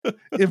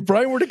If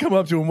Brian were to come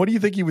up to him, what do you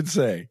think he would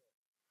say?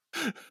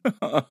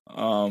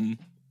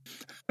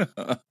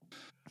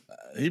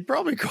 He'd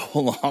probably go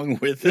along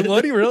with it.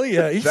 Would he really?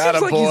 Yeah, he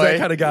seems like he's that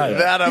kind of guy.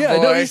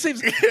 Boy. No, he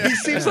seems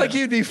like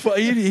he'd be fun.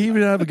 He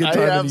would have a good time.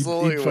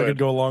 Absolutely he'd fucking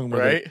go along with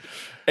right? it.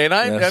 And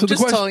I'm So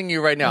just telling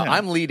you right now,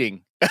 I'm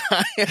leading.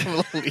 I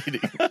am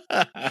leading.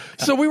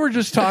 So we were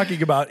just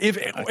talking about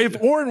if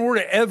Oren were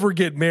to ever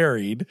get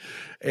married,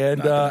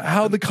 and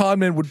how the con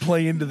men would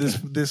play into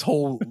this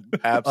whole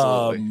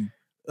Absolutely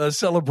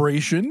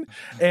celebration,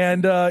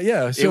 and so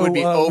it would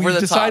be over the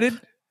decided.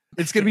 top.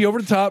 It's going to be over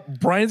the top.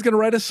 Brian's going to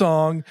write a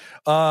song.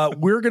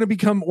 We're going to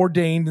become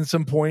ordained at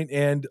some point,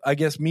 and I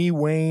guess me,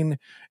 Wayne,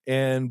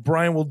 and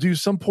Brian will do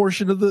some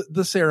portion of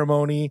the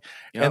ceremony.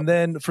 Yep. And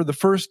then for the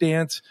first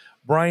dance,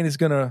 Brian is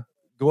going to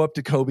go up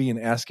to Kobe and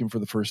ask him for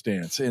the first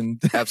dance.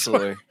 And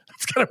Absolutely.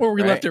 That's kind of where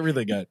we left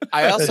everything at.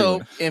 I also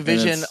Anyway.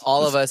 envision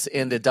all of us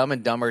in the Dumb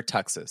and Dumber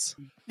tuxes.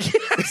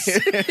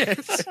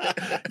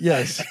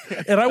 Yes.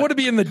 And I want to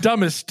be in the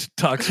dumbest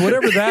tux.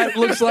 Whatever that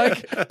looks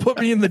like, put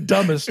me in the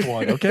dumbest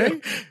one, okay?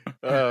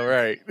 Oh,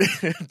 right.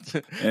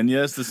 And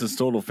yes, this is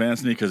total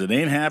fantasy because it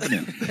ain't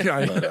happening.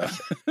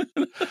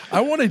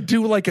 I want to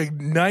do like I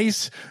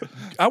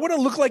want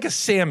to look like a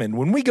salmon.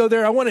 When we go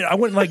there, I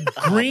want like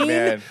green.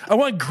 I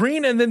want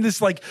green and then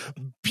this like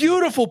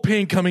beautiful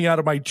pink coming out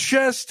of my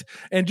chest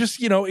and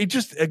just,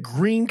 just a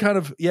green kind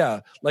of,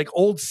 like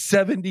old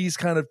 70s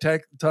kind of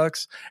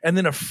tux. And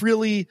then a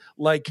frilly,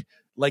 like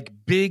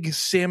big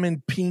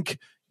salmon pink,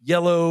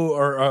 yellow,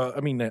 or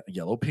not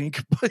yellow,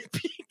 pink, but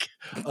pink,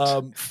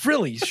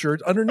 frilly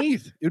shirt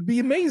underneath. It would be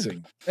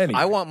amazing. Anyway.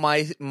 I want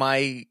my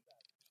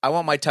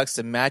tux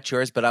to match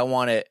yours, but I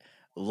want it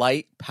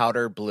light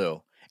powder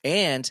blue.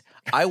 And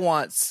I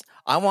want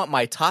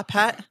my top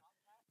hat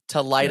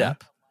to light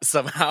up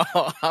somehow.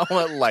 I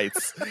want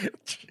lights.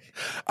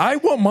 I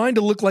want mine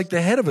to look like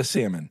the head of a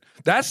salmon.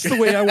 That's the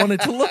way I want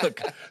it to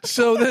look.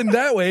 So then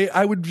that way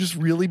I would just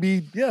really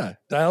be,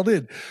 dialed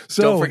in.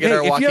 So don't forget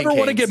our if you ever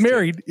want to canes, get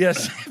married,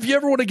 if you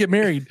ever want to get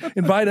married,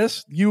 invite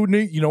us. You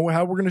know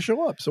how we're going to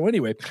show up. So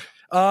anyway,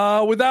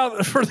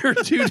 without further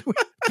ado,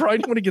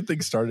 Brian, you want to get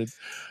things started?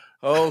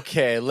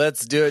 Okay,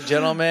 let's do it,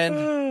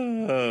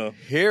 gentlemen.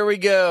 Here we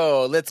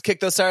go. Let's kick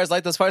those tires,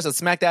 light those fires, let's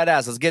smack that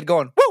ass. Let's get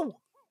going. Woo!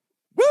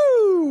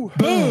 Woo!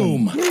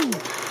 Boom! Woo!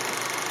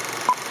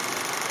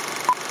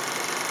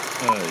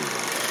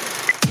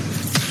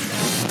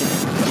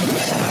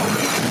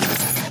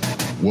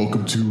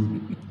 Welcome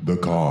to the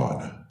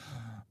K.O.N.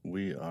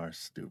 We are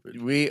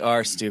stupid. We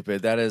are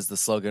stupid. That is the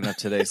slogan of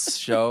today's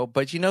show.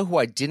 But you know who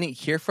I didn't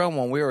hear from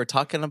when we were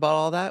talking about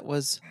all that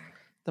was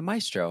the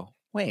maestro,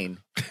 Wayne.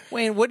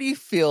 Wayne, what do you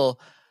feel?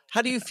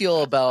 How do you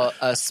feel about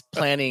us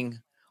planning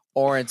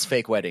Oren's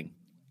fake wedding?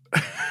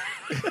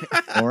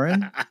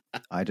 Oren,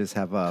 I just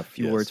have a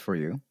few words for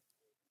you.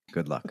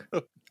 Good luck.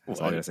 That's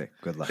all I gotta say.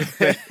 Good luck.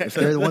 If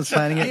they're the ones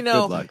planning it,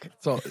 good luck.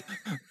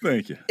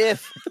 Thank you.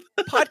 If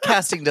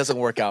podcasting doesn't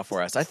work out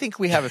for us, I think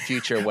we have a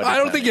future. I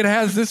don't think it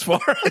has this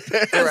far.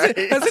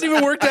 Has it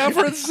even worked out for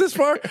us this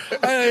far?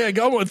 I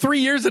 3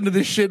 years into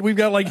this shit, we've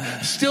got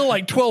still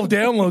 12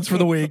 downloads for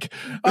the week.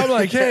 I'm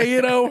like, hey,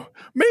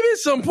 maybe at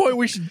some point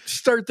we should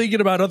start thinking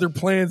about other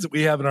plans that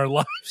we have in our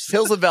lives.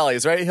 Hills and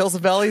valleys, right? Hills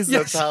and valleys.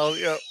 Yes. That's how.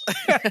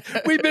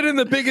 We've been in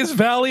the biggest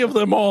valley of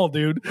them all,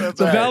 dude. The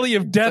valley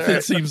of death.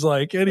 It seems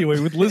like anyway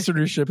with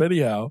listenership.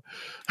 Anyhow,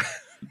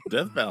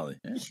 Death Valley.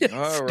 Yes, all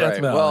right. Death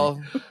Valley.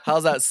 Well,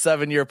 how's that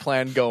 7-year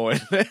plan going?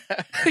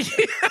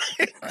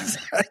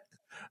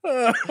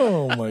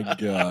 Oh my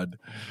god!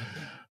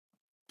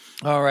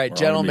 All right,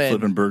 We're all gonna be gentlemen.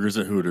 flipping burgers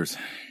at Hooters.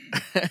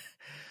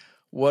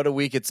 What a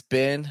week it's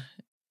been,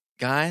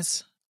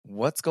 guys.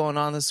 What's going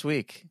on this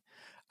week?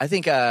 I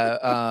think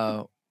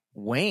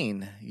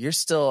Wayne, you're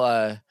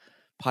still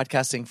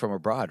podcasting from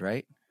abroad,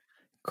 right?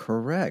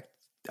 Correct.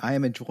 I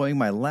am enjoying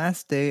my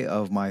last day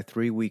of my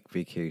 3-week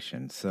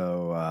vacation,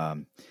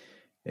 so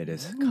it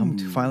has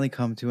finally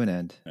come to an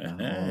end.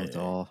 It's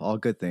all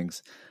good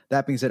things.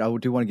 That being said, I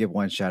do want to give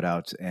one shout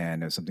out,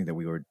 and it was something that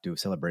we were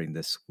celebrating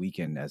this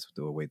weekend, as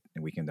the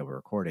weekend that we're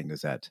recording,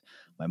 is that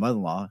my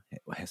mother-in-law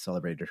has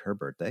celebrated her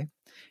birthday,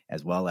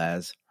 as well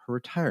as her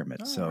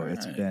retirement. So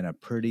it's been a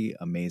pretty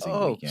amazing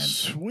weekend.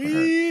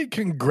 Sweet!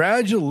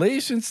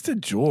 Congratulations to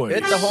Joyce.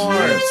 Hit the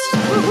horns.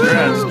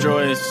 Congrats,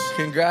 Joyce.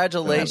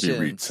 Congratulations. Happy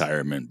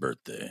retirement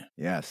birthday.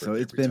 Yeah, so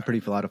it's been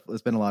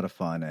it's been a lot of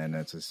fun, and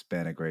it's just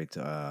been a great.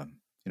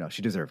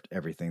 She deserved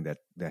everything that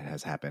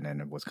has happened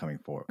and was coming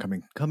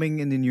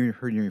in the near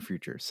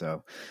future.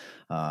 So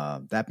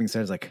that being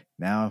said, it's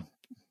now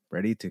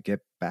ready to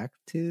get back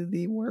to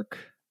the work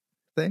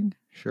thing.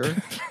 Sure,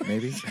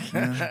 maybe.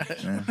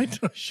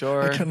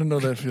 Sure. I kind of know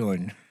that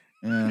feeling.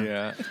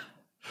 Yeah.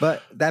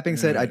 But that being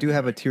said, I do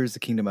have a Tears of the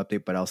Kingdom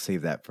update, but I'll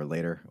save that for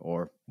later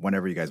or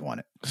whenever you guys want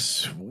it.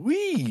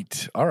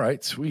 Sweet. All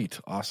right. Sweet.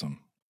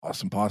 Awesome.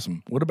 Awesome.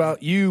 Possum. What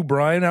about you,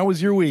 Brian? How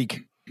was your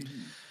week?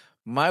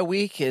 My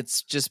week,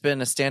 it's just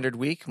been a standard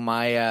week.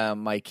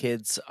 My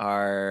kids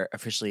are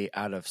officially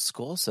out of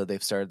school, so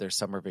they've started their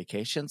summer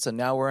vacation. So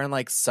now we're in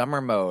like summer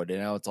mode.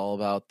 It's all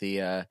about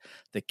the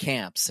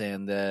camps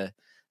and the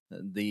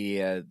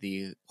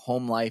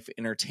home life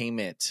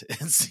entertainment.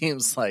 It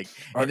seems like,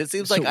 and it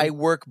seems like I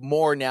work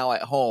more now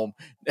at home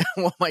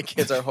when my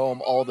kids are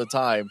home all the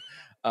time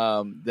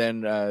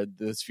than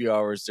those few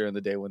hours during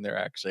the day when they're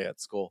actually at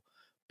school.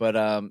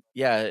 But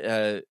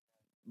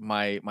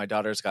my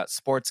daughter's got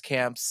sports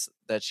camps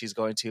that she's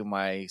going to.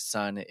 My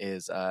son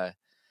is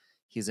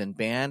he's in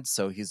band,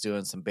 so he's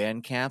doing some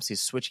band camps.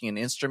 He's switching an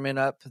instrument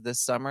up this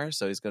summer,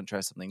 so he's going to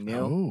try something new.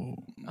 Oh,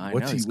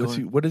 what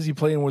is he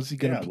playing? What's he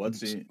going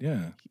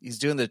to? He's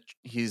doing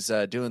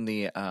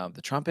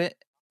the trumpet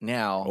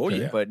now. Oh,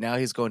 yeah. But now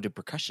he's going to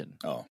percussion.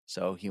 Oh,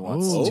 so he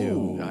wants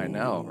to. I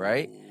know,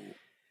 right?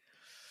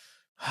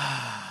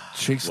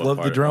 Chicks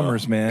love the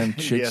drummers, man.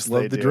 Chicks Yes,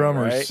 love they the do,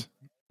 drummers. right?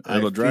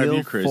 It'll drive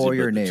you crazy, for but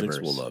your the neighbors.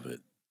 chicks will love it.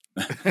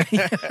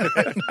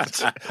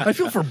 I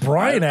feel for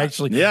Brian,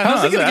 actually. Yeah,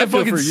 how's he going to I get feel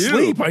fucking for you.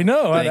 sleep? I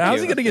know. Thank How's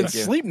you. he going to get Thank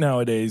you. sleep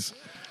nowadays?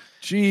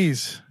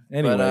 Jeez.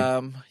 Anyway.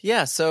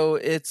 But so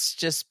it's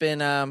just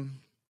been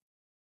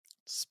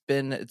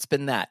it's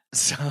been that.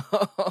 So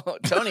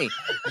Tony,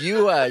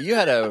 you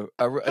had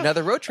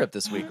another road trip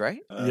this week,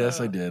 right? Yes,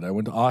 I did. I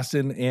went to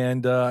Austin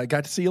and I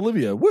got to see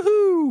Olivia.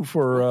 Woohoo!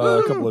 For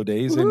a couple of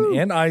days,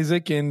 and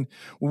Isaac, and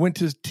we went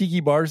to tiki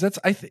bars.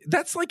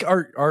 That's like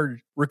our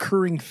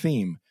recurring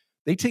theme.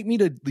 They take me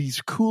to these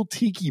cool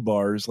tiki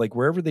bars, like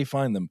wherever they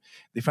find them.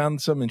 They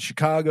found some in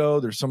Chicago.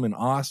 There's some in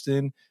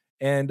Austin,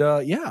 and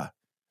I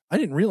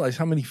didn't realize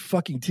how many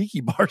fucking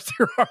tiki bars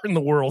there are in the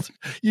world.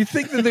 You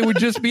think that they would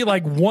just be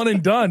like one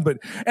and done,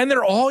 and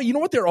they're all. You know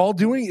what they're all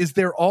doing is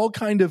they're all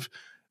kind of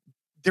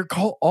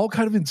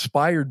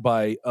inspired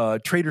by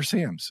Trader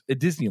Sam's at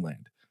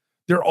Disneyland.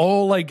 They're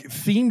all like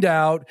themed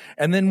out.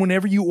 And then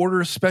whenever you order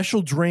a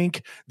special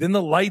drink, then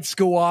the lights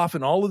go off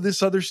and all of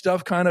this other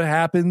stuff kind of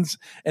happens.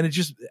 And it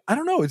just, I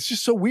don't know. It's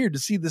just so weird to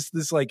see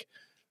this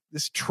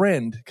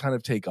trend kind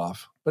of take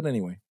off. But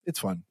anyway, it's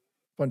fun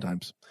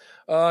times.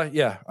 I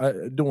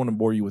don't want to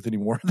bore you with any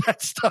more of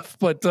that stuff,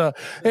 but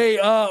hey,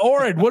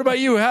 Oren, what about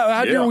you?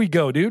 How did your week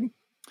go, dude?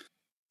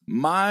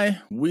 My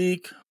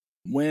week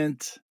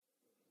went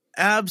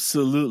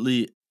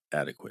absolutely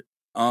adequate.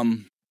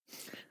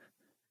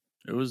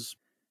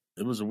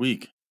 It was a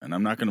week, and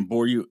I'm not going to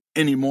bore you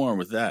anymore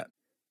with that.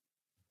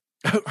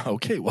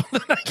 Okay, well,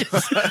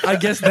 I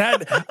guess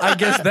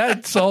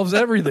that solves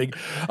everything.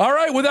 All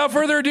right, without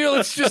further ado,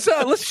 let's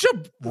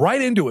jump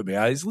right into it,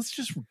 guys. Let's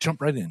just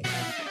jump right in.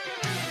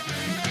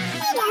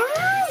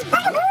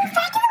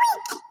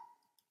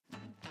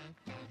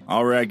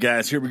 All right,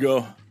 guys, here we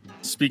go.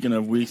 Speaking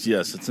of weeks,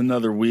 yes, it's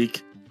another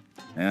week,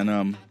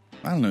 and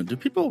I don't know. Do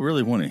people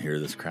really want to hear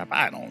this crap?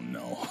 I don't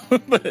know.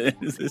 But they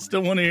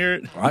still want to hear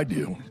it? I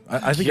do.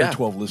 I think our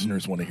 12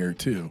 listeners want to hear it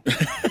too.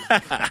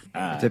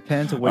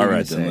 Depends on what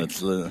you're saying. Let's...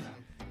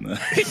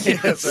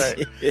 That's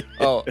right.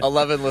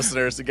 11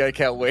 listeners. The guy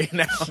can't wait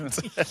now.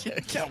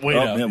 Can't wait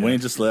out. Man, Wayne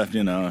just left,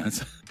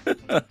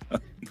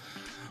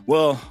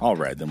 Well, all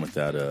right, then with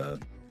that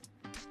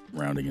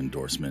rounding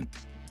endorsement,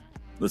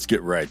 let's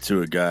get right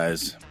to it,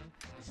 guys.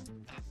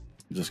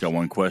 Just got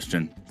one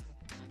question.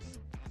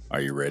 Are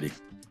you ready?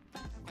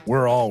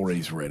 We're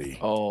always ready.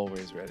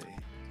 Always ready.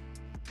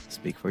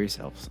 Speak for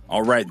yourselves.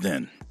 All right,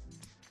 then.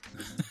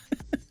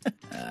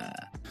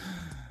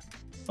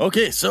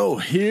 Okay, so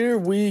here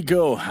we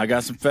go. I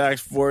got some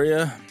facts for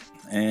you,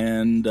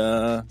 and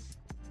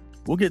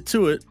we'll get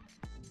to it.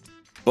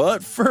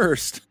 But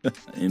first,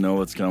 you know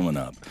what's coming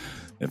up.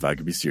 If I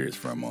could be serious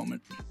for a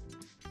moment.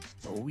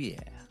 Oh, yeah.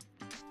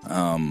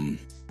 All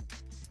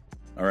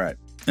right.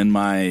 In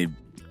my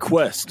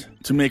quest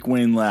to make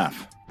Wayne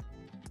laugh,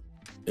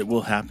 it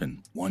will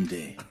happen one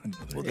day.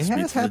 It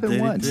has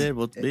happened once.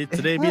 Will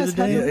today be the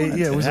day?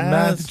 Yeah, it was a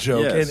math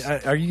joke. Yes.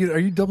 And are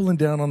you doubling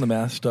down on the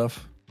math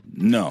stuff?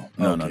 No.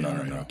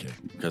 Okay.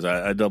 Because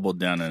I doubled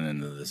down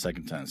into the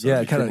second time. So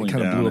Yeah, it kind of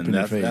blew up in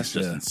your face. That's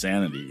just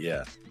insanity.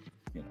 Yeah.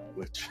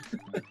 Which.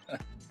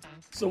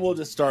 So we'll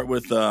just start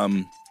with.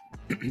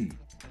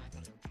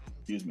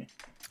 Excuse me,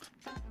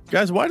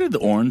 guys. Why did the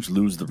orange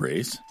lose the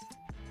race?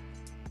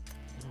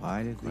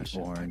 Why did the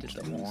orange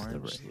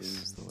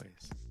lose the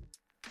race?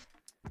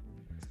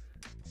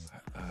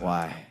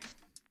 Why?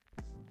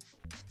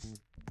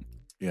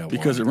 Yeah,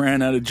 because it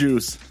ran out of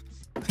juice.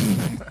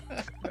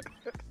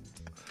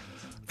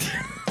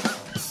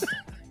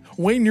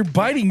 Wayne, you're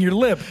biting your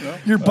lip.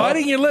 You're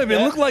biting your lip. It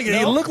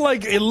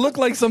looked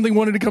like something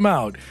wanted to come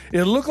out.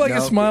 It looked like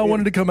a smile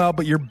wanted to come out,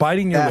 but you're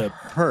biting your lip.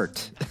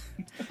 Hurt.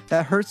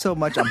 That hurt so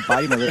much. I'm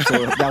biting my lip,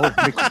 so that would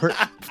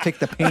take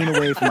the pain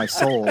away from my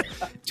soul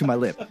to my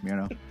lip.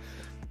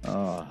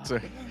 So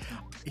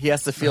he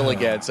has to feel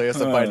again, so he has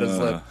to bite his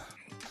lip.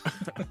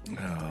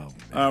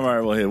 All right.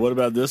 Well, hey, what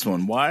about this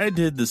one? Why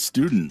did the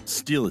student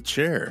steal a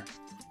chair?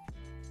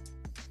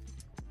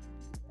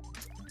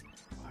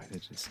 Why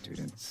did the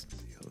student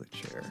steal a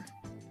chair?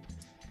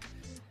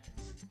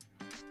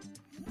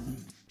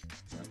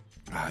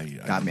 I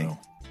Got don't me. know.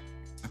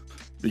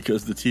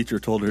 because the teacher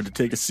told her to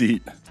take a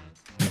seat.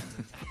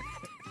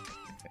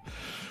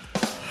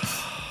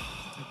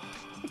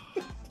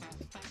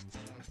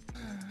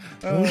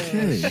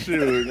 Okay.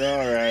 Shoot.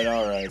 All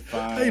right,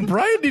 fine. Hey,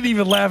 Brian didn't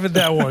even laugh at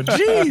that one.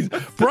 Jeez.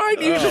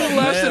 Brian usually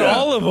laughs at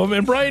all of them,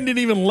 and Brian didn't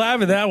even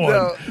laugh at that one.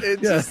 No,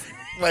 it's just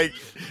like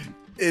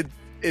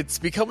it's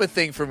become a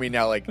thing for me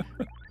now. Like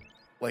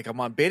I'm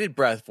on bated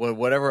breath with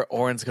whatever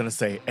Oren's going to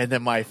say, and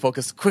then my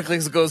focus quickly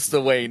goes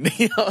to Wayne.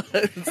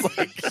 It's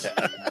like,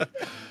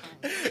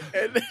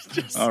 and it's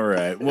just all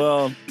right.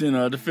 Well,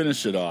 to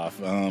finish it off,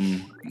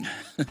 finally,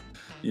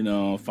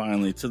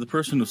 to the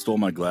person who stole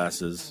my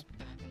glasses,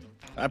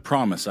 I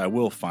promise I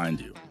will find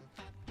you.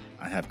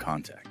 I have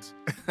contacts.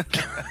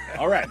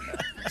 All right.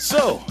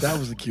 So that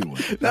was the cute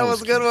one. That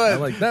was a good one. I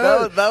like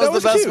that. That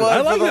was the best cute. one I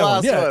like for the that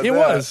last one. Yeah, one. it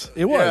was.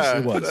 It was. Yeah,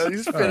 It was.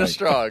 He's finished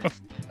strong.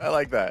 I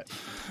like that.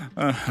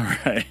 all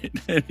right.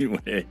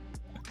 Anyway,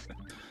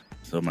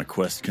 so my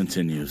quest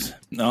continues.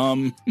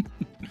 All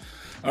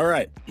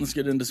right. Let's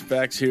get into some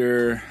facts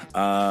here.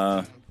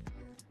 Guys,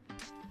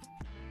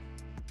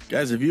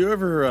 have you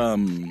ever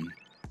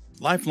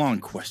lifelong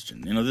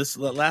question? This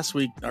last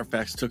week our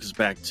facts took us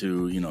back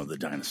to the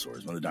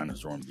dinosaurs, when the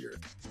dinosaurs roamed the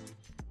earth.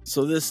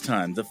 So this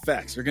time the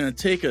facts are going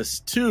to take us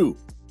to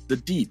the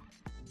deep,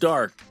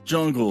 dark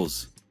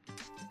jungles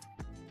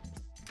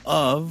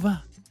of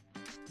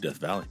Death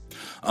Valley.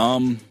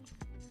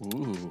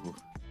 Ooh.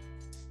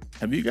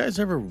 Have you guys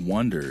ever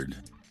wondered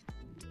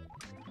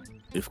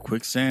if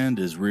quicksand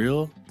is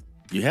real?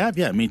 You have?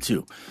 Yeah, me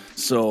too.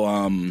 So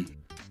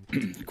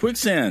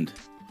quicksand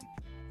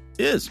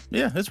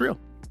it's real.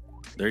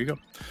 There you go.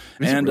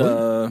 Is it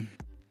really?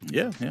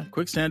 Yeah,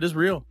 quicksand is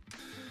real.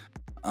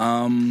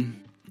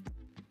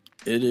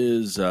 It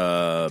is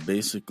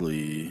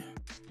basically.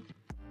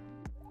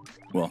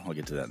 Well, I'll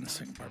get to that in the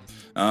second part.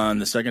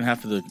 And the second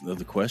half of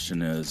the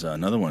question is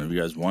another one. Have you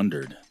guys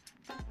wondered?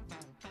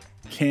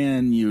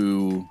 Can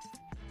you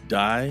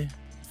die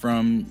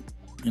from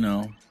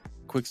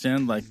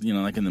quicksand? Like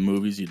in the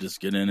movies, you just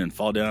get in and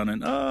fall down,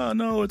 and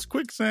no, it's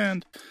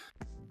quicksand.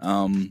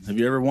 Have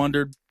you ever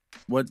wondered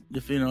what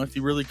if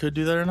you really could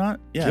do that or not?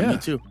 Yeah. Me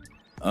too.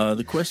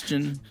 The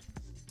question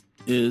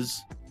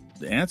is,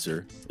 the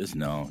answer is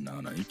no.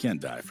 You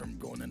can't die from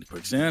going into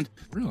quicksand.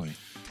 Really?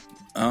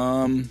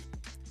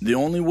 The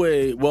only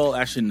way, well,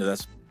 actually, no,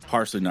 that's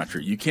partially not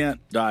true. You can't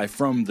die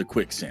from the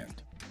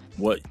quicksand.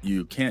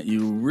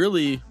 You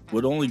really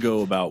would only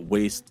go about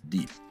waist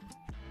deep.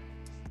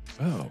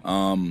 Oh.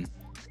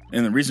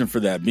 And the reason for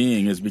that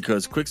being is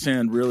because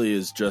quicksand really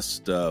is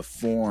just a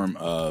form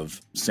of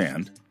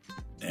sand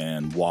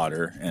and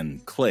water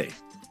and clay.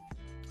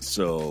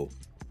 So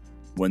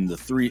when the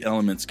three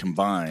elements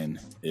combine,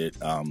 it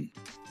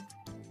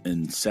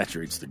and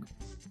saturates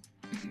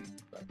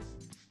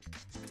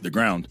the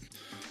ground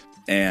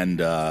and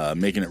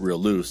making it real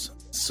loose.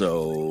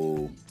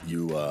 So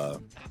you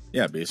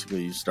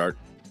basically you start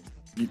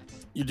you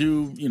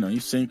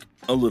sink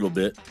a little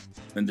bit,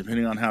 and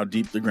depending on how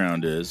deep the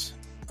ground is,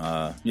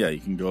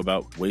 you can go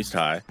about waist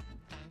high.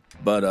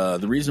 But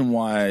the reason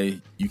why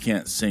you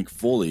can't sink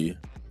fully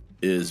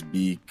is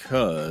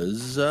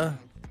because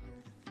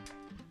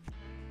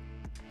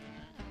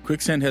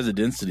quicksand has a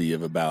density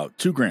of about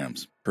 2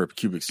 grams per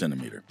cubic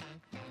centimeter.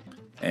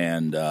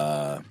 And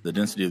the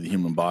density of the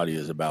human body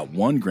is about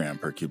 1 gram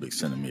per cubic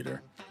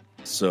centimeter.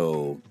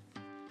 So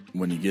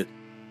when you get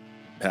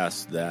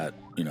past that,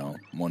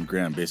 1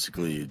 gram,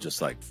 basically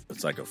just like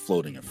it's like a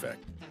floating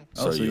effect.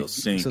 So you'll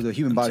sink. So the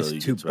human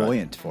body's too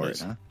buoyant for it,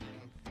 huh?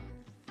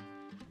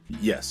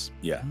 Yes.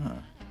 Yeah. Huh.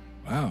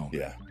 Wow.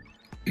 Yeah.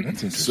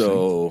 That's interesting.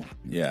 So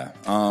yeah,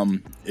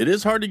 it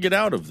is hard to get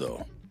out of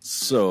though.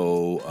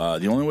 So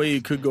the only way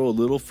you could go a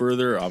little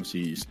further,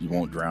 obviously you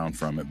won't drown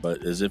from it,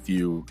 but is if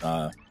you're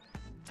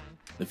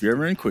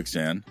ever in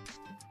quicksand,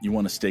 you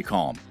want to stay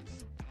calm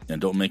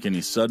and don't make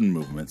any sudden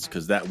movements,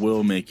 because that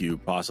will make you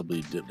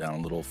possibly dip down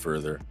a little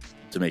further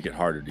to make it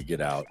harder to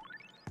get out.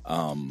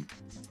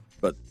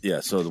 But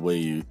yeah, so the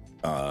way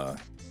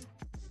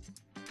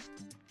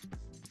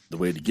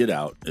to get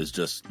out is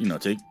just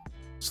take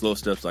slow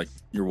steps like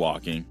you're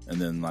walking, and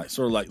then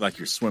like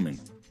you're swimming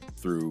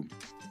through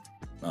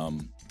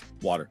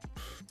water.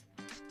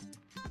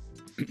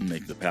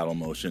 Make the paddle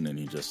motion, and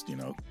you just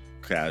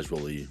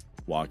casually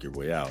walk your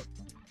way out.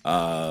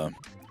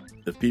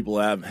 If people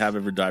have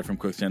ever died from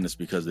quicksand, it's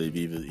because they've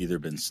either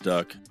been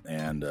stuck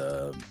and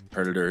a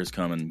predator has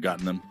come and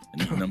gotten them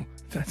and eaten them.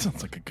 That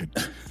sounds like a good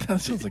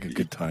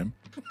time.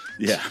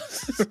 Yeah,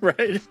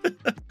 right.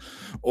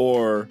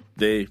 Or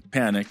they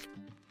panic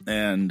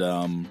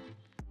and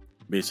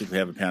basically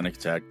have a panic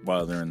attack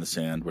while they're in the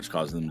sand, which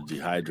causes them to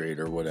dehydrate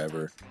or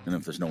whatever. And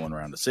if there's no one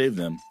around to save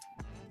them,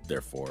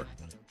 therefore,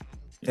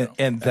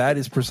 and that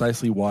is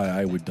precisely why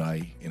I would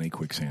die in a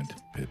quicksand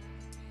pit.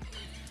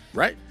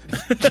 Right.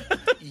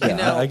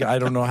 I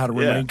don't know how to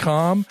remain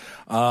calm.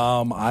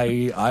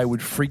 I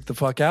would freak the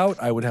fuck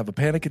out. I would have a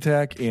panic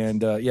attack,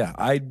 and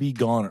I'd be a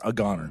goner.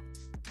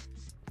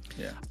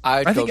 Yeah,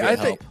 I'd go get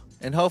help,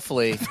 and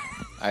hopefully,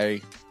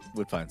 I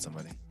would find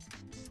somebody.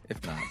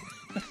 If not,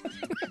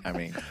 I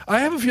mean, I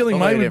have a feeling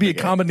Well, I mine would be a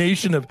didn't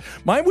combination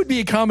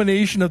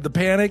of the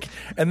panic,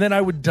 and then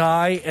I would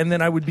die, and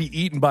then I would be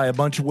eaten by a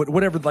bunch of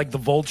whatever, like the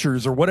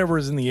vultures or whatever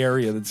is in the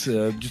area that's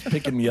just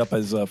picking me up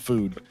as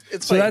food.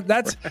 It's so like-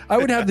 that's I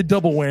would have the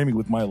double whammy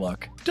with my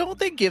luck. don't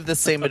they give the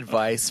same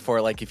advice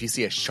for like if you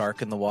see a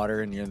shark in the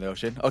water and you're in the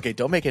ocean? Okay,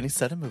 don't make any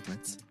sudden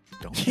movements.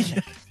 Don't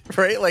panic.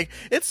 Right? Like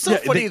it's so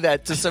funny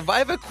that to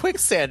survive a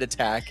quicksand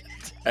attack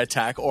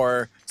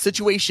or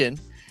situation,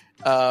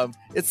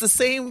 it's the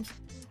same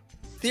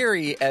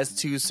theory as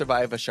to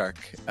survive a shark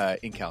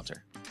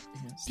encounter.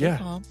 Stay Yeah.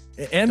 calm.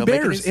 And Don't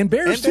make bears, any- and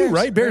bears and too, bears,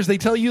 right? Bears, they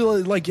tell you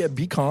like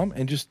be calm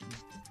and just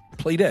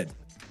play dead.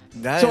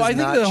 That So is I think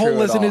not the whole true at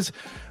lesson all. is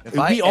If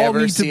I we all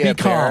ever need to see be a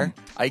bear, calm.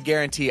 I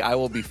guarantee I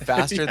will be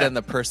faster than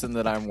the person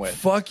that I'm with.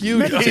 Fuck you.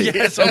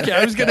 Yes, okay.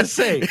 I was gonna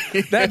say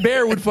that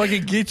bear would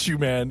fucking get you,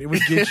 man. It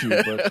would get you.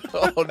 But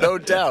Oh, no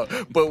doubt.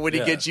 But would he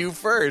Yeah. get you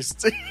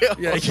first?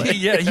 yeah,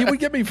 he would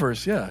get me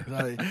first. Yeah,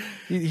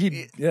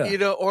 yeah. You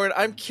know, or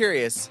I'm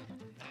curious.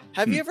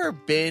 Have you ever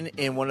been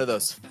in one of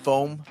those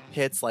foam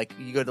pits? Like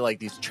you go to like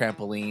these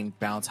trampoline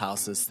bounce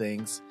houses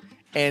things,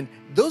 and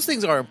those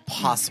things are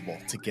impossible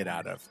to get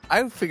out of.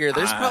 I figure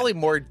there's probably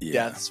more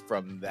deaths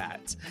from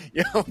that.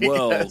 You know,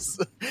 Well, because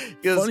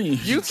funny you you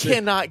should say-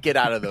 cannot get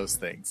out of those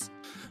things.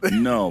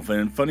 No,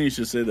 and funny you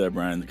should say that,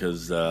 Brian,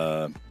 because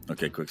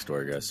okay, quick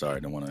story, guys. Sorry, I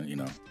don't want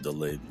to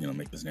delay,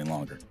 make this any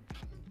longer.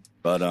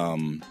 But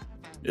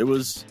it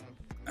was.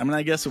 I mean,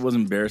 I guess it was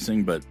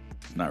embarrassing, but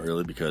not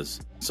really, because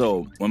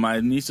when my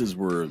nieces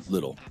were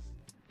little,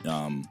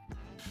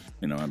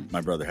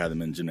 my brother had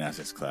them in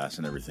gymnastics class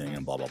and everything,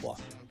 and blah blah blah.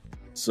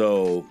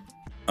 So,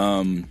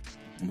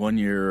 one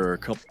year or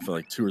for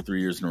like 2 or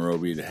 3 years in a row,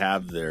 we'd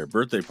have their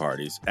birthday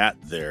parties at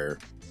their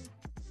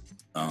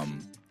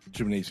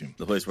Gymnasium.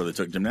 the place where they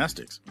took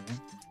gymnastics.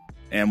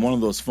 And one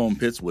of those foam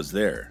pits was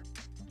there.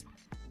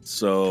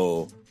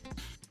 So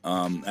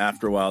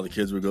after a while, the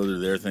kids would go do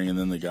their thing, and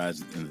then the guys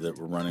that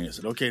were running it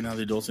said, okay, now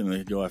the adults, and they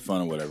could go have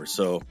fun or whatever.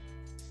 So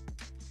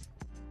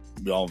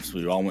we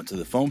all went to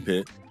the foam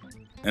pit,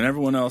 and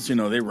everyone else,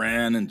 they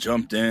ran and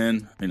jumped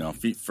in,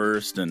 feet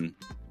first and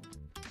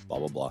blah,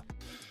 blah, blah.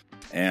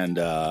 And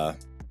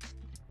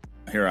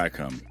here I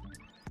come.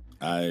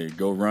 I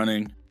go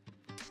running,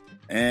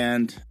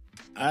 and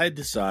I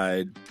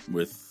decide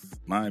with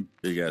my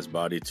big ass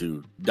body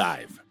to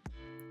dive.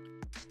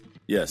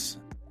 Yes,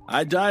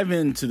 I dive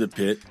into the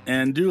pit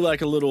and do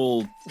like a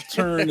little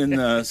turn in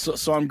the.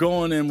 So I'm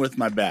going in with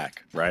my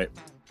back, right?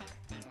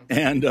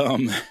 And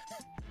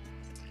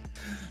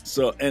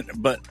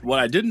but what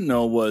I didn't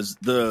know was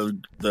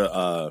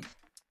the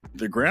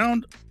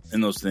ground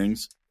in those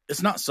things.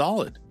 It's not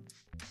solid.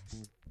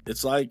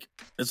 It's like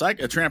a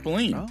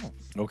trampoline.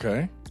 Oh,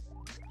 Okay.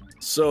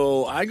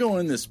 So I go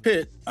in this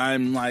pit.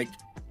 I'm like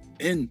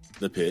in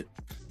the pit,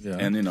 Yeah.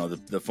 and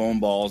the foam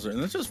balls and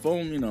it's just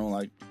foam,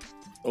 like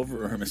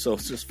over. So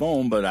it's just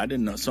foam, but I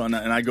didn't know. So and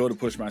I go to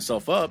push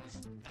myself up,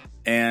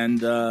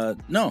 and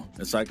no,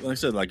 it's like I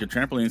said, like a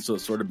trampoline. So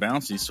it's sort of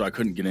bouncy. So I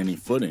couldn't get any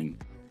footing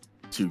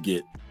to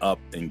get up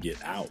and get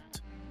out.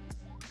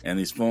 And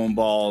these foam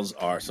balls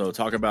are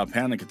talk about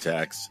panic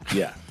attacks.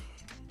 Yeah,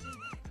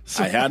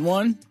 I had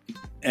one,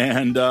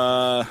 and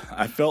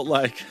I felt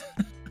like.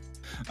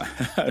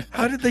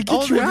 How did they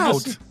get you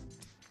out?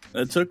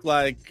 It took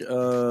like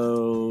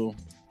I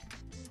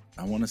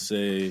want to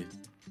say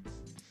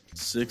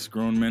 6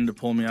 grown men to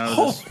pull me out of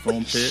this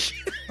foam pit.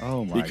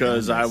 Oh my!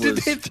 Because I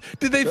was.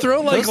 Did they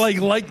throw like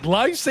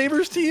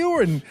lifesavers to you?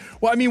 And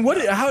well, I mean,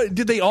 how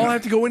did they all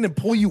have to go in and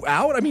pull you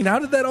out? I mean, how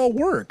did that all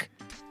work?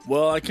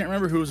 Well, I can't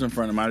remember who was in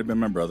front. It might have been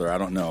my brother. I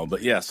don't know.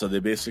 But yeah, so they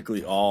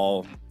basically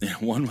all.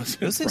 One was.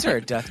 those things are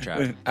a death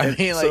trap. I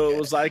mean, like, so it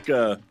was like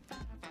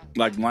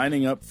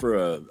lining up for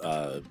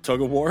a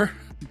tug of war.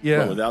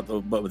 Yeah.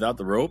 but without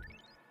the rope.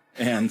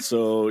 And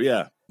so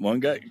yeah, one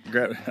guy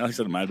grabbed. Like I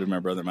said, it might have been my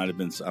brother. It might have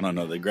been. I don't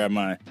know. They grabbed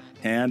my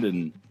hand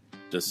and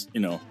just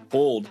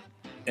pulled.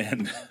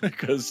 And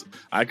because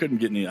I couldn't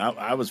get any,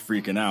 I was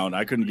freaking out.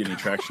 I couldn't get any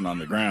traction on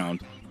the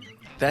ground.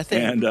 that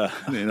thing.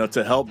 And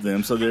to help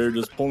them, so they were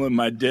just pulling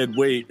my dead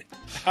weight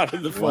out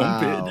of the foam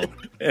pit.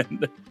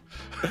 And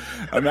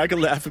I mean, I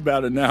can laugh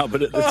about it now,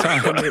 but at the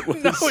time it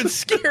was. No, it's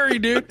scary,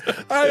 dude.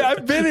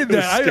 I've been in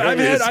that. I've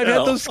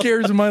had those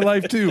scares in my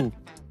life too.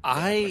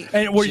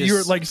 And where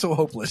you're like so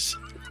hopeless.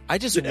 I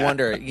just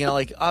wonder,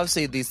 like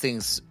obviously these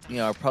things,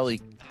 are probably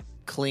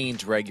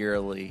cleaned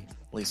regularly.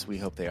 At least we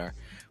hope they are.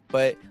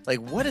 But like,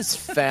 what is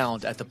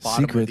found at the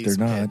bottom Secret, of these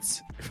they're not.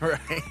 pits?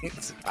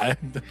 Right.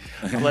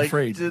 I'm like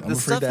afraid. the I'm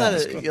stuff afraid to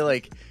ask. that you're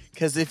like,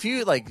 because if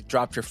you like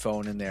dropped your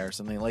phone in there or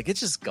something, like it's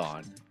just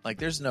gone. Like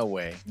there's no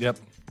way. Yep.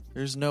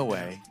 There's no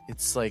way.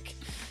 It's like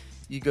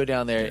you go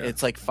down there. Yeah.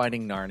 It's like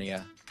finding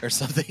Narnia or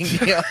something.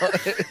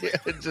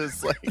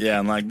 Just like Yeah,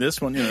 and like this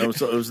one, it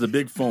was the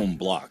big foam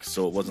blocks,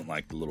 so it wasn't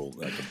like the little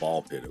like a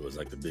ball pit. It was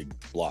like the big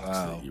blocks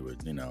Wow. that you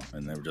would,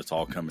 and they were just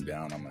all coming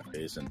down on my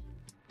face, and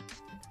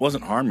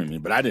wasn't harming me,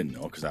 but I didn't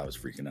know because I was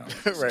freaking out.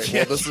 Right.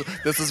 Well,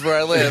 this is where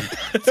I live.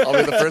 I'll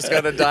be the first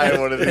guy to die in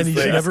one of these things.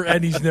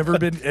 He's never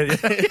been.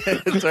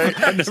 That's right.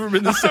 I've never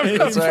been the same.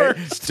 That's right.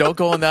 Don't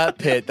go in that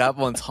pit. That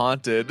one's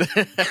haunted.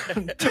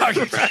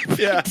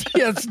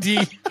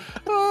 PTSD.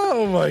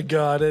 Oh my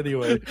God.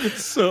 Anyway.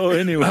 So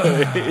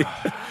anyway.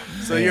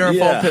 So you're a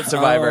foam pit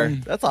survivor.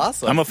 That's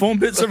awesome. I'm a foam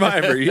pit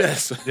survivor.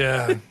 Yes.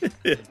 Yeah.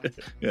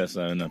 Yes.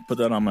 I'm gonna put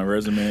that on my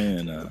resume.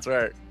 And that's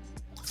right.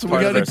 So we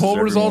got any poll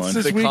results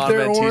this week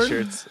there, Oren?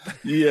 T-shirts.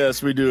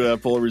 Yes, we do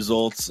have poll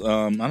results.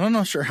 I'm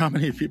not sure how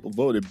many people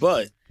voted,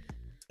 but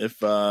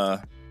if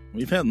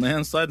we've had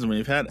landslides and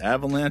we've had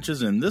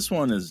avalanches, and this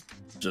one is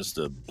just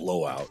a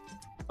blowout.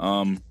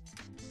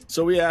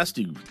 So we asked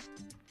you,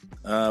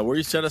 were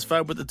you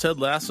satisfied with the Ted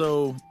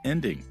Lasso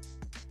ending?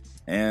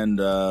 And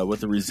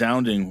with a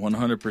resounding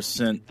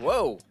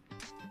 100%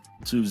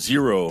 to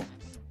 0.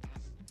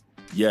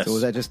 Yes. So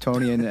was that just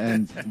Tony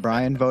and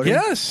Brian voting?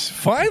 Yes,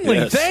 finally.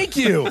 Yes. Thank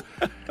you.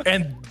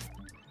 And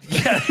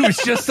yeah, it was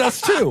just us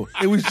two.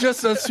 It was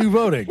just us two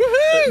voting.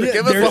 Yeah,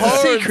 Give us there's the a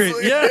horns. secret.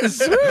 Yes.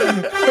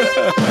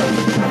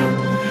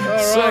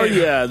 So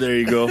yeah, there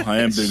you go. I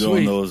am big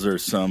Sweet. on those. Are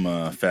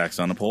some facts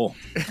on the poll.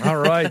 All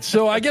right.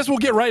 So I guess we'll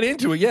get right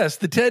into it. Yes,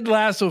 the Ted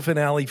Lasso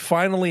finale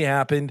finally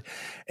happened.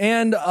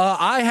 And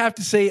I have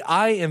to say,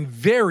 I am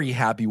very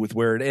happy with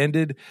where it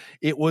ended.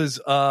 It was,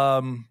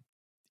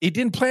 it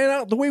didn't plan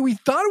out the way we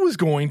thought it was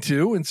going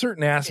to in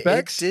certain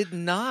aspects. It did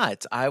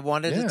not. I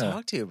wanted to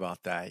talk to you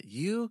about that.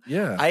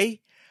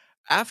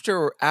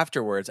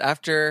 Afterwards,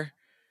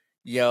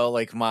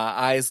 like my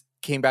eyes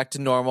came back to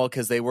normal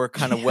because they were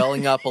kind of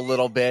welling up a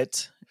little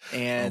bit.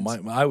 And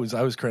I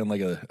was crying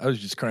I was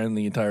just crying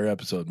the entire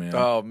episode, man.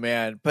 Oh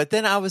man. But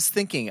then I was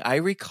thinking, I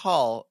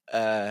recall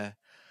an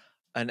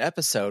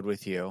episode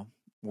with you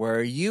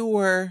where you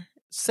were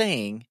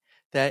saying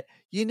that,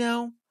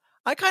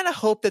 I kind of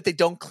hope that they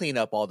don't clean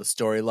up all the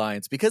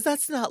storylines because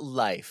that's not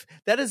life.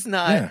 That is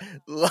not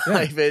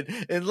life. Yeah.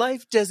 And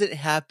life doesn't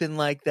happen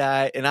like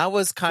that. And I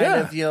was kind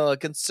of,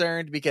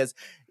 concerned because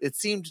it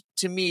seemed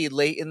to me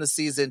late in the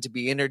season to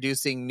be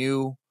introducing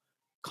new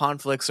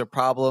conflicts or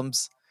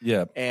problems.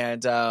 Yeah.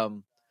 And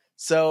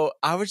so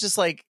I was just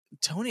like,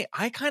 Tony,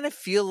 I kind of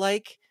feel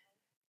like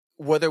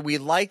whether we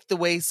like the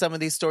way some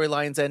of these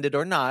storylines ended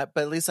or not,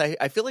 but at least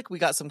I feel like we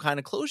got some kind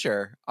of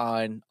closure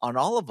on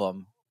all of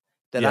them.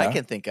 That I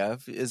can think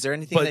of. Is there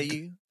anything that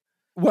you?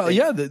 Well,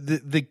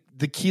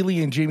 the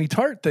Keely and Jamie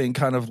Tart thing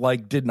kind of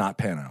did not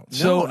pan out.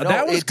 No,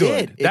 that was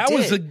good. It did.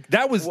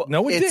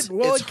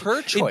 Well, it's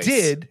her choice. It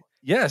did.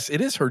 Yes,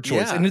 it is her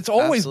choice, and it's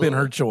always been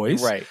her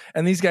choice. Right.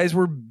 And these guys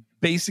were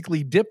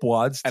basically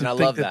dipwads to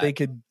think that they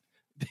could.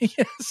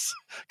 Yes,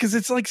 because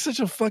it's like such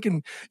a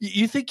fucking.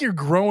 You think you're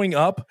growing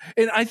up,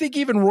 and I think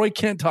even Roy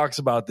Kent talks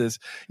about this.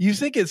 You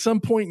think at some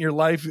point in your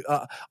life,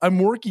 I'm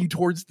working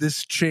towards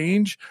this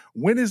change.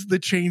 When is the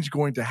change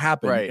going to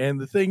happen? Right.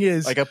 And the thing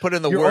is, I put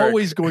in the you're work.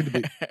 Always going to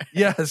be.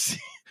 Yes,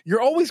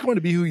 you're always going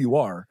to be who you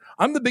are.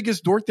 I'm the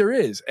biggest dork there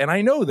is, and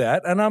I know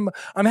that, and I'm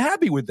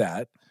happy with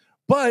that.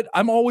 But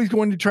I'm always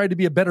going to try to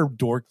be a better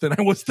dork than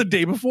I was the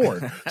day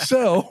before.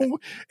 So,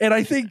 and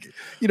I think,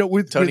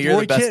 with Tony, with you're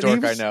Roy the best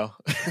Kent, dork I know.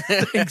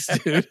 Thanks,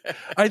 dude.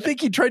 I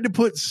think he tried to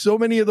put so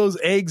many of those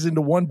eggs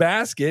into one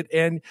basket,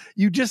 and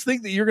you just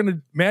think that you're going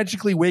to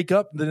magically wake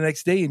up the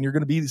next day and you're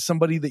going to be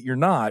somebody that you're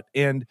not.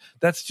 And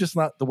that's just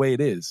not the way it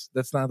is.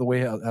 That's not the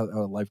way how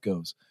life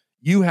goes.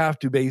 You have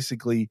to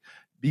basically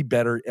be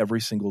better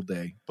every single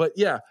day. But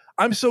yeah,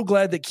 I'm so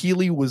glad that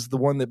Keely was the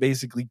one that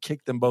basically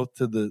kicked them both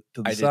to the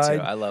side. I did too.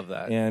 I love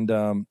that. And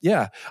I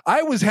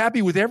was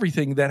happy with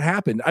everything that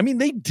happened. I mean,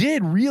 they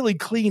did really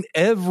clean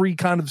every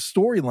kind of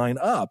storyline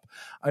up.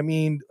 I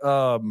mean,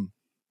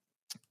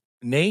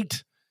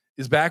 Nate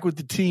is back with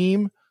the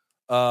team.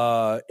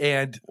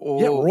 And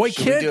Roy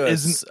Kent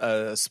isn't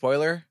a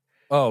spoiler.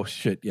 Oh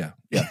shit. Yeah.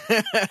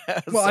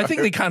 Well, I think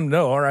they kind of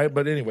know. All right.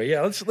 But anyway,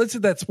 let's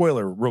hit that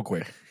spoiler real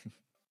quick.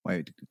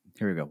 Wait,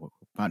 here we go.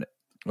 Found it.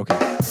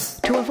 Okay.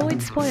 To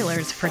avoid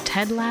spoilers for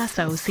Ted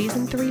Lasso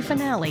Season 3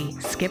 finale,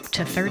 skip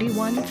to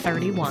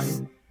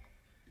 31:31.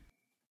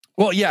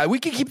 Well, yeah, we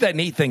can keep that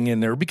Nate thing in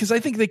there because I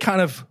think they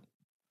kind of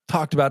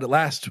talked about it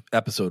last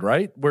episode,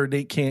 right? Where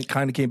Nate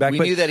kind of came back. We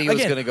knew that he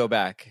was going to go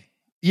back.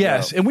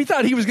 Yes, and we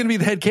thought he was going to be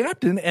the head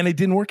captain, and it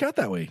didn't work out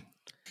that way.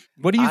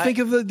 What do you think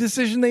of the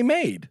decision they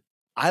made?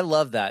 I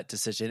love that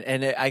decision,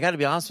 and I got to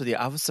be honest with you,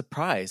 I was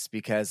surprised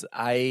because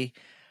I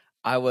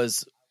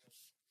was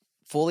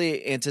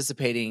fully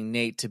anticipating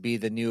Nate to be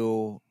the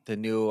new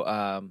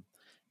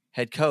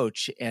head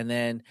coach, and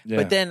then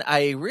but then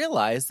I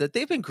realized that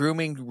they've been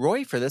grooming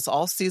Roy for this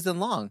all season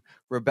long.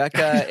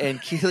 Rebecca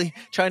and Keely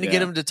trying to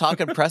get him to talk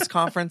in press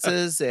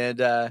conferences and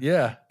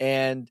stuff,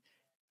 and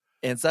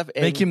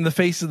make him the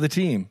face of the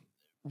team,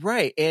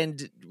 right?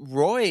 And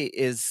Roy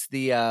is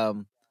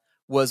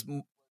was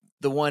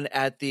the one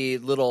at the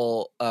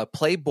little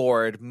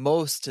playboard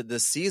most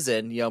this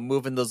season,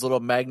 moving those little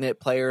magnet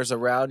players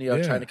around,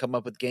 trying to come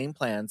up with game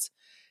plans.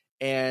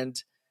 And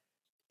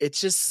it's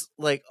just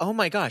like, oh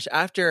my gosh,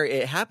 after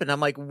it happened,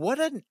 I'm like, what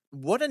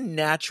a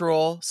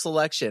natural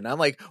selection. I'm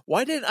like,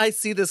 why didn't I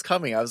see this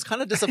coming? I was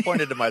kind of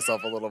disappointed in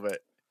myself a little bit.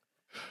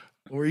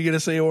 What were you going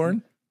to say,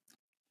 Oren?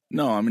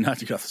 No, I mean, not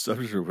to get off the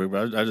subject real quick,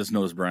 but I just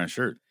noticed Brian's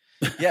shirt.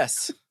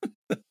 Yes.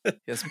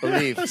 Yes,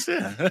 believe. That's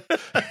it.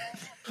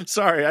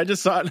 Sorry, I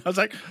just saw it and I was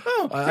like,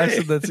 oh, I hey.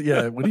 said that's,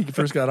 yeah, when he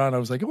first got on, I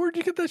was like, where'd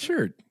you get that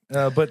shirt?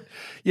 But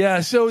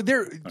yeah, so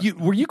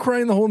were you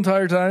crying the whole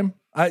entire time?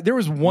 There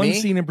was one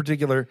scene in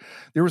particular.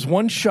 There was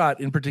one shot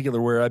in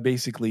particular where I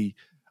basically,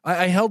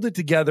 I held it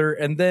together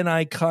and then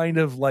I kind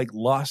of like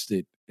lost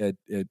it at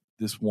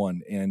this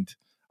one. And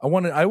I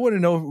want to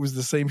know if it was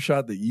the same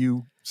shot that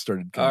you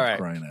started kind of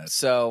crying at.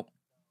 So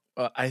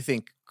I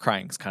think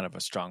crying is kind of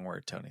a strong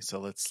word, Tony. So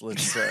let's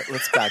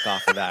back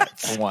off of that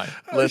for one.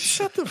 Let's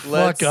shut the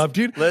fuck up,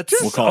 dude.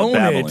 We'll call it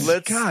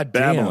babbling. God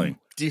babbling.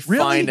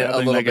 Define it a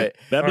little bit.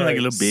 Babbling like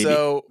a little baby.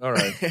 So, all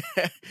right.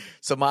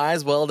 So my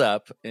eyes welled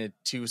up in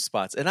two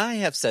spots, and I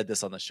have said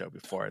this on the show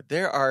before.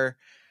 There are,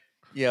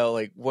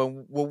 like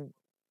when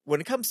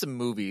it comes to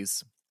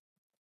movies,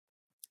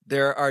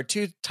 there are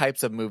two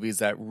types of movies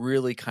that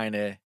really kind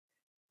of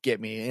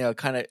get me.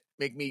 Kind of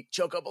make me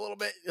choke up a little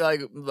bit,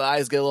 like the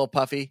eyes get a little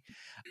puffy.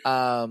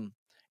 And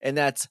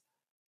that's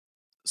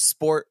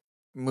sport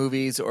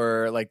movies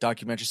or like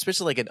documentaries,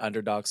 especially like an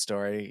underdog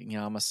story.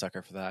 I'm a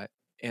sucker for that.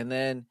 And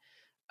then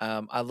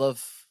I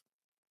love,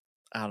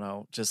 I don't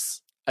know,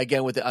 just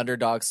again with the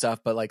underdog stuff,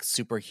 but like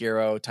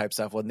superhero type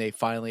stuff when they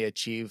finally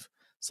achieve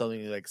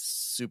something like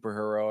super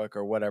heroic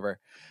or whatever.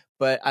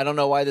 But I don't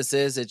know why this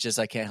is. It's just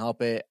I can't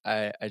help it.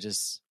 I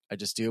just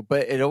do.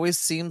 But it always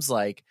seems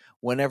like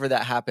whenever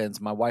that happens,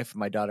 my wife and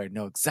my daughter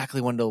know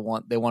exactly when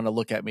they want to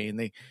look at me, and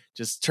they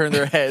just turn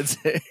their heads.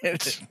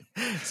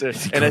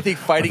 And I think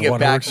fighting it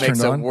back makes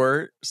it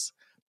worse.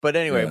 But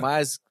anyway, my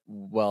eyes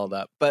welled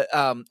up. But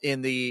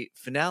in the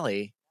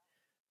finale,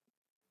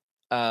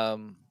 there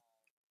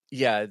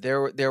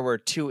were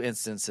two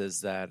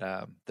instances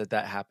that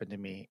happened to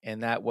me,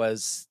 and that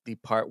was the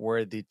part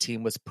where the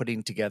team was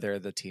putting together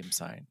the team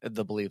sign,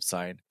 the believe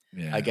sign.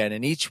 Yeah. Again,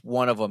 and each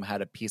one of them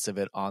had a piece of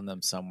it on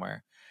them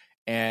somewhere.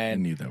 And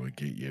I knew that would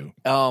get you.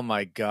 Oh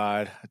my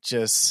God. I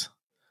was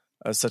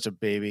such a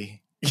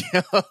baby.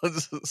 Like,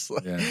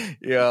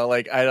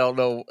 I don't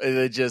know.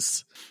 I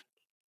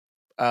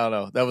don't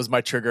know. That was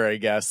my trigger, I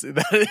guess.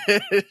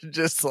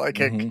 Just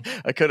like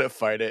I couldn't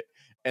fight it.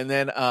 And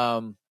then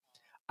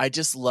I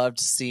just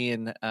loved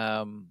seeing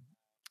Trent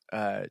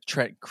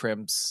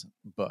Crimm's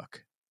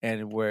book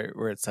and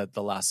where it said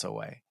The Lasso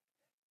Way.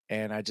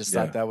 And I just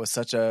thought that was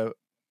such an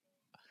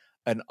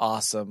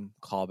awesome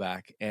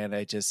callback, and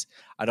I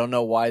don't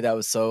know why that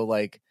was so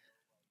like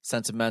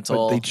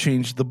sentimental. But they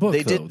changed the book.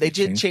 They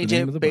did change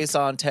it based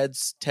on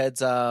Ted's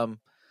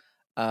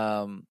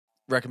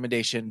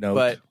recommendation.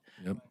 But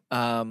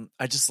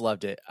I just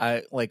loved it.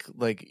 I like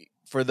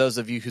for those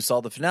of you who saw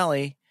the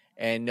finale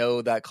and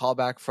know that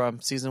callback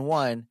from season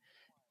 1,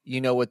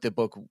 what the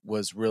book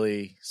was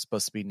really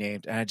supposed to be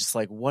named, and I just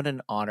like, what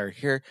an honor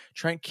here.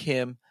 Trent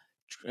Crimm,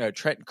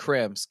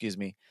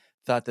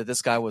 thought that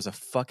this guy was a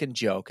fucking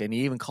joke, and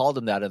he even called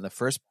him that in the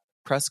first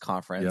press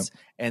conference,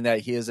 and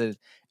that he has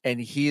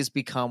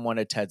become one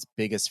of Ted's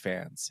biggest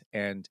fans,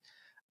 and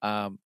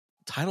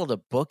titled a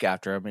book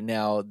after him, and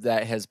now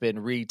that has been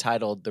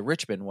retitled The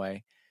Richmond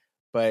Way.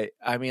 But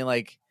I mean,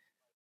 like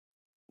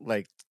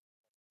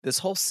this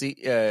whole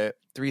 3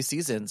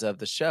 seasons of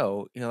the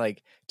show,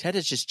 like Ted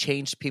has just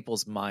changed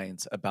people's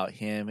minds about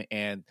him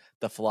and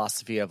the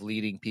philosophy of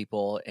leading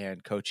people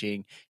and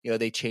coaching.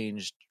 They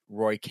changed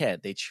Roy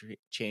Kent. They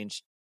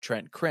changed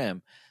Trent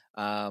Crimm.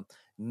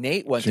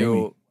 Nate went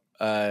through,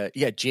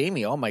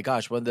 Jamie. Oh my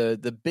gosh, one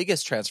of the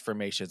biggest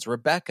transformations.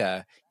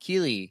 Rebecca,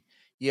 Keely,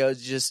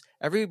 just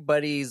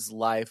everybody's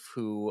life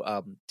who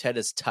Ted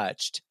has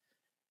touched,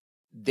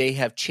 they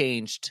have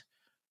changed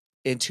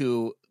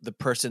into the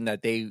person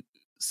that they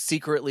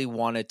secretly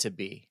wanted to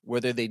be,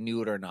 whether they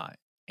knew it or not.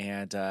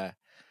 And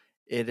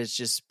it has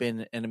just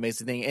been an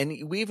amazing thing.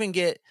 And we even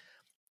get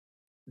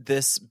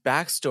this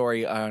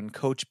backstory on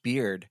Coach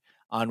Beard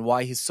on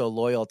why he's so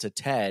loyal to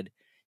Ted,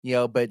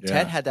 but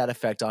Ted had that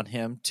effect on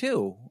him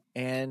too.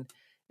 And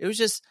it was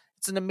it's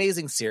an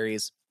amazing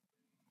series,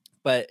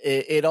 but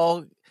it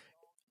all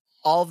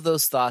of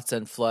those thoughts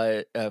and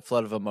flood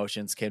of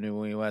emotions came to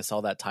me when I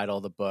saw that title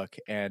of the book.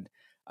 And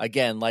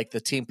again, like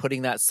the team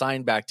putting that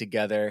sign back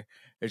together,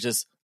 it's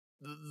just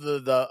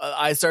the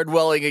I started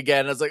welling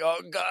again. I was like, oh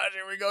God,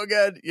 here we go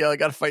again. I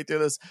got to fight through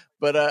this.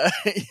 But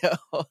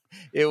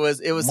it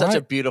was such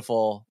a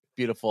beautiful.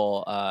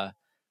 And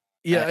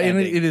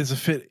it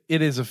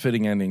is a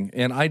fitting ending.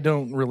 And I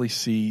don't really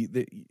see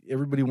that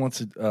everybody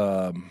wants it.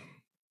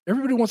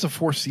 Everybody wants a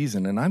 4th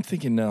season, and I'm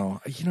thinking, no,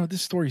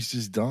 this story's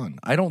just done.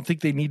 I don't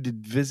think they need to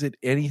visit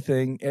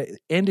anything. It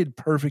ended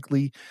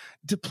perfectly.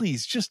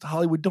 Please, just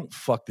Hollywood, don't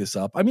fuck this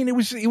up. I mean, it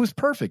was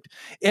perfect.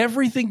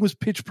 Everything was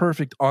pitch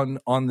perfect on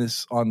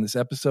this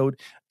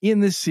episode, in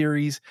this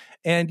series.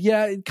 And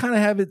it kind of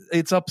have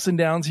its ups and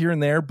downs here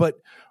and there, but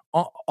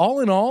all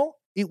in all,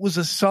 it was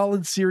a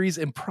solid series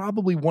and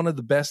probably one of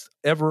the best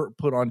ever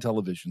put on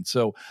television.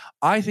 So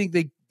I think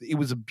it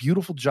was a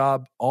beautiful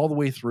job all the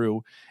way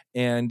through.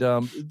 And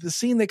the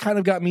scene that kind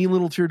of got me a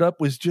little teared up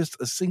was just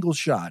a single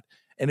shot.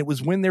 And it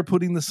was when they're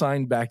putting the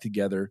sign back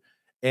together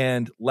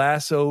and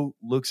Lasso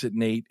looks at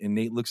Nate and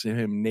Nate looks at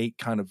him. Nate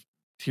kind of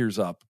tears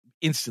up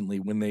instantly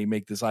when they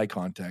make this eye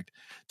contact.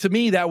 To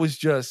me, that was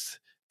just...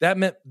 That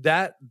meant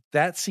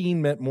that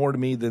scene meant more to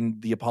me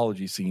than the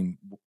apology scene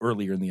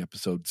earlier in the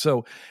episode.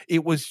 So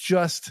it was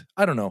just,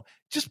 I don't know,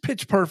 just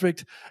pitch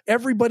perfect.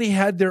 Everybody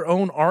had their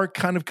own arc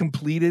kind of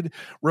completed.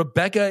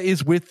 Rebecca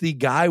is with the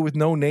guy with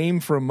no name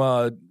from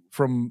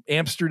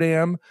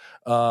Amsterdam,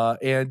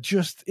 and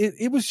just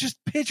it was just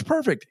pitch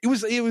perfect. It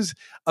was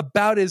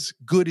about as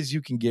good as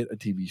you can get a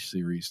TV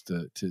series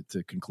to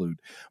conclude.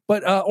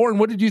 But Oren,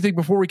 what did you think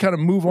before we kind of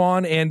move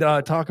on and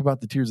talk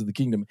about the Tears of the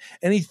Kingdom?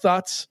 Any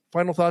thoughts?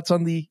 Final thoughts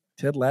on the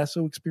Ted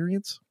Lasso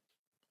experience?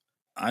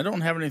 I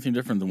don't have anything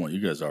different than what you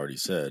guys already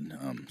said.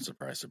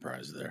 Surprise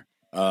there.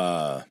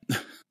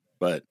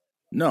 But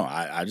no,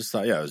 I just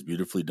thought, yeah, it was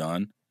beautifully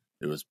done.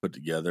 It was put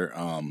together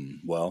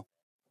well,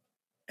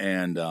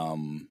 and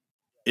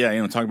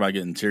yeah, talking about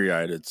getting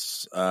teary-eyed.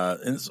 It's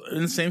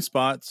in the same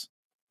spots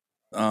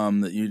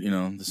that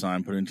the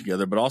sign putting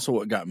together. But also,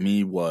 what got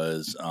me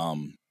was,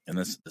 and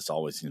this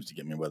always seems to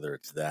get me, whether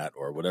it's that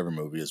or whatever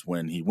movie, is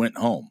when he went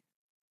home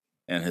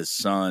and his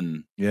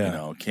son,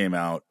 came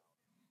out.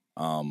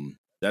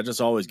 That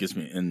just always gets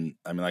me. And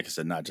I mean, like I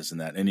said, not just in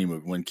that, any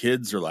movie, when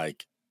kids are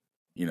like,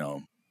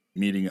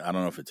 meeting. I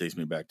don't know if it takes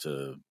me back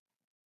to,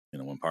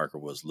 when Parker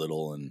was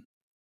little, and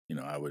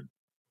I would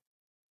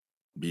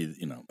be,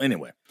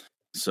 anyway.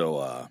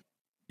 So,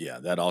 yeah,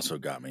 that also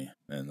got me,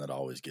 and that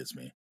always gets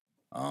me.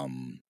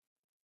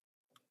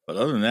 But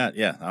other than that,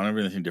 yeah, I don't have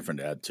anything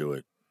different to add to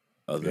it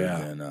other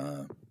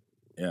than,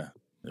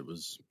 it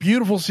was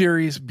beautiful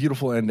series,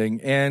 beautiful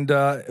ending. And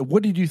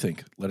what did you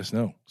think? Let us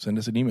know. Send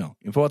us an email,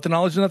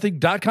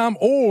 info@theknowledgeofnothing.com,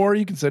 or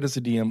you can send us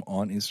a DM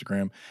on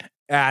Instagram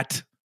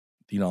at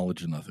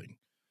 @theknowledgeofnothing.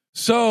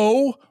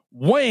 So,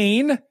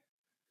 Wayne,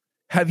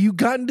 have you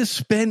gotten to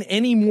spend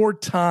any more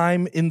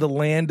time in the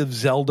land of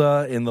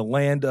Zelda, in the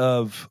land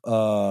of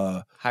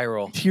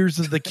Hyrule, Tears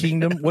of the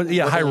Kingdom? What?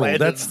 Yeah, Hyrule.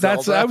 That's.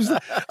 I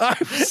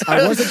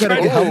wasn't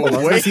going to help. I was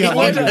going to see how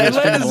long you were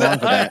spending along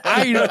for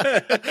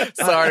that.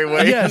 Sorry,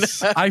 Wayne.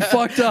 Yes, I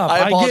fucked up.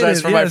 I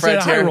apologize for my friend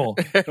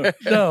Hyrule.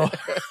 No,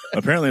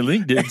 apparently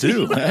Link did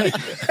too.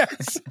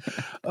 Yes.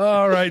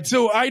 All right.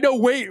 So I know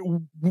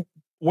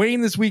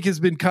Wayne this week has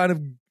been kind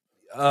of.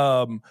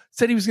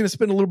 Said he was going to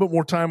spend a little bit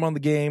more time on the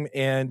game,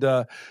 and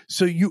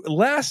so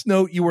last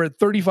note you were at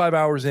 35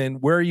 hours in.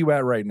 Where are you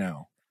at right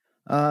now?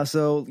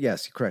 So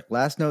yes, correct.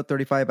 Last note,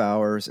 35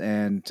 hours,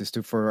 and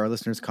for our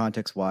listeners,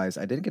 context wise,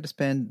 I didn't get to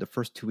spend the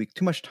first 2 weeks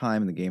too much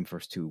time in the game.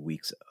 First 2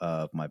 weeks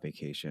of my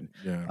vacation,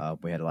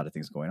 we had a lot of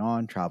things going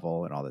on,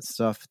 travel and all that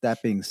stuff.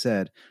 That being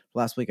said,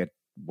 last week I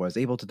was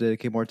able to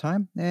dedicate more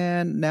time,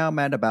 and now I'm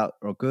at about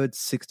a good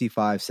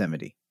 65,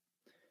 70.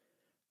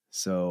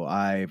 So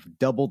I've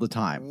doubled the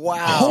time. Wow.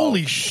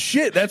 Holy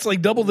shit. That's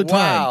like double the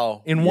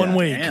time in 1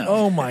 week. Damn.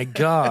 Oh my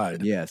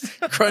God. Yes.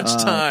 Crunch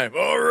time.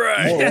 All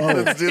right.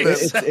 Let's do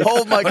this.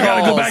 Hold my I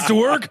gotta go back to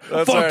work.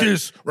 That's Fuck right.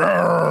 this.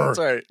 That's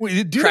right.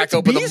 Wait, dude, Crack that's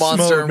open the beast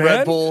Monster mode, and Red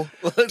man. Bull.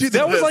 Dude,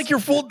 that was like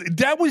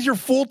that was your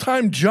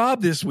full-time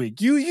job this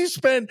week. You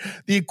spent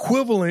the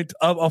equivalent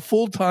of a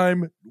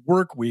full-time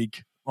work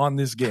week on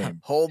this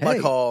game. Hold my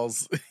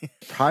calls.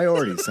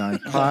 Priorities, son.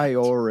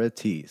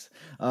 Priorities.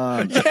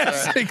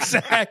 Yes,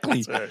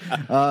 exactly.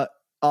 Right.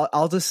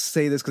 I'll just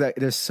say this because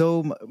there's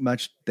so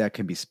much that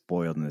can be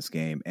spoiled in this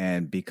game.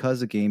 And because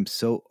the game's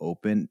so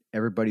open,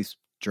 everybody's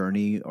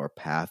journey or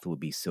path will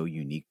be so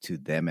unique to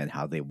them and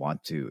how they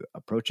want to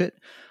approach it.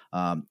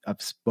 I've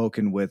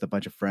spoken with a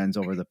bunch of friends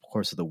over the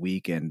course of the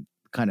week and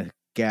kind of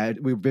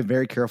we've been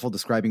very careful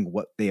describing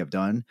what they have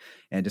done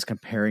and just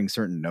comparing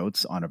certain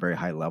notes on a very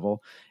high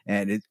level.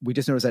 And we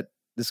just noticed that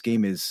this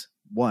game is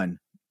one,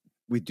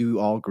 we do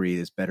all agree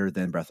is better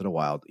than Breath of the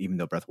Wild, even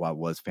though Breath of the Wild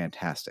was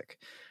fantastic.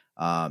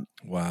 Wow.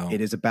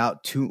 It is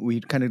about we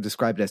kind of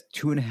described it as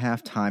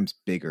 2.5 times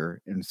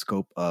bigger in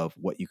scope of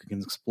what you can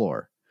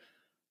explore.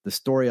 The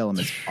story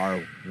elements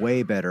are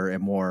way better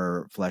and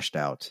more fleshed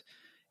out.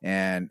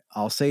 And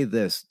I'll say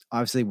this,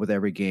 obviously with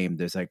every game,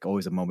 there's like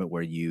always a moment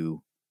where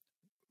you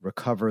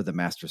recover the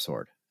Master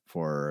Sword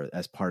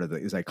as part of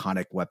this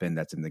iconic weapon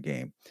that's in the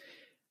game.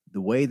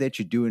 The way that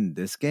you do in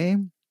this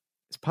game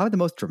is probably the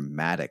most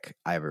dramatic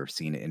I've ever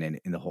seen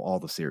in all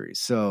the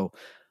series. So,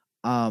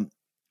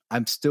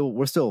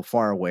 we're still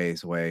far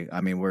ways away.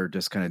 I mean, we're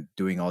just kind of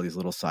doing all these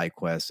little side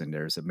quests, and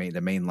there's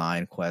the main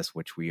line quest,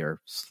 which we are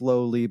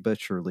slowly but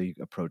surely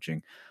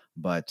approaching.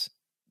 But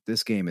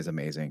this game is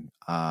amazing.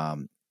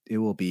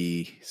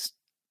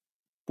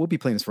 We'll be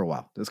playing this for a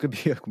while. This could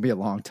be a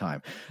long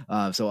time.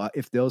 So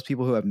if those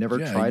people who have never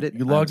tried it,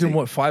 you logged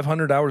in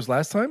 500 hours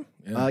last time?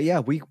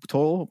 We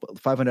total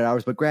 500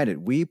 hours. But granted,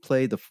 we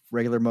played the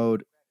regular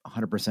mode,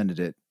 100%ed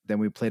it. Then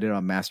we played it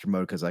on master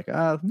mode because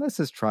let's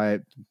just try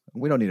it.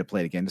 We don't need to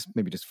play it again.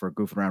 Just for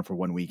goofing around for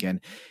one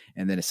weekend,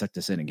 and then it sucked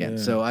us in again.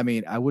 Yeah. So I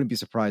mean, I wouldn't be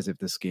surprised if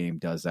this game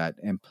does that.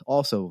 And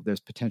also, there's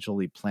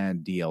potentially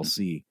planned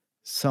DLC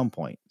some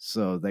point,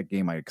 so that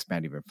game might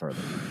expand even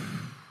further.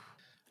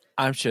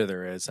 I'm sure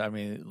there is. I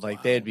mean,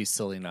 like they'd be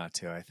silly not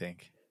to. I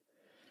think.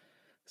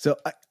 So,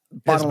 Has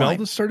bottom line,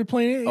 Melda started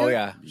playing it? Oh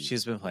yet? yeah,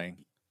 she's been playing.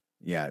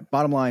 yeah.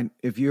 Bottom line,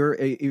 if you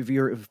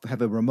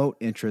have a remote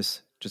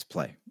interest, just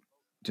play.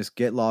 Just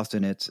get lost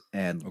in it,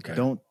 and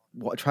don't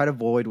try to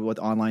avoid what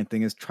the online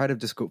thing is. Try to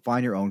just go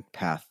find your own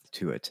path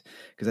to it,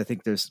 because I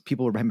think there's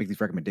people who make these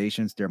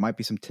recommendations. There might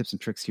be some tips and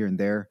tricks here and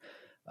there.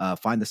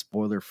 Find the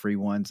spoiler-free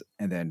ones,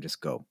 and then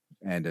just go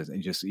and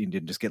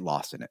just get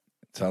lost in it.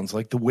 Sounds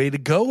like the way to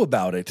go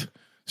about it.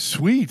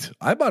 Sweet.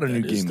 I bought a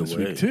new game this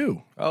week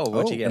too. Oh,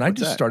 what'd you get? And I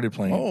just that? started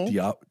playing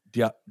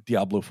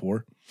Diablo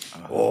 4.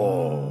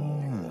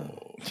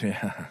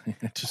 Yeah,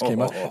 it just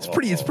came out. It's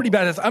pretty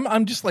badass.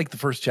 I'm just like the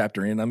first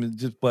chapter in.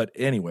 But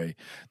anyway,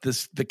 the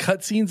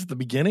cutscenes at the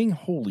beginning,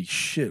 holy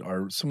shit,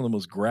 are some of the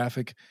most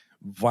graphic,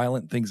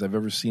 violent things I've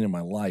ever seen in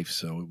my life.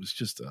 So it was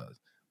just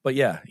but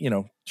yeah,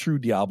 true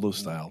Diablo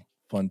style,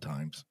 fun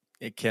times.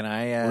 Can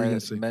I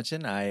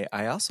mention?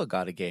 I also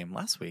got a game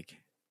last week.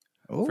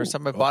 First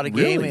time I bought a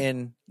really?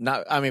 game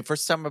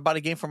first time I bought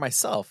a game for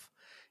myself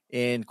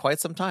in quite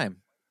some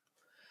time.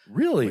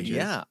 Really?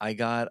 Yeah, I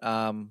got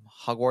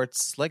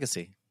Hogwarts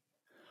Legacy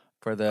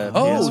for the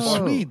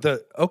PS4.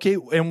 PS4.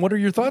 Sweet. And what are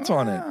your thoughts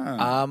on it?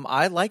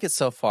 I like it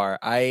so far.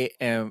 I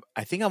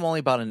think I'm only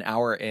about an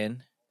hour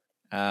in.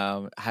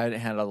 Haven't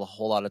had a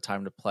whole lot of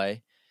time to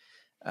play.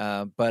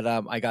 But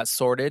I got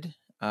sorted.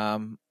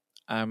 I'm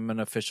an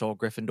official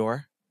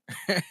Gryffindor.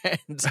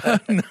 And,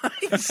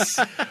 Nice.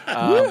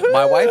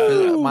 my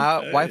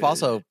wife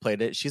also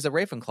played it. She's a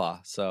Ravenclaw.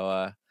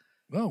 So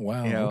oh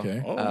wow.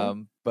 Okay.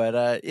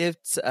 but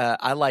it's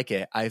I like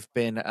it. I've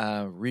been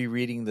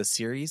rereading the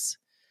series,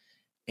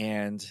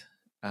 and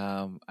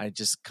I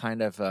just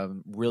kind of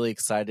really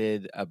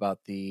excited about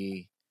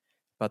the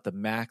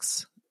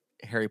Max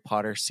Harry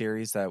Potter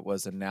series that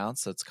was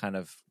announced. So it's kind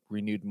of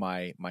renewed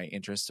my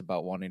interest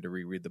about wanting to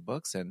reread the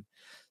books. And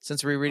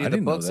since rereading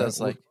the books, I was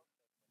like,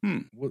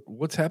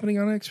 what's happening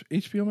on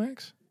HBO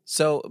Max?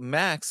 So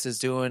Max is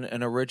doing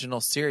an original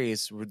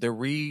series. They're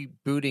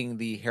rebooting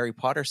the Harry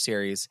Potter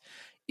series.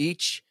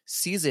 Each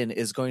season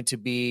is going to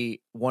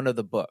be one of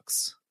the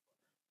books.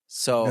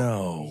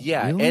 So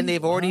yeah, really? and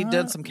they've already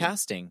done some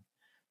casting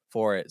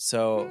for it.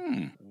 So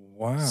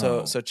wow.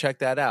 So check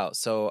that out.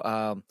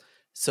 So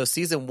so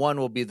season 1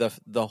 will be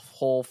the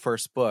whole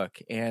first book,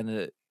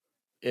 and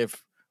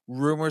if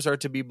rumors are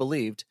to be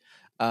believed,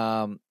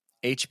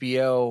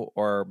 HBO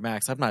or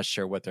Max, I'm not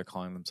sure what they're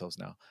calling themselves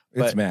now.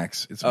 But, it's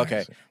Max. It's okay.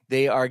 Max.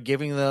 They are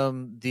giving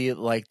them the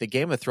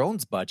Game of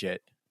Thrones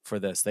budget for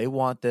this. They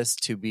want this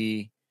to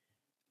be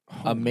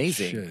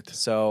amazing. Shit.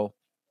 So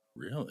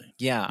really,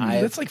 yeah,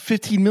 that's like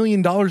 $15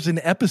 million an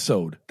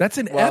episode. That's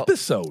an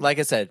episode. Like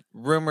I said,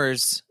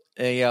 rumors.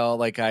 I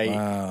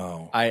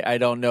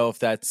don't know if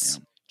that's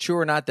true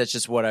or not. That's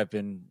just what I've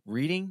been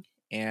reading,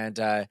 and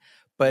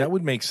but that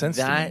would make sense.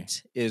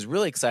 That is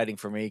really exciting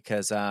for me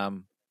because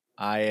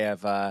I've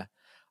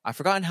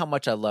forgotten how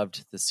much I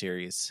loved the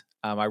series.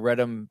 I read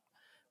them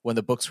when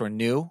the books were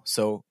new,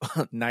 so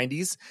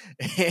 90s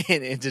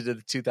and into the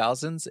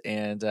 2000s,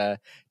 and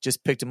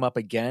just picked them up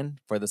again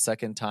for the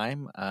second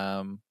time.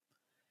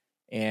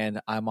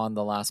 And I'm on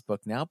the last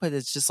book now, but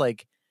it's just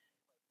like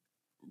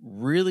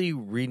really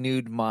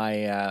renewed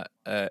my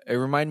it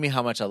reminded me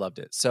how much I loved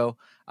it. So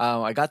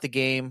I got the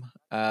game.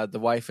 The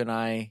wife and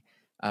I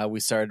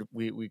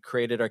we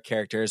created our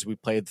characters. We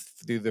played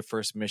through the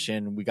first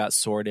mission. We got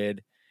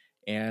sorted,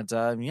 and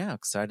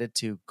excited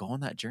to go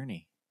on that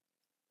journey.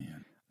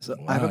 So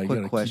I have a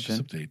quick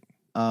question.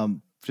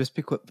 Just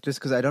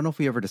because I don't know if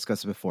we ever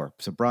discussed it before.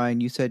 So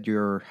Brian, you said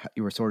you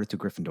were sorted to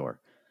Gryffindor.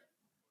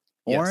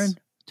 Yes. Oren,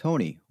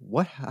 Tony,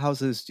 what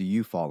houses do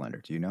you fall under?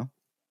 Do you know?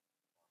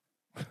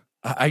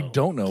 I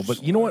don't know,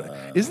 but you know what?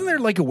 Isn't there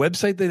like a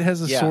website that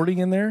has a sorting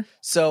in there?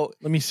 So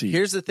let me see.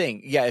 Here's the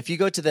thing. Yeah, if you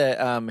go to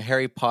the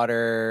Harry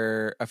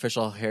Potter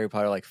official Harry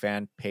Potter like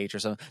fan page or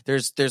something,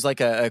 there's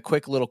like a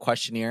quick little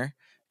questionnaire,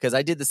 because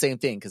I did the same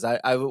thing, because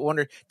I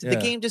wondered, did the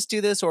game just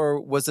do this,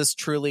 or was this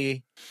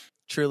truly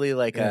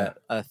like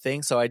a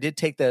thing? So I did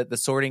take the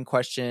sorting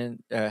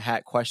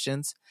hat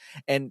questions,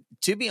 and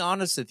to be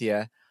honest with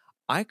you,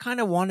 I kind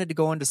of wanted to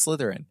go into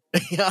Slytherin.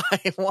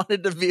 I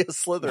wanted to be a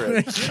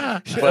Slytherin.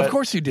 Of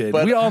course you did.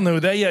 We all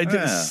know that. Yeah, I did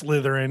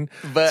Slytherin.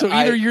 But so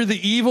either you're the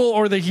evil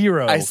or the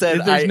hero. I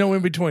said there's no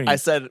in between. I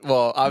said,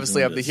 well,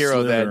 obviously I'm the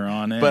hero then.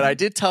 But but I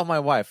did tell my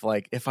wife,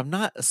 like, if I'm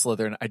not a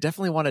Slytherin, I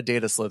definitely want to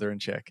date a Slytherin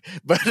chick.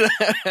 But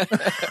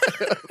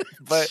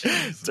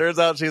turns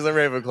out she's a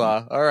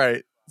Ravenclaw. All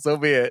right. So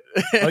be it.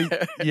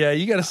 Yeah,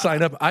 you got to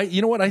sign up.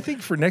 You know what? I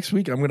think for next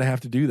week I'm going to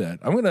have to do that.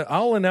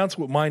 I'll announce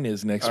what mine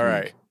is next week. All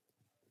right.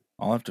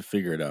 I'll have to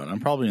figure it out. I'm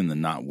probably in the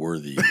not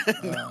worthy.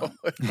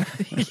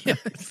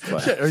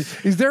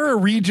 Class. Is there a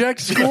reject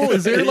school?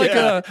 Is there like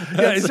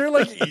is there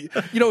like,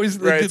 is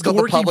Right, it's the called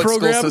the working public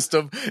program school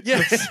system.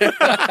 Yes.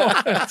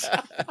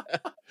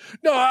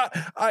 No,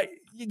 I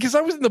because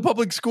I was in the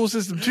public school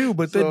system too,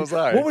 but then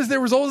So was I. there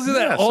was always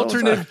that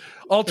alternative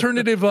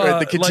Right, the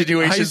like,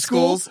 continuation high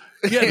school. schools.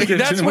 Yeah,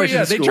 that's where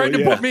they School, tried to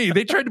yeah. put me.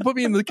 They tried to put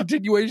me in the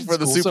continuation For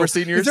the school. super So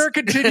seniors? Is there a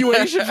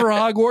continuation for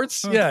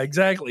Hogwarts? Yeah,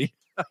 exactly.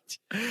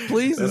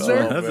 Please, is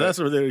there? That's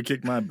where they would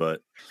kick my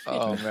butt.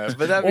 Oh man!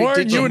 But that Or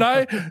you and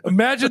I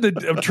imagine the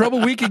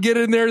trouble we could get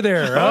in there,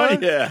 huh? Oh,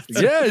 yeah.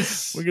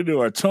 Yes. We could do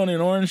our Tony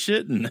and Orange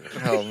shit. And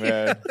Oh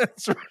man!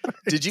 That's right.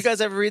 Did you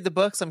guys ever read the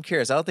books? I'm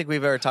curious. I don't think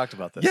we've ever talked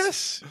about this.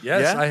 Yes,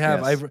 Yeah? I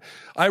have. Yes.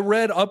 I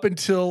read up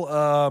until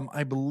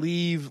I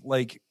believe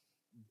like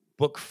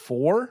book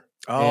 4.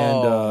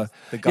 Oh, and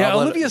the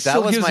Goblet. Olivia that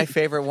still was gives my it-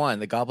 favorite one.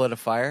 The Goblet of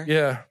Fire.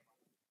 yeah.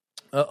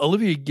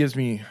 Olivia gives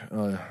me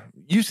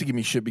used to give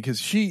me shit because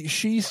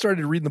she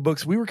started reading the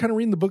books. We were kind of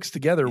reading the books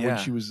together when Yeah.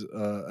 she was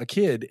a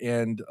kid,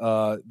 and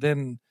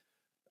then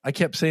I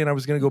kept saying I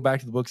was going to go back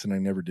to the books, and I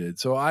never did.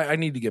 So I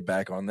need to get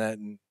back on that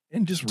and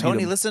just read Tony,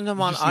 them. listen to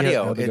them on Just see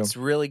how audio. they go. It's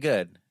really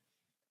good.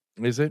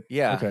 Is it?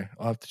 Yeah. Okay,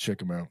 I'll have to check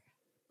them out.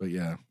 But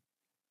yeah.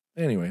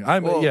 Anyway,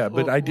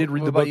 but I did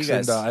read what the about books, you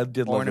guys? and I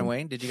did love Warren them. and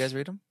Wayne. Did you guys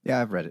read them?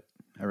 Yeah, I've read it.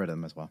 I read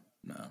them as well.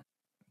 no,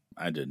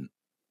 I didn't.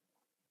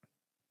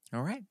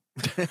 All right.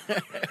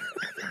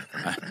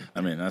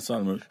 I mean, that's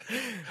not a movie.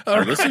 All I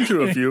right. listened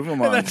to a few of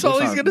them on That's all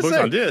books he's on- gonna books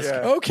say. on disc.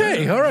 Yeah.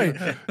 Okay, all right.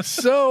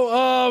 So,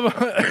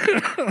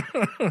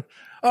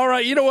 all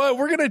right. You know what?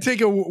 We're gonna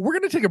take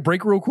a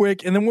break real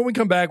quick, and then when we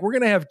come back, we're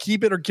gonna have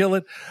Keep It or Kill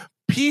It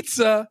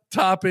Pizza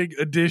Topping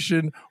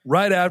Edition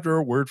right after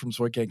a word from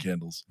Soy Cat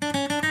Candles.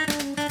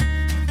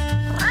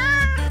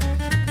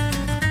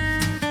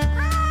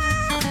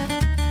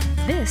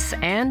 This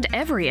and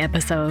every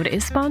episode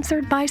is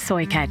sponsored by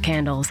Soy Cat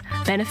Candles,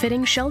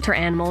 benefiting shelter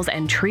animals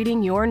and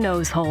treating your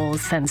nose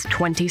holes since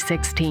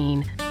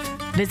 2016.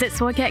 Visit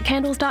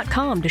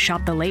soycatcandles.com to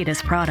shop the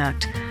latest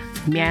product.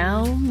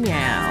 Meow,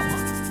 meow.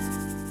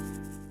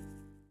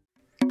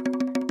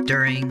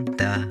 During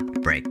the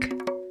break.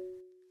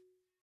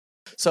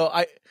 So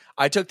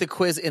I took the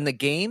quiz in the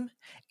game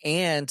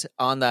and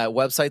on the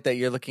website that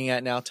you're looking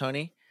at now,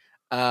 Tony.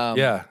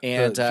 Yeah,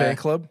 and the fan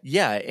club.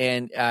 Yeah,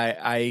 and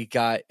I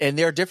got, and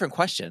there are different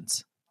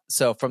questions.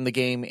 So from the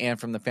game and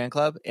from the fan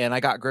club, and I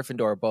got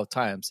Gryffindor both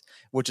times,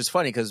 which is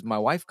funny because my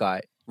wife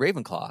got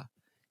Ravenclaw,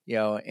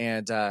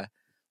 and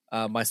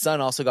my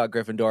son also got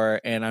Gryffindor,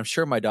 and I'm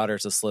sure my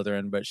daughter's a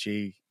Slytherin, but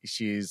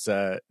she's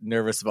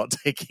nervous about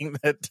taking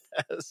the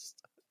test.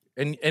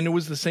 And it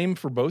was the same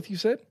for both. You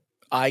said.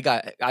 I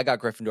got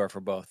Gryffindor for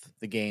both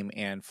the game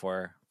and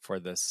for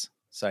this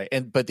site,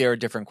 but there are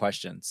different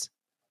questions.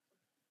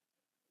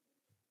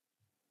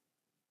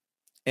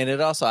 And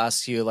it also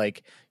asks you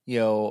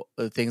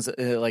things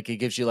like it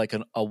gives you like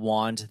a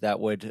wand that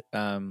would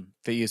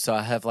fit you. So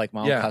I have like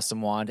my own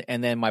custom wand,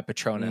 and then my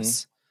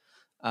Patronus,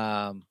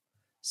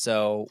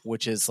 so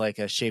which is like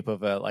a shape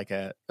of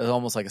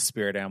almost like a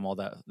spirit animal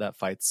that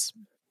fights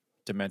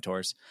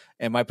Dementors.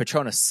 And my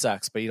Patronus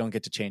sucks, but you don't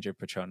get to change your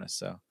Patronus.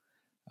 So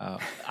That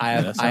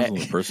sounds a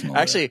little personal.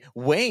 actually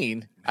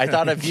Wayne, I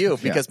thought of you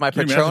because my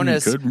Can you imagine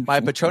you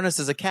Patronus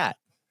could? is a cat.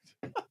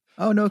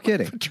 Oh, no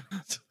kidding.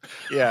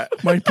 Yeah.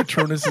 My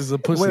Patronus is a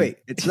pussy. Wait,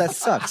 that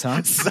sucks,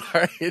 huh?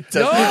 Sorry, it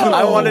No! doesn't.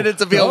 I wanted it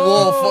to be a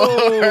wolf.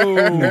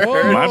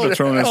 My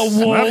Patronus, A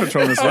wolf. my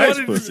Patronus I likes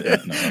wanted- pussy.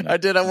 No. I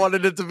did. I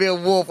wanted it to be a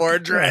wolf or a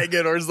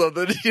dragon or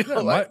something.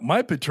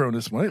 My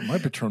Patronus. My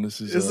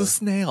Patronus is is a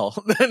snail.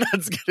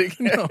 That's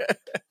getting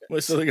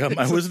Wait, so they got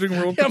my Wizarding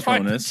World Yeah, my-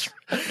 Patronus,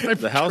 my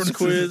the house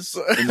Patronus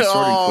quiz, and the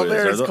sorting Oh, quiz.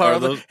 there's Are tho- are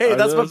Carlton. those- Hey, are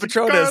that's my those-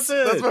 Patronus.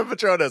 Carlton! That's my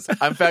Patronus.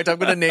 In fact, I'm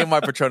going to name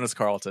my Patronus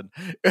Carlton.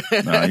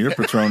 No, your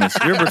Patronus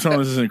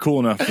isn't cool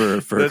enough for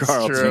That's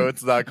Carlton. true.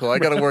 It's not cool. I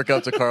got to work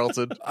up to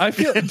Carlton. I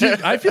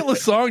feel a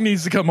song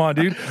needs to come on,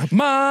 dude.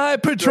 My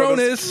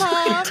Patronus.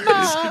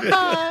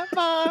 My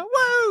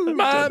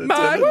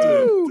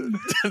woo.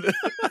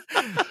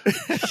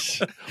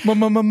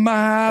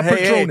 My Hey,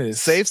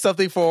 Patronus. save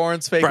something for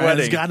Warren's fake Brian's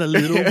wedding. got a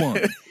little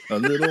one. A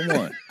little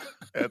one.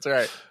 That's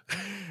right.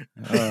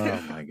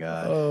 Oh, my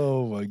God.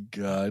 Oh my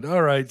God!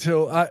 All right,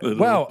 so Little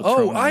wow.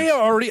 Oh,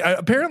 Patronus.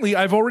 apparently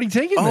I've already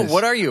taken Oh, this.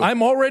 what are you?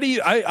 I'm already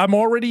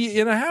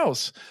in a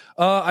house.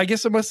 I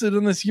guess I must have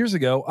done this years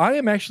ago. I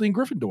am actually in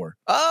Gryffindor.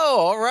 Oh,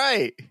 all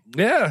right.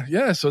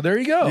 Yeah. So there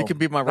you go. You can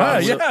be my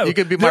Ron. yeah. You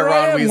can be my There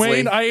I Ron am, Weasley.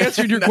 Wayne. I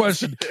answered your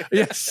question.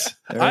 Yes,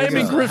 There I we am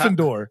in go.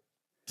 Gryffindor.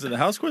 Is it the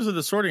house quiz or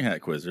the sorting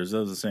hat quiz? Or is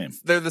those the same?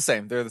 They're the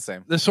same. They're the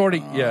same. The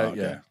sorting. Oh, yeah.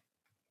 okay.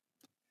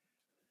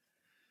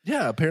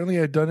 Yeah. Apparently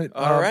I've done it.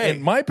 All right.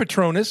 And my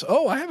Patronus.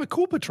 Oh, I have a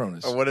cool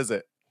Patronus. Oh, what is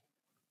it?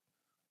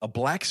 A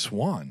black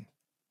swan.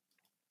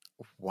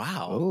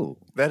 Wow. Oh,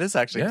 That is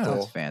actually Yeah. cool.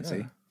 that's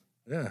fancy.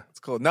 Yeah. It's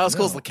cool. Not as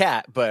cool as No. the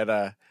cat, but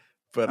yeah.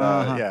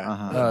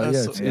 Yeah.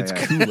 It's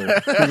yeah. cooler.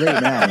 Too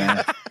late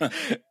now,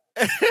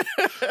 man.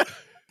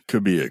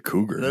 Could be a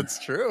cougar. That's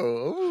true.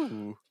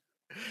 Ooh.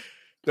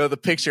 No, the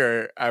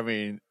picture. I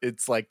mean,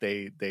 it's like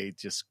they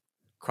just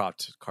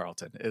cropped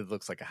Carlton. It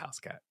looks like a house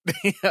cat.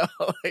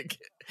 Like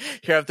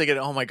here I'm thinking,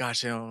 oh my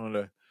gosh,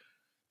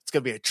 it's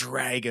gonna be a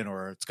dragon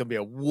or it's gonna be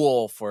a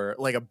wolf or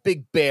like a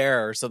big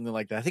bear or something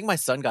like that. I think my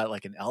son got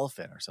like an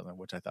elephant or something,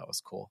 which I thought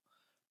was cool.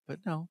 But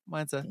no,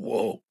 mine's a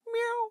Whoa.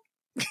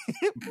 meow.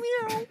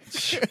 Meow.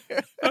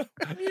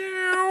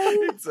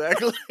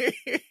 Exactly.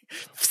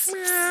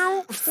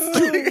 Meow.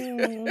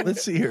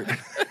 Let's see here.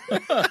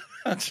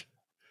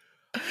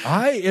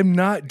 I am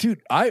not,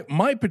 dude.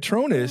 My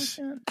Patronus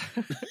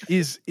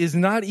is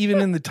not even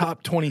in the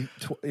top 20.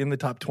 In the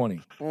top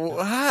 20.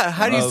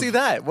 How do you see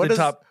that? What is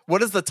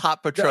the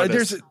top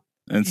Patronus?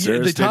 And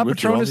the top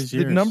Patronus,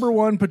 the number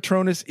one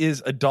Patronus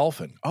is a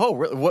dolphin. Oh,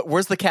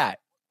 where's the cat?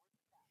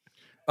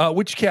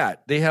 Which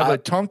cat? They have a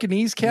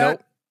Tonkinese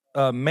cat,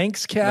 a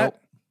Manx cat. Nope.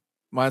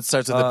 Mine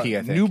starts with a P,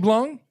 I think. New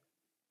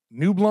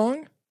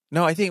Blanc?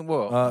 No, I think.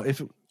 Whoa.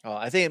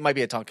 I think it might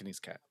be a Tonkinese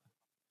cat.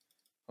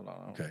 Hold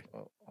on. Okay.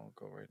 I'll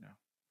go right now.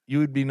 You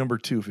would be number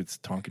 2 if it's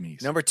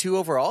Tonkinese. Number 2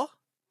 overall?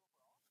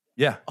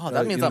 Yeah. Oh,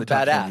 that means in I'm the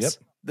top 20, badass.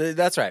 yep.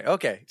 That's right.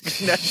 Okay.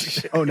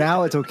 Oh,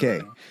 now it's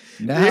okay.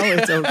 Now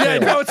it's okay. Yeah,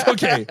 now it's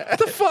okay. What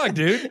the fuck,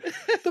 dude?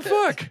 The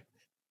fuck?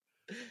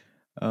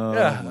 Oh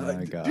yeah.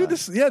 my god, dude.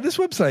 This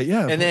website.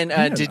 Yeah. And then,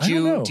 Man, do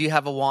you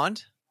have a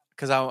wand?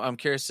 Because I'm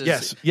curious.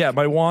 Yes. Yeah.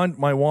 My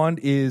wand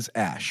is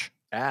ash.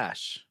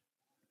 Ash.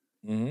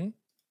 Mm-hmm.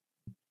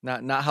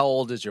 Not how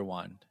old is your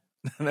wand?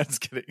 That's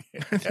kidding.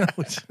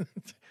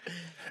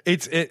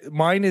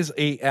 Mine is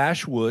a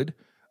ash wood,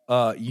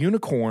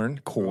 unicorn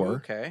core.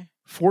 Okay.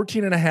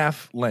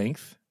 14.5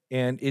 length,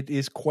 and it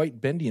is quite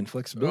bendy in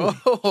flexibility.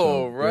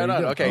 Oh, right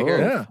on. Okay, here.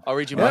 Yeah. I'll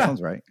read you that mine.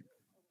 sounds right.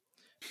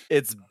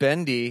 It's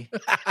bendy.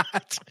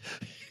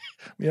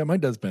 Yeah, mine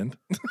does bend.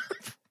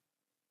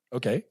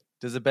 Okay.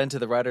 Does it bend to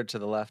the right or to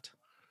the left?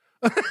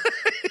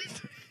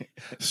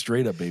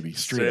 Straight up, baby.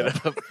 Straight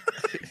up.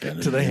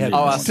 To the heavens.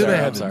 Oh, I'm To sorry. the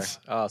I'm heavens.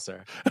 sorry. Oh,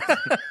 sorry.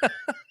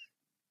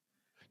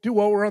 Dude,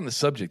 while we're on the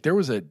subject, there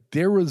was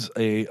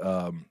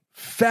a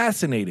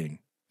fascinating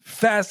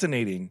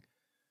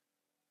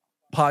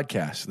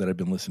podcast that I've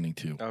been listening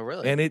to. Oh,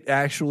 really? And it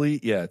actually,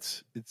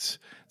 it's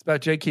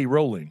about J.K.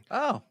 Rowling.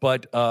 Oh.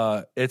 But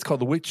it's called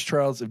The Witch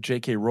Trials of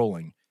J.K.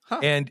 Rowling. Huh.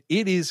 And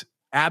it is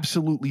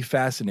absolutely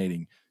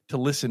fascinating to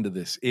listen to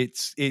this.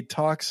 It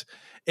talks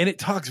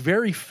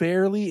very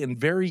fairly and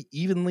very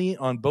evenly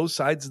on both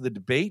sides of the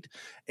debate.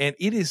 And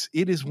it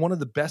is one of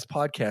the best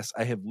podcasts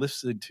I have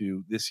listened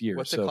to this year.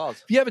 What's it called?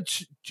 If you have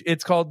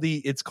it's called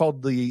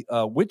the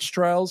Witch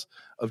Trials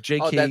of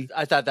J.K.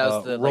 I thought that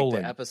was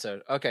Rowling. the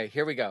episode. Okay,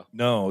 here we go.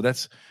 No,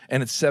 it's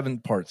 7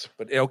 parts.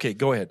 But okay,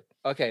 go ahead.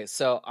 Okay,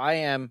 so I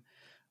am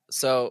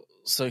so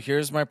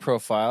here's my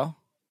profile.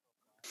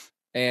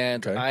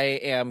 And Okay. I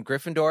am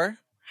Gryffindor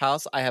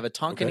house. I have a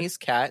Tonkinese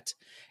cat,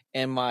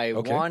 and my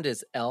wand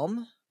is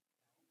Elm.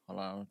 Hold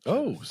on.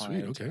 Oh,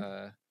 sweet.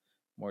 Okay.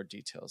 More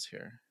details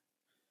here.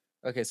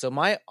 Okay, so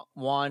my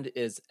wand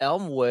is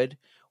elm wood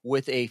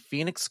with a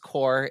phoenix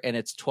core, and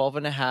it's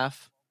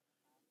 12.5.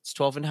 It's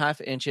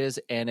 12.5 inches,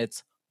 and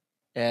it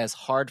has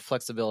hard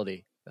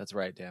flexibility. That's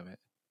right. Damn it.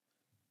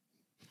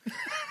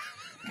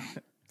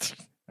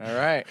 All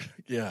right.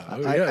 Yeah.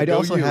 I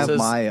also have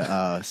my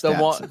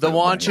stats. The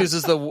wand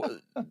chooses the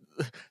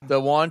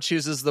wand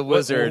chooses the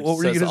wizard. What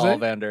were you says gonna say?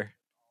 Ollivander.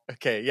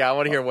 Okay, yeah, I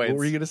want to hear Wayne's. What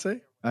were you going to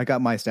say? I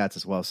got my stats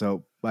as well,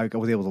 so I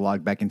was able to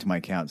log back into my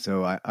account.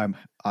 So I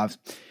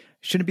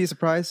shouldn't be a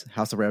surprise.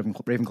 House of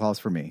Ravenclaws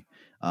for me.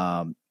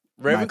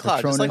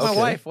 Ravenclaw, just like my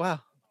wife. Wow.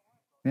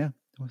 Yeah,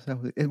 we're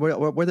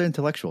the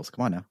intellectuals.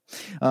 Come on now.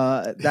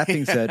 That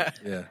being said,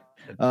 Yeah.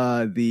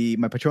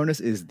 my Patronus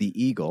is the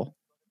eagle.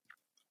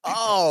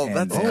 Oh, And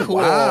that's then- cool.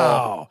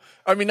 Wow.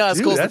 I mean, not as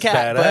Dude, cool as the that's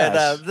cat,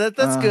 badass. but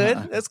that's good.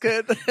 That's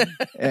good.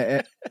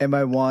 and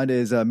my wand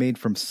is made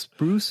from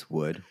spruce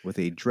wood with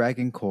a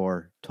dragon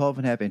core,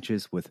 12.5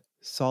 inches with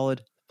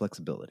solid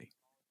flexibility.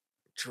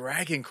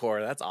 Dragon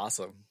core, that's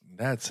awesome.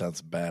 That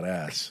sounds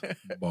badass.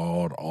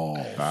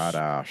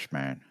 Badass,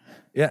 man.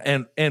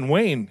 Yeah, and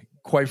Wayne,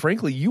 quite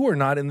frankly, you are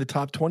not in the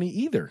top 20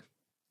 either.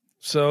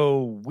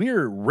 So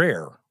we're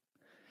rare.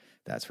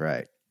 That's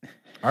right.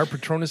 Our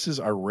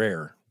Patronuses are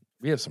rare.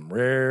 We have some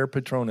rare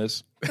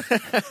Patronus. All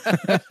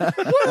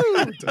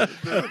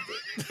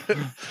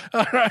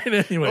right,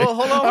 anyway. Well,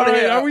 hold on. All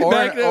right, are we Oren,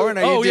 back? Oren,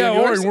 are you oh, doing yeah,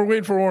 yours? Oren. We're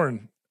waiting for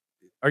Oren.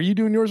 Are you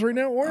doing yours right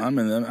now, Oren? I'm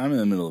in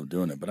the middle of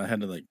doing it, but I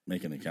had to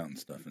make an account and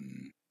stuff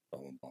and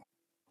blah blah blah.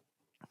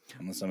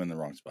 Unless I'm in the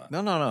wrong spot.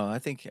 No. I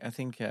think.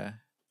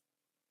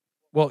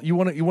 Well, you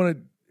want to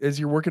as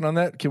you're working on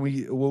that,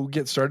 we'll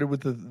get started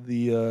with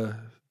the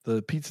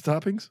pizza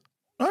toppings?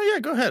 Oh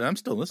yeah, go ahead. I'm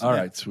still listening. All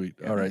right, sweet.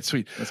 All right,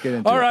 sweet. Let's get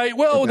into All it. right,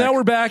 well, We're now back.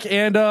 we're back,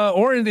 and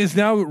Oren is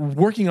now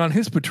working on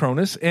his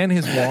Patronus and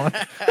his wand.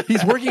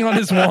 He's working on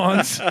his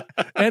wands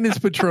and his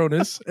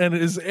Patronus and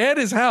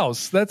his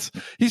house.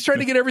 He's trying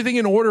to get everything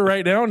in order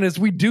right now, and as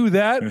we do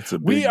that, It's a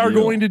we big are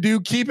deal. going to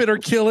do Keep It or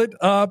Kill It.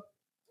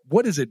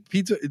 what is it?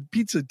 Pizza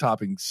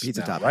toppings.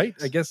 Pizza now, toppings. right?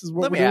 I guess is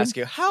what Let we're me doing? ask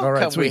you, how All right,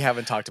 come we sweet.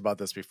 haven't talked about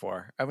this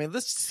before? I mean,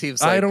 this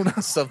seems I like don't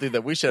know. something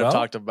that we should have Well,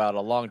 talked about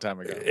a long time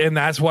ago. And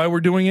that's why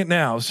we're doing it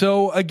now.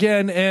 So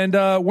again,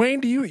 and Wayne,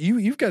 do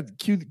you've got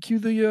cue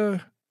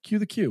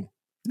the cue.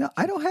 No,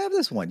 I don't have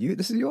this one.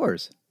 This is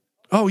yours.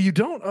 Oh, you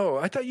don't? Oh,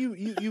 I thought you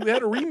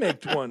had a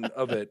remake one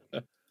of it.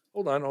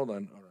 Hold on. All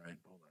right,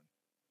 hold on.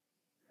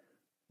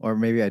 Or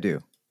maybe I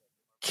do.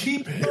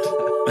 Keep it.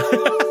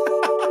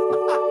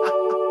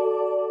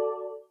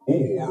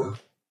 Or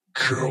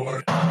kill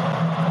it.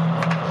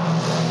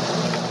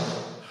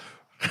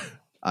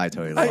 I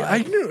totally lied. I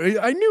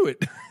knew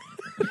it.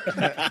 All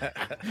right.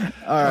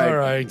 All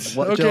right.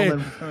 Well, Okay.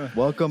 gentlemen,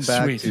 welcome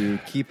back Sweet. to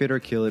Keep It or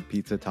Kill It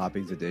Pizza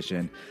Toppings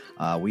Edition.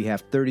 We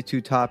have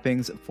 32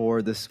 toppings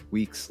for this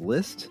week's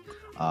list.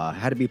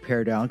 Had to be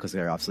pared down because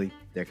there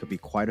could be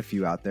quite a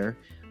few out there.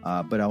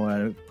 But I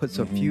want to put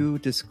a few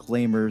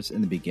disclaimers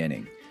in the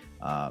beginning.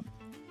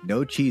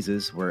 No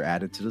cheeses were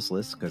added to this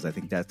list because I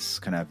think that's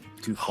kind of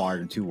too far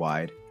and too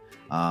wide,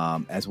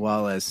 as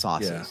well as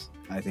sauces.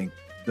 I think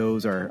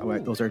those are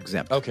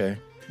exempt. Okay.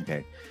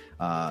 Okay.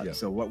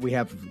 So what we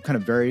have kind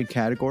of varied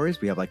categories.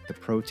 We have like the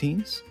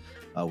proteins,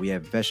 we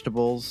have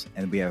vegetables,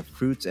 and we have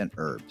fruits and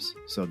herbs.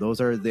 So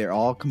they're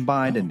all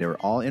combined and they're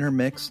all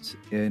intermixed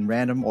in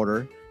random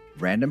order,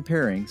 random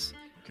pairings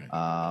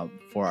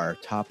for our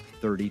top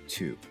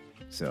 32.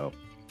 So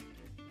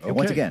and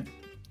once again,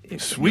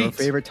 if your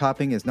favorite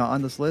topping is not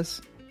on this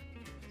list,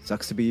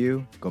 sucks to be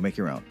you. Go make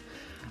your own.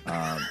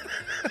 All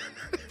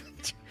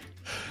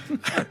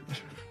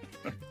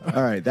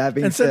right. That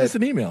being And said, send us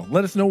an email.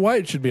 Let us know why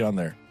it should be on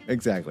there.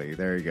 Exactly.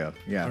 There you go.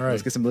 Yeah. All right.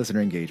 Let's get some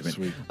listener engagement.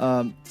 Sweet.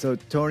 So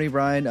Tony,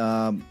 Brian,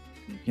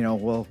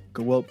 we'll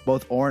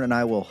both Oren and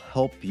I will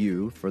help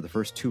you for the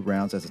first 2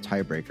 rounds as a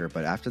tiebreaker,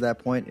 but after that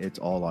point, it's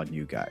all on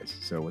you guys.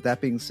 So with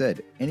that being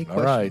said, any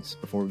All questions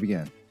before we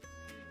begin?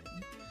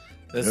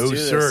 Let's No, do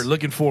this. sir.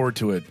 Looking forward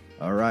to it.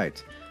 All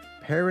right.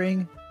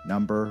 Pairing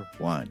number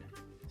 1: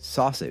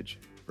 sausage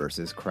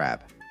versus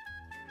crab.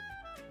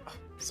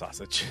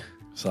 Sausage.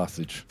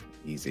 Sausage.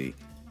 Easy.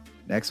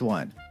 Next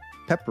one: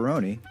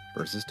 pepperoni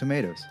versus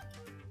tomatoes.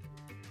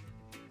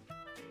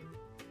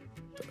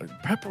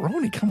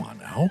 Pepperoni. Come on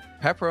now.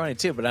 Pepperoni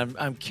too, but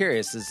I'm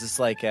curious. Is this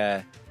like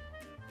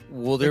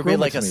will there grow be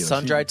my like a tomatoes.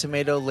 sun-dried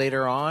tomato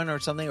later on or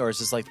something, or is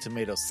this like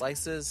tomato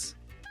slices?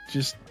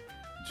 Just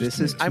This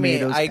is I mean,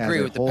 tomatoes I as agree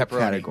a with the whole pepperoni,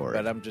 category.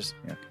 but I'm just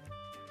Yeah.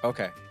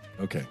 okay.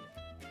 okay.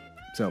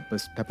 So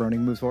pepperoni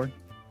moves forward.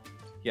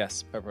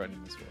 Yes, pepperoni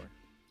moves forward.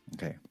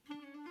 Okay.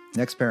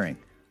 Next pairing: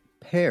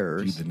 Read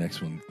pears the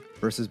next one.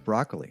 versus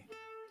broccoli.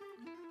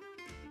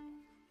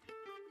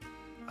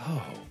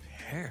 Oh,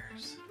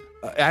 Pears.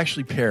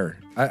 actually, pear.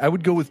 I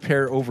would go with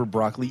pear over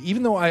broccoli,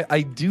 even though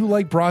I do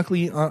like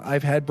broccoli.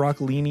 I've had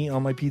broccolini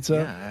on my pizza.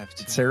 Yeah, I have that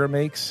to. Sarah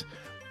makes,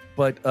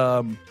 but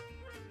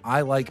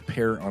I like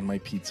pear on my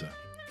pizza.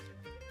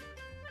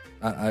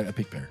 I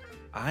pick pear.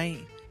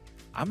 I'm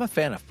a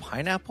fan of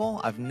pineapple.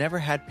 I've never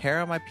had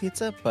pear on my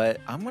pizza, but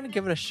I'm going to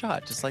give it a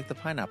shot, just like the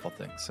pineapple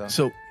thing.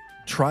 So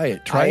Try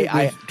it.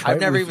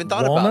 I've never even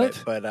thought about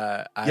it, but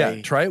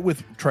try it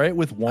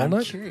with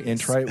walnut curious. and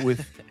try it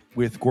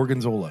with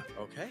gorgonzola.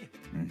 Okay.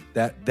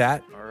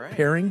 That All right.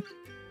 pairing.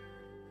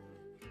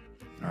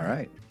 All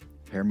right.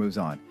 Pear moves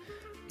on.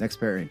 Next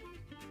pairing: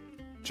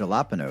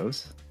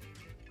 jalapenos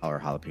or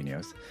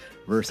jalapenos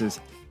versus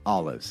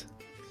olives.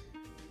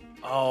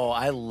 Oh,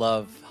 I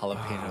love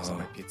jalapenos on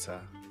my pizza.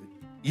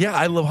 Yeah,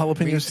 I love Me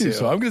jalapenos too. too.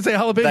 So I'm going to say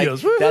Like,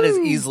 jalapenos. that is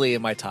Woo! easily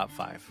in my top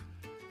 5.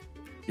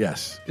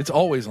 Yes, it's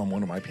always on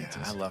one of my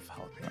pizzas. I love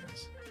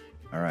jalapenos.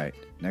 All right.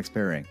 Next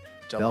pairing: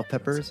 bell Jalapenos.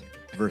 peppers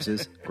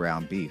versus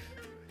ground beef.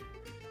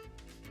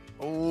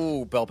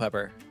 Oh, bell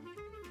pepper.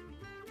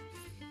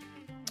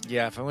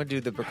 Yeah, if I'm going to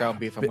do the ground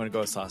beef, I'm going to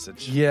go with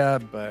sausage. Yeah,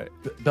 But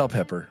bell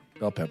pepper.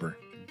 Bell pepper.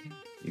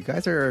 You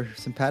guys are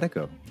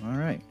simpatico. All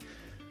right.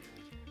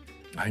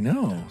 I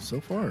know so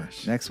far.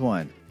 Next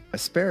one: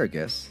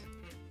 asparagus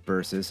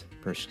versus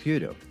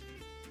prosciutto.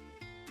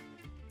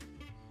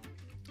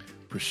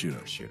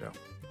 Prosciutto.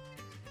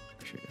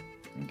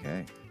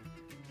 Okay.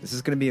 This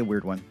is going to be a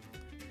weird one: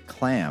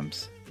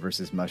 clams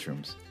versus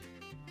mushrooms.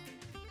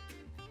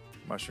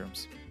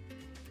 mushrooms.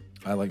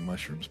 I like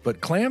mushrooms, but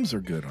clams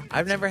are good on pizza.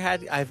 I've never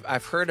had.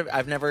 I've heard of.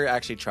 I've never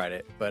actually tried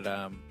it, but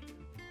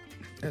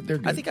They're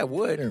good. I think I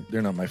would.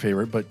 They're not my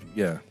favorite, but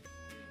yeah.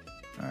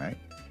 All right.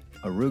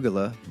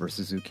 Arugula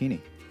versus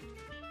zucchini.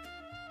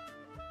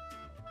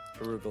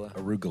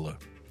 Arugula.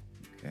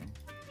 Okay.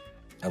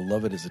 I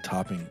love it as a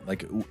topping.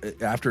 Like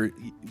after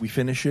we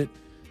finish it,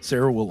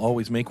 Sarah will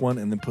always make one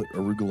and then put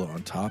arugula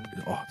on top.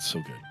 Oh, it's so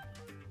good.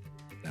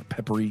 That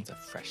peppery It's a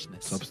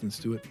freshness. substance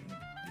to it.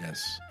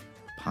 Yes.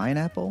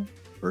 Pineapple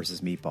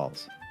versus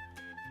meatballs.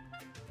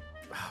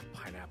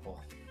 Pineapple.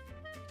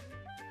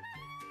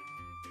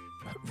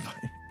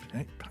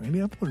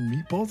 Pineapple or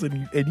meatballs,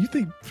 and you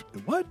think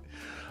what?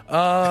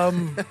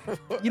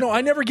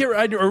 I never get.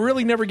 I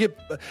really never get.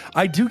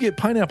 I do get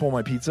pineapple on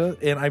my pizza,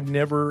 and I've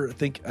never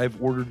think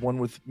I've ordered one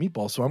with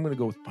meatballs. So I'm going to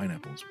go with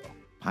pineapple as well.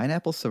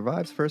 Pineapple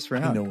survives first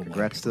round. know.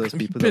 Congrats to those I'm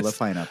people that love pissed.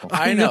 pineapple.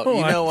 I know.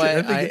 You know what?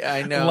 I think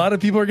I know. A lot of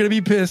people are going to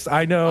be pissed.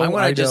 I know. I'm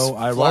gonna just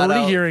I'm flat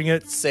already out hearing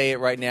it. Say it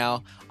right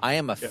now. I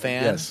am a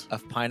fan yes.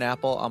 of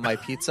pineapple on my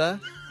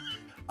pizza.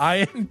 I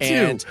am too.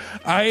 And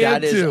I am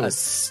that is too. a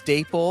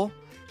staple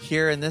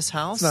here in this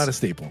house. It's not a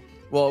staple.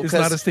 Well, it's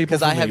not a staple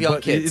because I for have me, young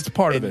but kids. it's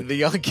part of and it. The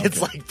young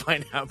kids Okay. like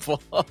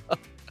pineapple.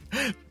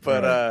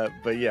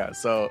 But yeah,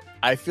 so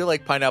I feel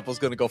like pineapple's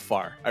going to go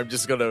far. I'm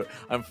just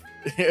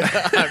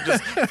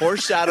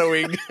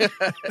foreshadowing.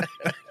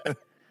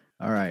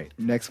 All right,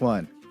 next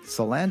one.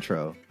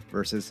 Cilantro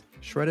versus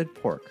shredded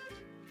pork.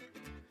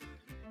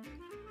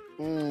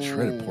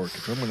 Shredded pork.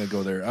 If I'm going to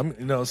go there,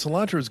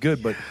 cilantro is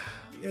good, but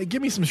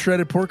give me some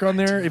shredded pork on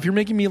there. If you're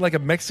making me like a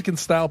Mexican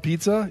style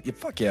pizza,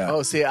 fuck yeah.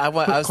 Oh, see, I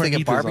was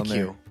thinking carnitas on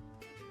barbecue. there.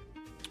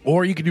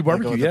 Or you could do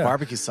barbecue. With Yeah, the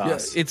barbecue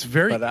sauce. Yeah, it's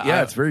very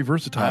it's very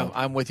versatile.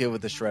 I'm with you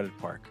with the shredded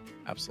pork.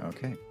 Absolutely.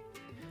 Okay.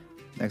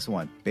 Next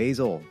one.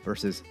 Basil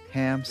versus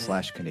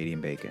ham/Canadian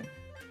bacon.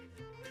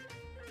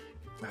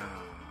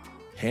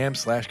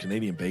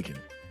 Ham/Canadian bacon.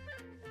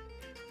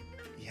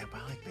 Yeah,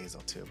 but I like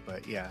basil too.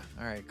 But yeah,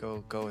 all right,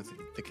 go with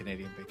the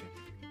Canadian bacon.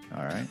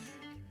 All right.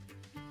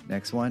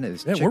 Next one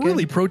is Yeah, chicken. we're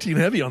really protein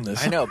heavy on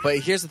this. I know, but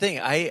here's the thing.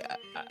 I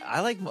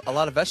like a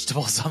lot of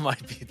vegetables on my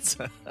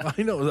pizza.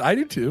 I know. I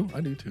do too.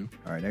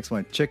 All right, next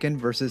one. Chicken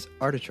versus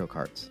artichoke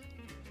hearts.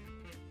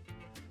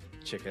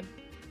 Chicken.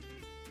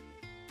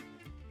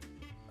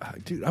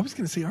 Dude, I was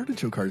going to say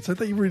artichoke hearts. I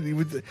thought you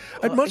would.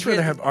 I'd much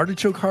rather have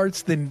artichoke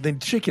hearts than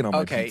chicken on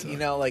my pizza.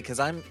 Okay, because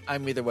I'm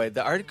either way.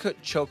 The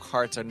artichoke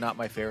hearts are not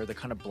my favorite. They're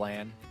kind of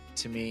bland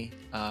to me.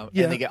 And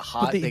they get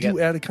hot. But they do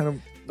add a kind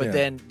of. But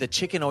then the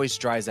chicken always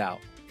dries out.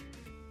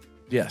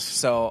 Yes.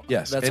 So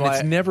yes, that's and why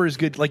it's never as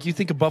good. Like you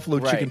think of buffalo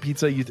chicken Right.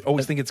 pizza, you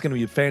always think it's going to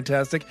be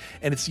fantastic,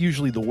 and it's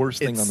usually the worst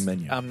thing on the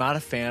menu. I'm not a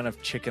fan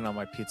of chicken on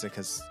my pizza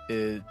because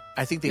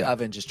I think the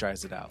oven just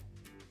dries it out.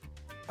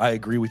 I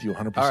agree with you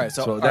 100%. All right,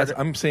 so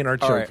I'm saying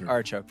artichoke. All right,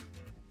 artichoke.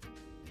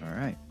 All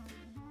right.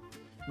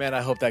 Man,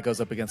 I hope that goes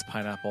up against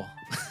pineapple.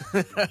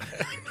 Me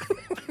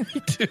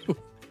too.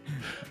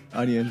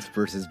 Onions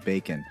versus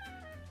bacon.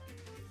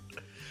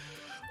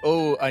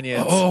 Oh,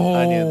 onions. Oh,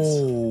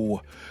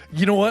 Onions.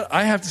 You know what?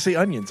 I have to say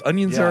onions.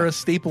 Onions Yeah. are a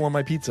staple on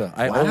my pizza.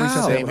 I Wow. always have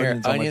to Same have here.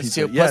 onions on my Onions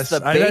pizza. too. Plus Yes, the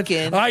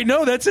bacon. I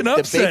know that's an The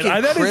upset.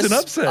 bacon That is an crisps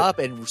upset. up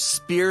and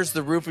spears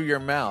the roof of your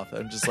mouth.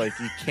 I'm just like,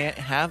 you can't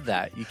have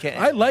that. You can't.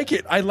 I like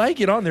it. I like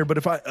it on there, but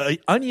if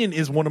onion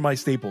is one of my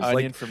staples.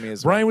 Onion like for me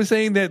as Brian was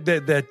saying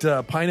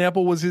that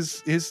pineapple was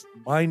his.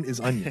 Mine is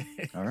onion.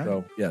 All right.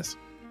 So yes,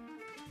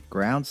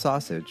 Ground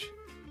sausage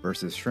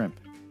versus shrimp.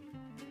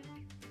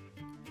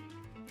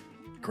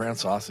 ground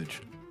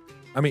sausage.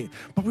 I mean,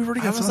 but we've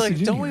already I got was sausage like,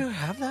 in don't here. we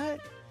have that?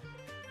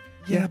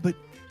 Yeah, but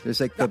There's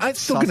like the I'm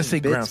still gonna sausage say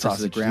bits ground versus the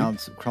sausage, dude.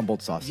 ground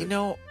crumbled sausage. You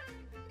know,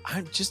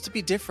 I'm just to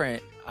be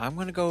different. I'm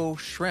gonna go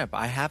shrimp.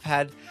 I have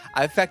had.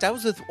 In fact, I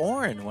was with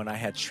Oren when I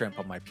had shrimp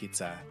on my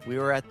pizza. We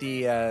were at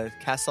the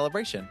cast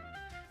celebration,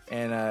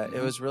 and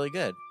it was really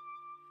good.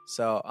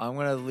 So I'm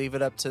gonna leave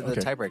it up to the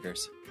Okay.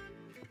 tiebreakers.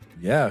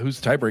 yeah,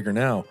 who's tiebreaker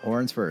now?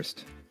 Orange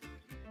first.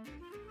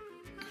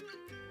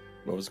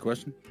 What was the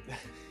question?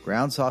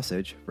 Ground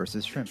sausage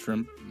versus shrimp.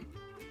 Shrimp.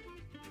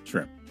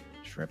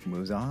 Shrimp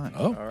moves on.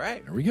 Oh, All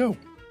right. there we go.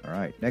 All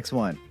right. Next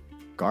one.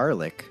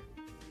 Garlic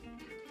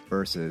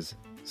versus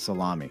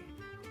salami.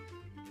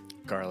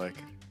 Garlic.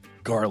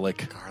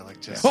 Garlic.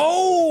 Just.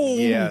 Oh,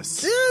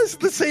 Yes. yes. At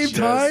the same Just-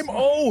 time.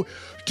 Oh,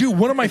 dude,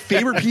 one of my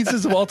favorite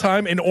pizzas of all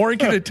time, and Oren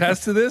can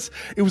attest to this.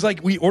 It was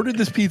like we ordered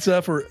this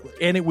pizza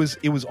and it was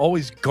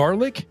always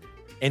garlic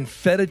and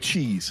feta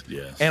cheese.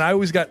 Yes. And I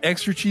always got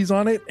extra cheese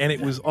on it, and it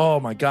was oh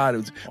my god, it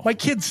was. My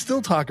kids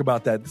still talk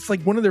about that. It's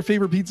like one of their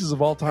favorite pizzas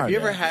of all time. Have you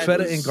ever had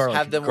feta and garlic?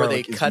 have them where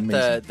they Garlic is cut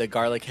amazing. the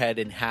garlic head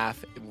in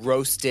half,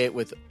 roast it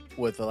with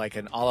like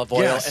an olive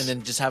oil, Yes. and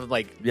then just have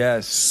like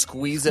Yes.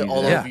 squeeze it Squeeze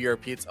all it. Yeah. over your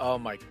pizza? Oh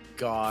my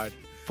god!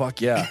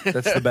 Fuck yeah,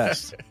 that's the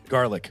best.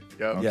 Garlic.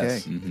 Yep. Okay.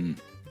 Yes. Mm-hmm.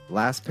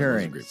 Last a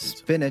pairing. great pizza.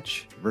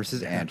 Spinach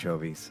versus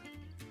anchovies.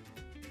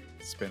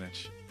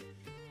 Spinach.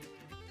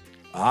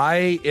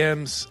 I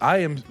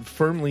am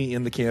firmly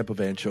in the camp of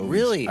anchovies.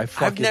 Really? I I've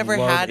fucking never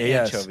love had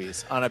yes.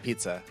 anchovies on a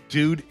pizza.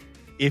 Dude.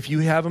 If you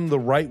have them the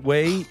right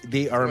way,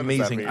 they are What does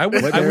that amazing. mean? I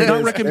would Well, there it not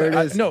is. recommend.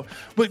 There it is. No,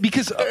 but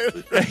because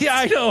yeah,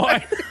 I know.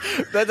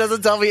 That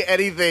doesn't tell me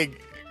anything.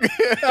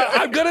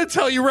 I'm going to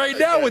tell you right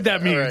now what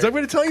that means. right. I'm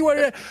going to tell you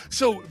what.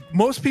 So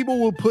most people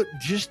will put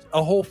just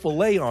a whole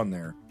fillet on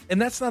there, and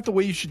that's not the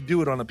way you should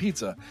do it on a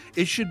pizza.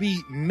 It should be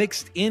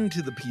mixed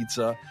into the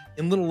pizza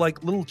in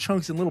little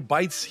chunks and little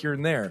bites here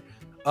and there.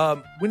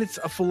 When it's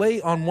a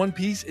fillet on one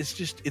piece,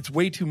 it's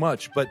way too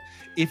much. But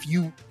if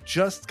you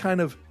just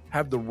kind of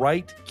have the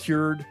right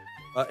cured,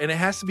 and it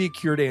has to be a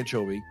cured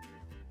anchovy,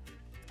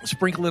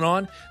 sprinkle it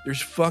on.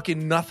 There's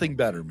fucking nothing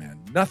better, man.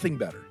 Nothing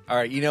better. All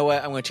right, you know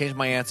what? I'm going to change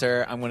my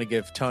answer. I'm going to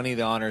give Tony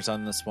the honors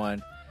on this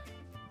one.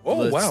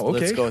 Oh, wow. Okay.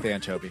 Let's go with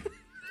anchovy.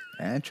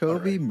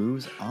 Anchovy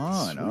moves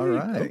on. All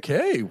right.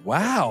 Okay.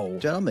 Wow.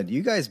 Gentlemen,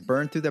 you guys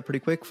burned through that pretty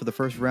quick for the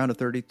first round of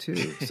 32.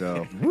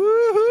 So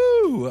Woohoo!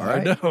 Woo! All I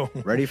right. know.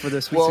 Ready for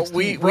this? Well, 16?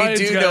 we Brian's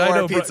do got- know I our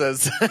know,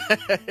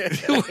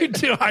 pizzas. We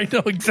do. I know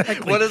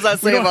exactly. What does that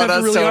say We don't about have to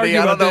us, really Tony? argue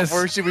I don't about know if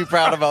this. we should be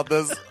proud about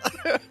this.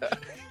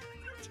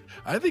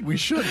 I think we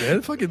should,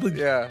 man. Fucking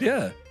Yeah.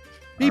 yeah.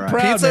 Be All right.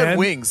 proud, Pizza man. and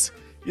wings.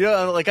 You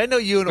know, like I know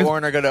you and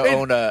Orrin are going to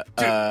own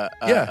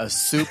a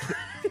soup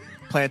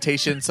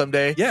plantation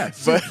someday. Yeah.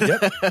 But,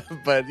 Yep.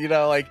 but you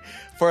know, like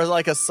for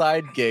like a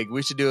side gig,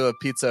 we should do a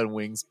pizza and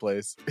wings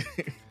place.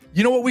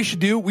 You know what we should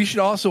do? We should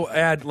also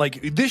add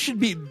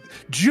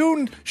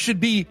June should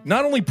be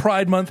not only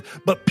Pride Month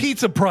but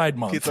Pizza Pride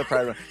Month. Pizza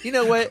Pride. You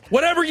know what?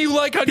 Whatever you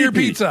like on your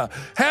Pee-pee. pizza,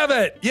 have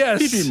it. Yes,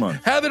 Pee-pee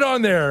month. have it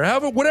on there.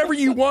 Have it. Whatever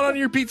you want on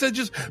your pizza,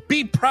 just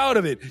be proud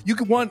of it. You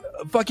could want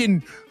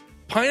fucking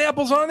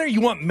pineapples on there.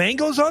 You want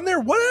mangoes on there.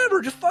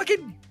 Whatever. Just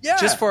fucking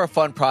Just for a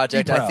fun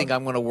project, Be I proud. think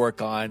I'm going to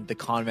work on the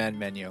Con Man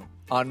menu.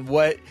 On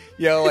what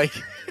like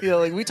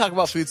like we talk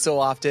about food so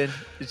often.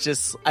 It's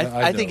just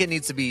I think know. it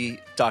needs to be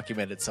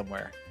documented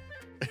somewhere.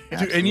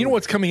 Dude, and you know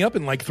what's coming up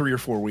in like 3 or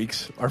 4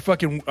 weeks?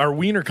 Our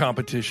wiener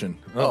competition.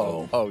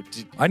 Uh-oh.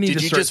 I need did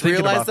to you start just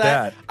thinking realize about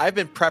that. I've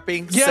been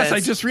prepping Yes, since I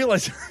just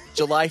realized.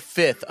 July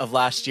 5th of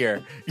last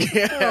year.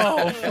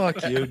 Oh,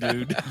 fuck you,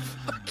 dude.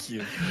 Fuck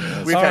you.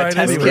 We've All had right,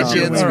 test anyway.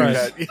 kitchens. All We've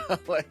right.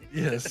 had, like,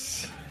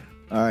 Yes.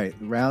 All right,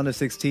 round of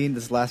 16.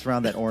 This is the last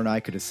round that Or and I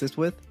could assist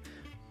with.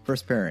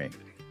 First pairing,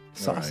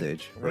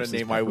 sausage. I'm going to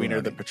name my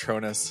wiener the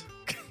Patronus.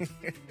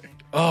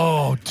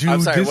 Oh, dude,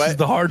 I'm sorry, this what? is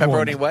the hard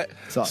Pepperoni one. what?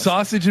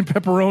 Sausage and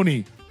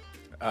pepperoni.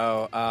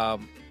 Oh,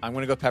 I'm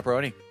going to go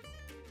pepperoni.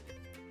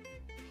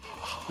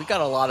 We got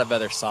a lot of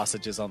other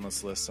sausages on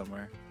this list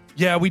somewhere.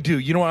 Yeah, we do.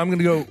 You know what? I'm going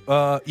to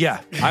go.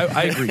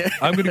 I agree.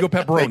 I'm going to go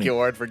pepperoni. Thank you,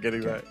 Ward, for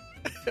getting that.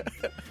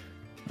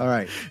 All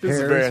right, This is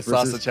pears very versus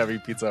sausage-heavy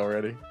pizza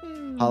already.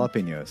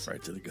 jalapenos.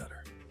 Right to the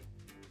gutter.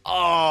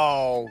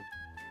 Oh,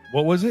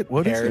 What was it?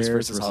 What is pears it?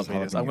 versus versus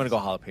jalapenos. I'm going to go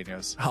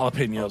jalapenos.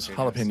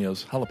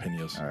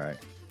 Jalapenos. All right.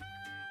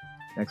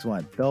 Next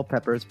one, bell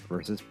peppers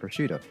versus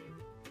prosciutto.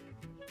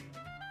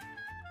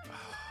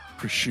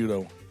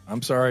 Prosciutto.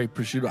 I'm sorry,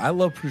 prosciutto. I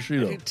love I do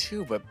prosciutto.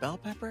 too, but bell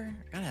pepper?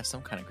 Gotta have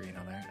some kind of green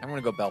on there. I'm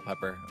going to go bell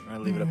pepper. I'm going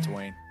to leave it up to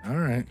Wayne. All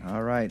right.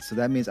 All right, so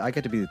that means I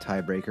get to be the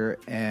tiebreaker,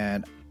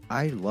 and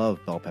I love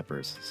bell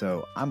peppers,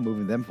 so I'm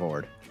moving them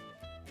forward.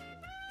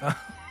 All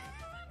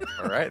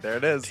right, there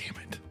it is. Damn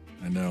it.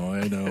 I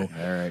know.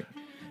 All right.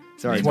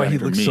 Sorry, That's why he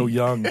for looks me. so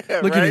young. Look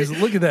at Right? his.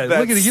 Look at that. That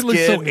Look at it. He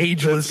looks so skin.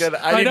 ageless. That's good.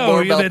 I need know.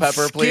 more bell that pepper,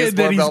 skin please.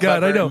 that More he's bell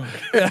got. I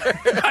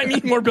pepper. know. I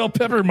need more bell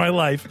pepper in my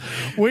life.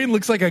 Wayne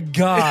looks like a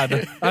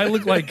god. I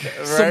look like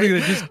something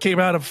that just came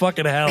out of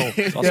fucking hell.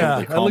 That's also Yeah,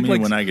 what they I call look me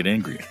like when I get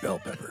angry. Bell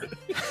pepper.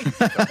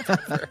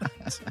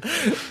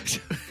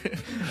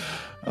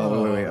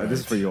 Oh, wait. This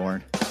is for you,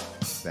 Orrin.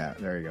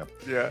 There you go.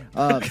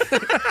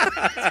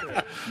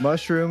 Yeah.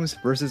 Mushrooms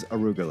versus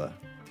arugula.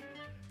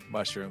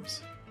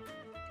 Mushrooms.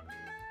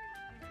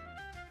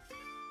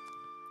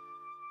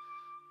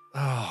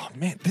 Oh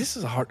man, this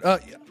is a hard.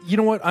 You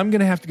know what? I'm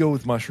gonna have to go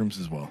with mushrooms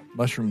as well.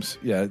 Mushrooms,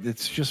 yeah,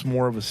 it's just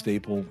more of a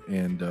staple,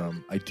 and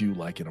I do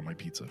like it on my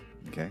pizza.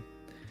 Okay.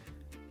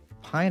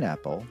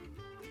 Pineapple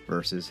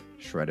versus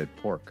shredded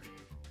pork.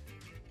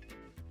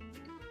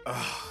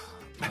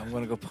 I'm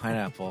going to go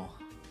pineapple.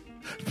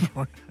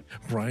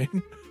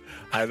 Brian,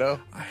 I know.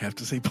 I have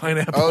to say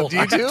pineapple. Oh, do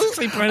you I have to too?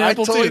 say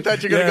pineapple I totally too.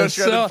 thought you were gonna go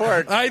shredded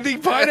pork. I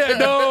think pineapple.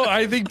 No,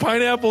 I think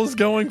pineapple's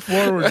going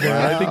forward.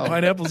 Man. I think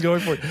pineapple's going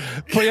forward.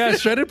 But yeah,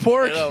 shredded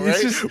pork. I know, It's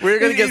right? just We're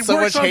gonna it- get it so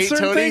works much on hate,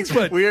 certain Tony. things,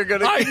 but We are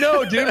gonna- I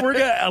know, dude.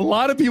 A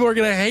lot of people are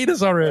gonna hate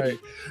us already.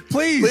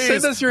 Please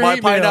send us your my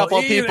hate mail.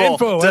 pineapple people,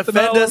 Info at the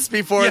defend knowledge- us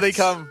before they Yes.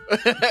 come.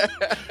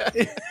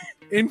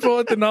 Info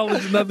at the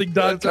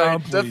knowledge.nothing.com. That's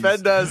right. Please.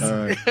 Defend us. All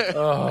right.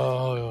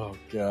 Oh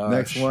gosh.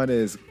 Next one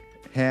is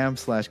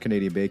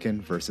ham/Canadian bacon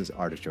versus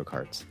artichoke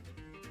hearts.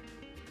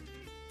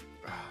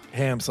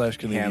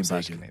 Ham/Canadian Ham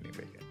bacon. Canadian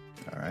bacon.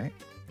 All right.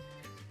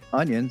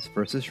 Onions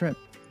versus shrimp.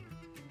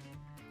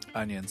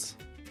 Onions.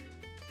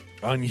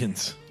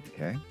 Onions.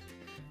 Okay.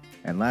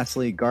 And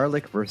lastly,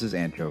 garlic versus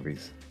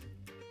anchovies.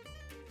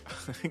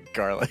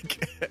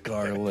 Garlic.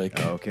 Garlic.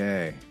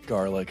 Okay.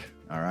 Garlic.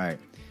 All right.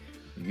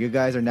 You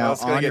guys are now Well,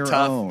 it's gonna on get your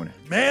tough. own.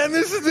 Man,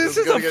 this is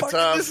gonna get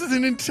tough. this is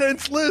an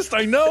intense list.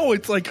 I know.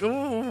 It's like,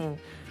 oh.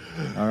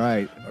 All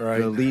right. All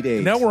right. The lead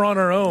eight. Now we're on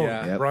our own.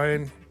 Yeah. Yep.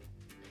 Brian.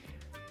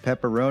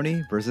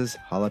 Pepperoni versus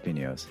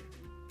jalapenos.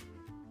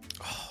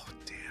 Oh,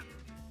 damn.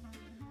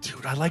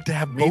 Dude, I like to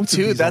have Me both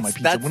too. of these on my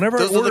pizza. Whenever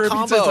those I are order the a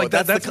combo. pizza, it's like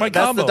that's my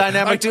combo. That's the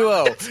dynamic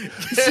duo.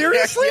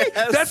 Seriously?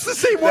 Yes. That's the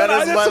same one.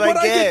 That is That's what the one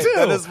I I get get. too.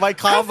 That is my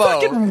combo. How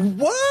fucking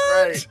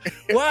what? Right.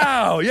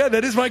 Wow. Yeah,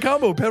 that is my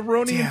combo.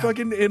 Pepperoni and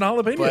fucking and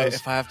jalapenos. But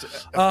if I have to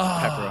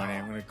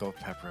pepperoni, I'm gonna go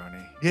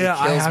pepperoni. Yeah, It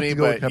I kills have me, to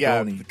go with but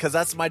yeah, pepperoni. because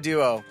that's my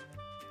duo.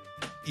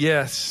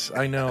 Yes,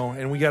 I know.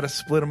 And we got to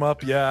split them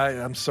up. Yeah,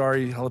 I'm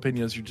sorry,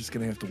 jalapenos. You're just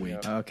going to have to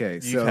wait. Okay,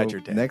 You've so had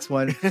your day. next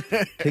one,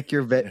 pick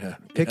your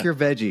your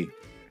veggie,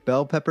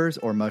 bell peppers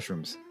or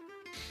mushrooms.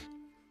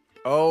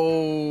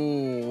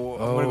 Oh,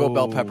 I'm gonna go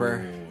bell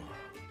pepper.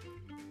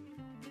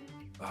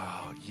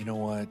 Oh, you know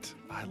what?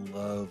 I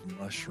love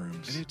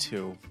mushrooms. I do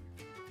too.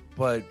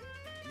 But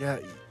Yeah.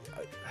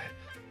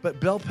 But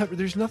bell pepper,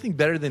 there's nothing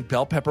better than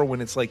bell pepper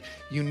when it's like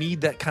you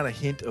need that kind of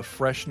hint of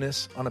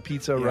freshness on a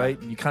pizza,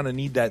 right? You kind of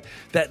need that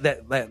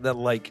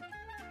like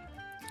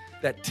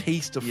that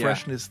taste of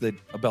freshness that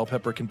a bell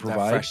pepper can provide.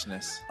 That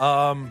freshness.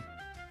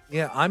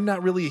 Yeah, I'm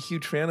not really a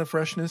huge fan of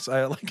freshness.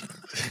 I like,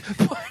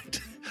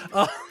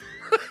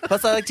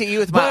 Plus, I like to eat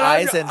with my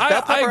eyes, and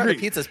bell pepper on agree. a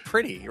pizza is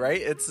pretty, right?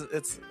 It's a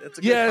good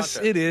yes,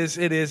 contrast. it is.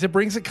 It is. It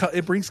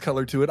brings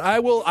color to it. I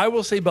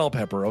will say bell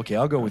pepper. Okay,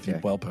 I'll go with you,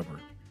 bell pepper.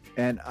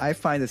 And I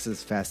find this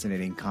is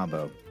fascinating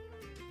combo: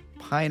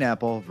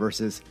 pineapple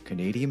versus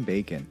Canadian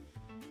bacon.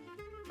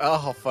 Oh,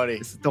 how funny!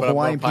 This is the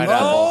Hawaiian pizza.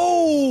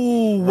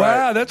 Oh, wow,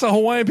 Right. that's a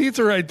Hawaiian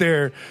pizza right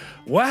there.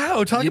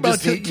 Wow, talk about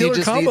killer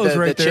combos need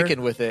right the there.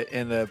 chicken with it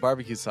in the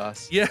barbecue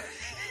sauce. Yeah.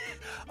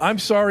 I'm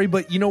sorry,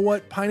 but you know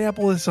what?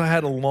 Pineapple has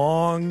had a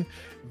long,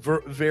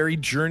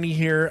 varied journey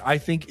here. I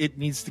think it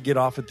needs to get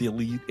off at the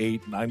Elite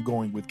 8, and I'm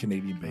going with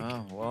Canadian bacon.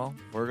 Oh, well,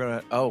 we're going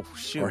to... Oh,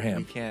 shoot. Or ham.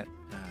 We can't...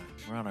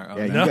 we're on our own.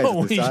 Yeah, you now. guys No,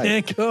 we decide.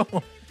 can't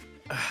go.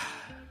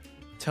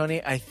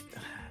 Tony, I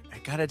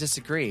got to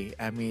disagree.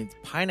 I mean,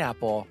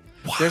 pineapple...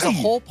 Why? There's a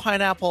whole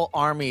pineapple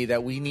army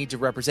that we need to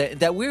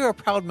represent, that we are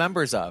proud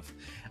members of.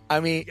 I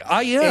mean,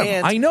 I am.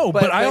 and- I know,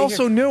 but I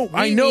also know. we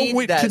I know.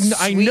 need that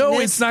I know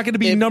sweetness it's not going to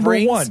be it number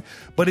brings. one,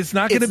 but it's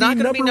not going to It's not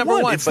be going to be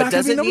number one. It's But not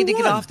gonna does be it need to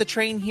number get one. off the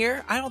train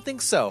here? I don't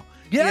think so.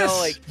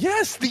 Yes,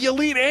 yes, the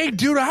Elite 8,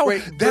 dude. How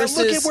Right, look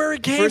at where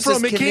it came versus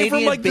from. It came from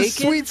Canadian like the bacon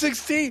Sweet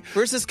 16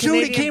 versus dude.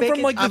 Canadian It came bacon?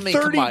 from like the I mean,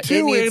 come on. 32,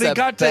 It needs and a it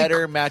got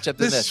better to matchup the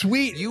than this.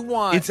 sweet. You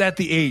want? It's at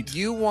the 8.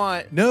 You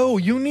want? No,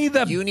 you need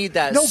that. You need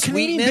that No,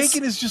 Canadian sweetness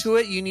bacon is just. to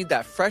it. You need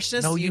that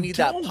freshness. No, you you need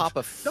don't. that pop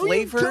of No, you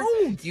flavor.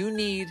 don't. You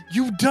need.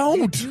 You don't.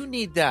 You do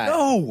need that.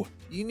 No.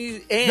 You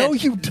need. And No,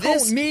 you this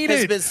don't need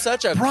has it. been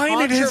such a Brian,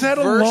 it has had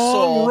a controversial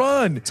long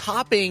run.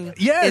 topping.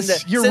 Yes, in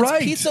the, you're since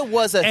right. Pizza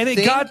was a and thing,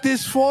 it got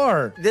this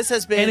far. This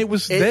has been. And it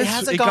was It this.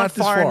 hasn't It gone got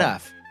this far far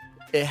enough.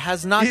 It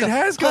has not. It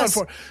has gone plus,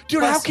 far,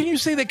 dude. plus- How can you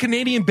say that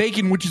Canadian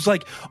bacon, which is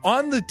like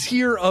on the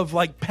tier of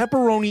like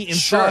pepperoni and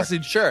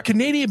sausage, Sure.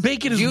 Canadian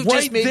bacon is You right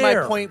just made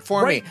there. my point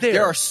for right me. There.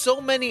 There are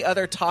so many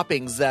other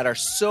toppings that are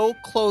so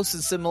close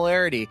in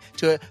similarity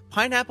to it.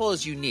 Pineapple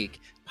is unique.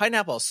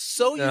 Pineapple is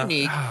so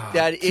unique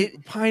that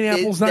it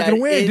Pineapple's not going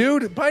to win,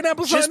 dude.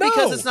 Pineapple's just not.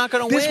 because no. it's not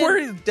going to This win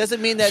where- doesn't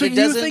mean that So it you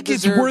doesn't think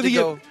it's deserve worthy to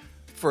go of-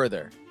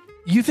 further.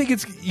 You think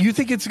it's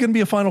going to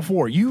be a Final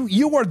Four?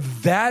 You are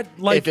that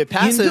like If it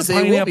passes,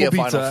 into it will be a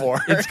pineapple Final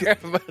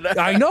pizza. Four. But,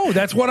 I know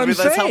that's what I I'm mean,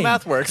 saying. that's how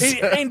math works.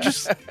 And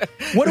just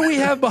what do we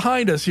have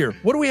behind us here?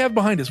 What do we have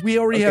behind us? We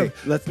already have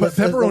pepperoni.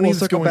 We'll that's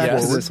circle going back to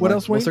forward. this What one.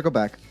 else? We'll Wayne? circle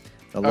back.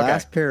 The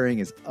last pairing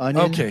is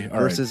onion Okay, all right.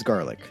 versus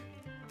garlic.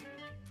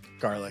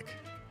 garlic.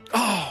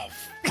 Oh,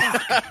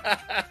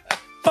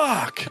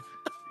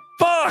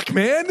 fuck,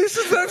 man! That's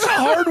a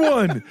hard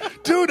one,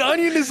 dude.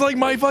 Onion is like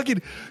my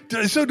fucking.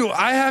 So do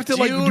I have to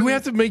do we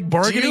have to make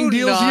bargaining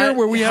deals here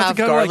where we have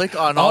to kind of garlic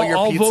on all your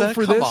I'll pizza? vote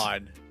for Come this.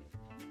 on.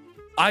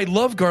 I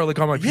love garlic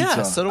on my pizza.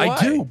 Yeah, so do I.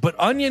 do, but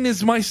onion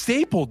is my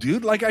staple,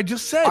 dude. Like I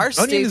just said, Our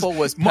onion staple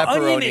was my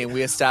pepperoni, onion- and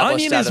we established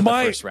onion that is in the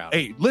my, first round.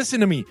 Hey,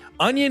 listen to me.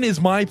 Onion is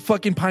my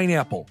fucking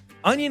pineapple.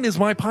 Onion is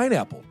my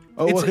pineapple.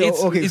 Oh, It's okay.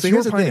 it's So your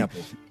here's the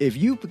pineapple. thing: if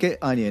you get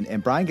onion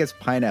and Brian gets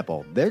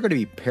pineapple, they're going to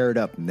be paired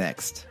up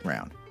next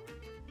round.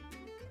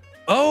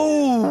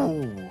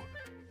 Oh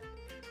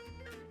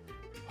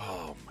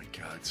my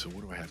god! So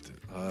what do I have to?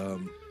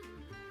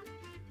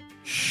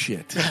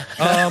 Shit.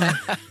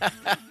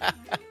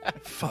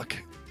 Fuck.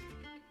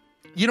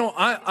 You know,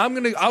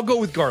 I'll go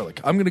with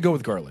garlic. I'll go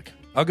with garlic.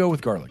 Okay,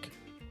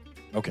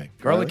 garlic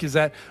Garlic? is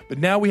that. But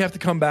now we have to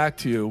come back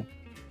to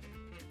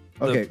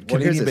the Okay, well, here's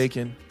Canadian this.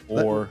 bacon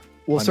or.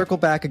 We'll onion. circle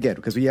back again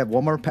because we have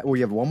one more. We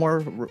have one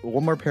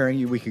more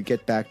pairing we could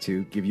get back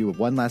to. Give you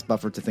one last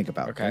buffer to think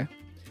about. Okay.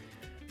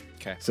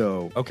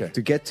 So Okay.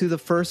 to get to the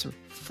first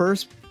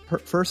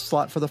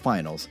slot for the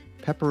finals,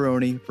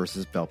 pepperoni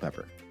versus bell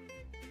pepper.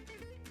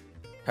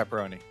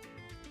 Pepperoni.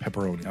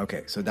 Pepperoni.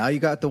 Okay, so now you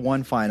got the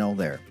one final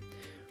there.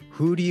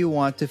 Who do you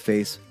want to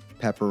face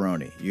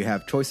pepperoni? You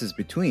have choices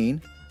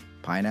between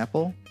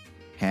pineapple,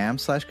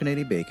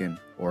 ham/Canadian bacon,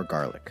 or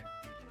garlic.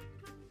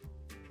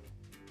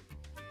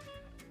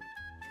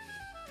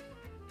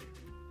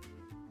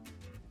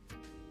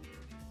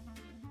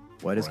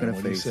 What is Brian,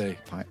 going to what do you face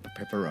say?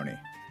 pepperoni?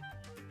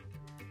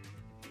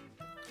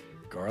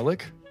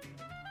 Garlic.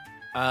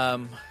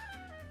 I'm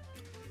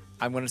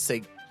going to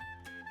say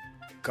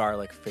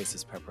garlic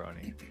faces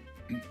pepperoni.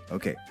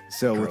 Okay,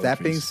 so with Garlic that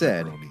being faces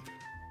said, pepperoni.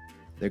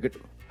 they're good.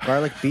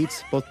 Garlic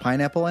beats both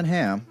pineapple and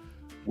ham.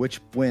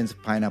 Which wins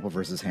pineapple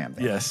versus ham?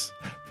 Then? Yes.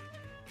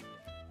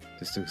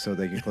 So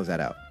they can close that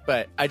out.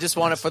 But I just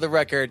want it for the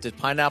record. Did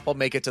pineapple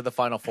make it to the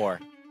Final Four?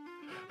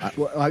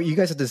 You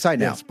guys have to decide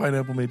now. Yes,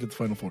 pineapple made it to the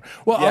Final Four.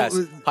 Well, Yes,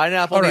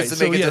 pineapple all needs right,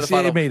 to make so it to yes, the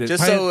final. it made it.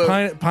 Just so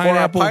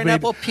Pineapple for our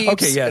pineapple made- peeps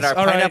okay, yes, and our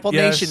all right, pineapple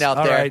yes, nation out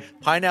all there, right.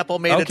 pineapple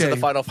made it to the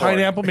Final Four.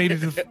 Pineapple made it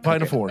to the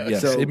Final Four.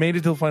 Yes, So, it made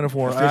it to the Final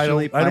Four. I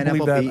officially, don't believe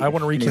pineapple that. beat I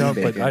want to recount,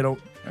 Canadian but bacon. I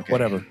don't. Okay.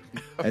 Whatever.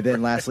 And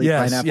then lastly,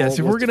 Yes, pineapple. yes.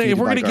 If was we're gonna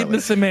defeated by get into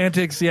garlic.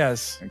 semantics,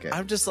 yes. Okay.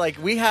 I'm just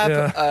like we have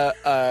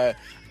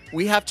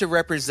we have to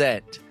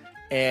represent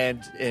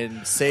and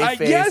save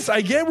face. Yes,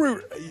 I get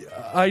where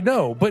I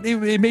know, but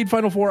it made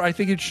Final Four. I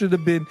think it should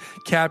have been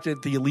capped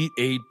at the Elite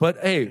Eight. But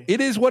hey,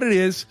 it is what it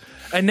is.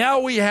 And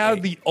now we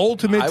have the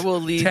ultimate I will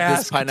lead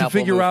task this pineapple to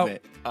figure out.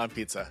 on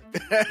pizza.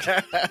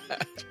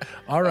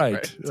 All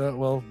right.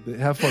 Well,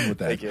 have fun with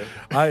that. Thank you.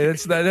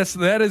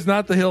 That is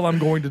not the hill I'm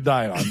going to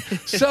die on.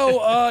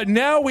 So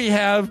now we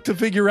have to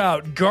figure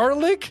out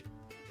garlic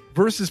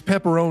versus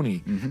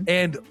pepperoni. Mm-hmm.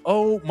 And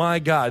oh my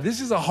God, this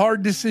is a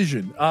hard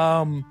decision.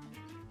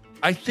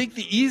 I think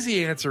the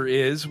easy answer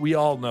is we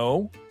all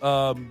know,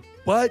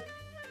 but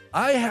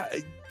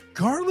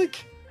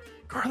garlic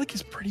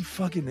is pretty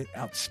fucking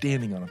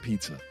outstanding on a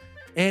pizza,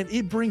 and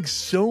it brings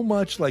so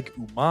much like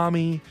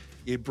umami.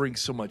 It brings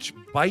so much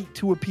bite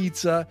to a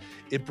pizza.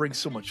 It brings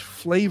so much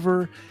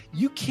flavor.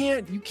 You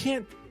can't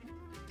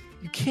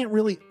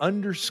really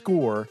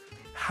underscore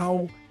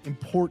how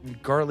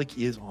important garlic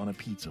is on a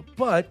pizza.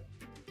 But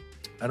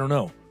I don't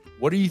know.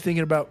 What are you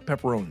thinking about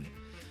pepperoni?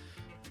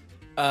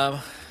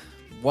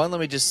 One,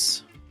 let me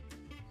just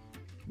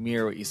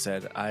mirror what you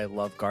said. I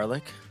love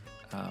garlic,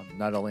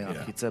 not only on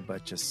pizza,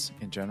 but just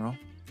in general.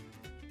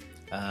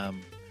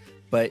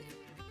 But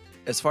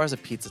as far as a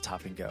pizza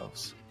topping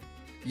goes,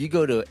 you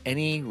go to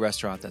any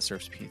restaurant that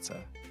serves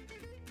pizza,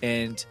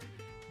 and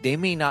they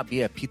may not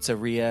be a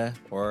pizzeria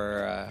or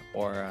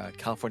a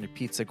California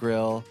Pizza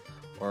Grill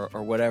or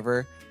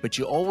whatever, but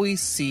you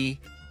always see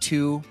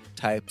two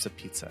types of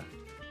pizza.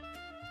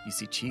 You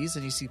see cheese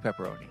and you see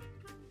pepperoni.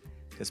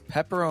 Because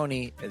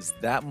pepperoni is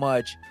that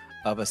much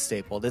of a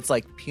staple. It's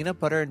like peanut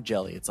butter and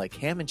jelly. It's like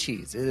ham and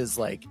cheese. It is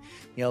like,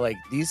 like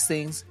these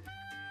things.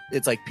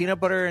 It's like peanut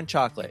butter and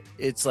chocolate.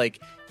 It's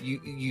like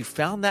you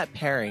found that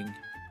pairing,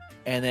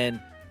 and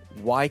then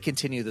why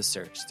continue the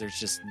search? There's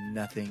just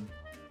nothing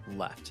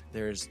left.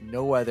 There's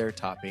no other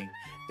topping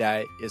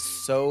that is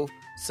so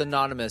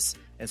synonymous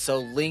and so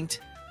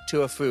linked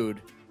to a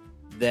food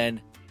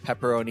than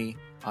pepperoni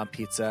on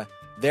pizza.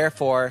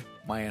 Therefore,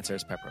 my answer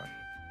is pepperoni.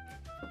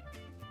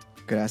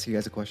 Could I ask you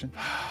guys a question?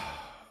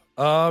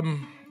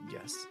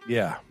 Yes.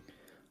 Yeah.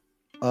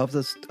 Of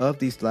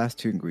these last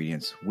two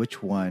ingredients,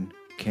 which one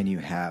can you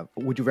have?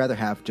 Would you rather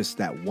have just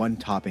that one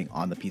topping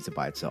on the pizza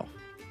by itself?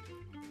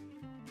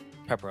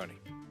 Pepperoni.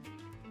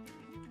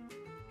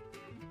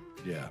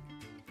 Yeah.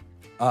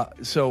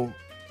 So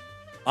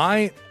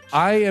I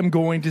am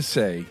going to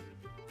say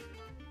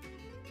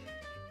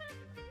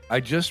I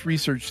just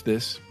researched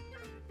this,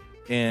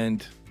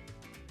 and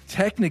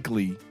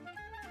technically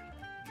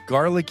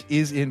garlic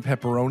is in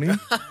pepperoni.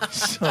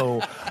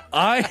 So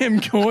I am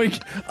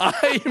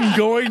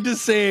going to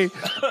say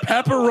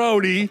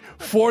pepperoni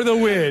for the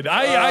win.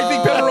 I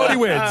think pepperoni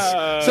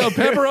wins. So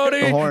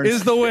pepperoni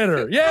is the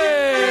winner.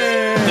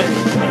 Yay!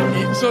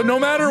 So no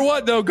matter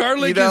what though,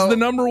 garlic is the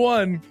number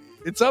one.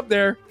 It's up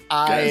there.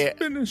 I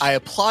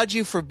applaud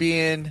you for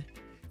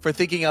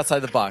thinking outside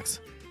the box.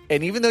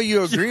 And even though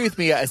you agree with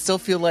me, I still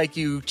feel like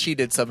you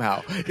cheated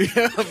somehow.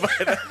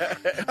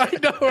 I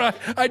know.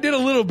 I did a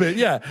little bit.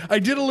 Yeah, I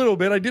did a little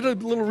bit. I did a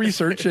little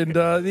research, and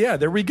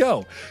there we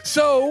go.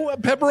 So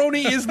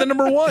pepperoni is the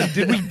number one.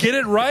 Did we get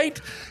it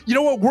right? You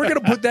know what? We're going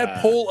to put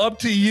that poll up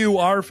to you,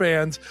 our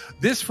fans,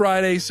 this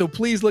Friday. So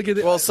please look at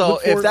it. Well,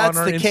 so if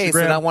that's the case,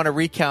 Instagram. then I want to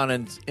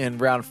recount in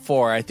round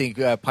 4. I think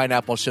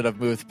pineapple should have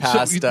moved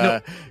past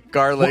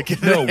garlic.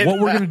 What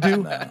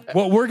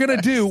we're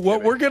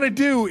gonna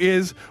do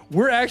is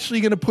we're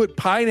actually gonna put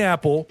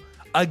pineapple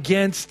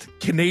against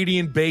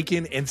Canadian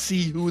bacon and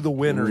see who the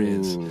winner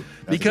is.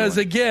 Because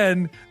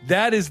again,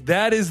 that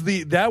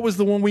was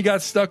the one we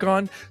got stuck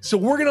on. So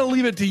we're gonna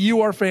leave it to you,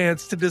 our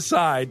fans, to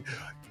decide: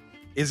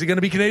 is it gonna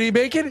be Canadian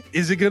bacon?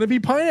 Is it gonna be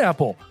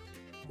pineapple?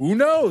 Who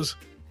knows?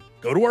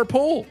 Go to our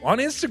poll on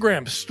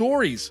Instagram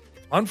stories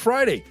on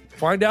Friday.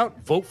 Find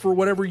out, vote for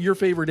whatever your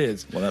favorite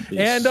is. Will that be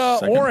and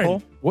second Oren,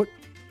 poll? what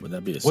Would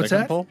that be a What's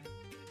second that? poll?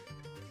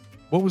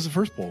 What was the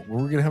first poll? Were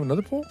we going to have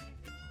another poll?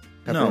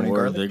 No, Pepperoni, were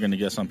garlic? they going to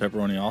guess on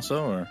pepperoni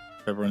also, or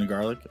pepperoni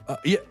garlic?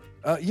 Yeah,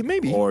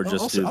 maybe. Or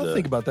just I'll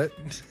think about that.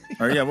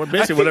 Or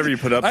basically whatever you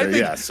put up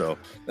there. So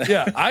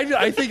yeah,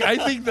 I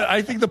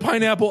think the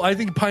pineapple. I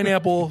think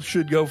pineapple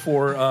should go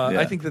for.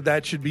 I think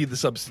that should be the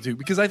substitute,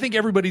 because I think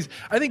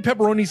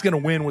pepperoni's going to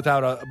win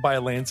by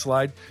a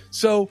landslide.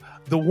 So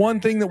the one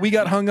thing that we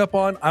got hung up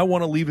on, I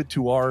want to leave it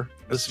to our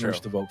listeners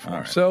to vote for. All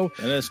right. So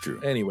that's true.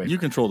 Anyway, you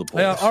control the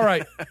poll. all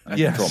right. I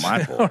control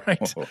my poll. All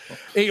right.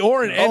 Hey,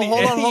 Oren, any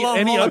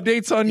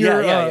updates on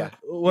your?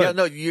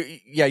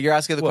 You're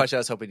asking the question I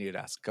was hoping you'd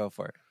ask. Go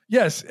for it.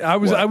 Yes, I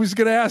was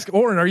going to ask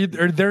Oren.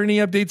 Are there any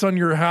updates on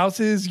your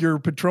houses, your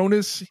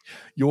Patronus,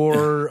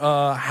 your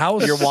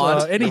house, your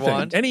wand, anything? Your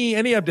wand? Any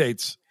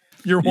updates?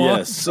 Your wand.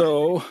 Yes.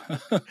 So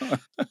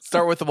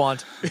start with the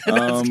wand.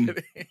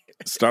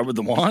 Start with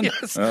the wand.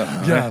 Yes.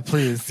 Yeah,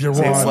 please. Your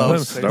Say wand. slow.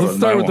 Let's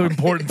start with the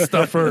important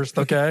stuff first,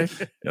 okay?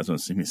 You guys want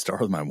to see me start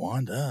with my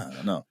wand?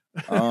 No.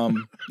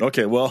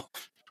 Okay. Well,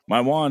 my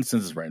wand,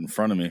 since it's right in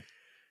front of me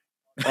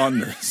on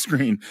the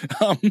screen.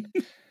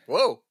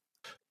 Whoa.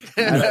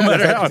 No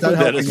matter how I put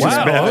that, it's just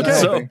Wow, bad. okay.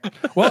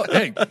 So, Well,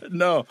 hey,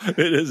 no, it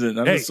isn't.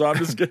 I'm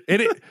just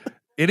kidding.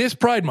 it is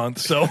Pride Month,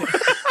 so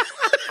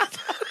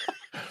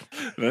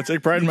I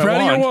take pride in my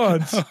proud wand. of your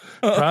wands.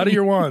 Proud of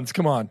your wands.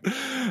 Come on.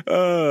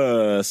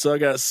 So I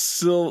got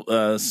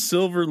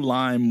silver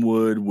lime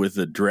wood with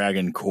a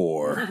dragon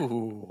core.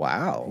 Ooh.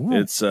 Wow.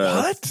 It's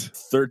what?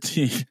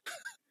 13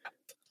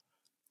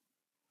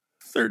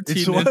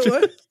 It's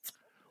inches.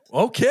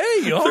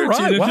 Okay, all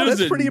right. Wow,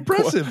 that's pretty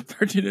impressive.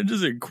 13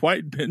 inches and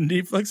quite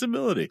bendy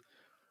flexibility.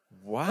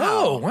 Wow.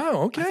 Oh, wow.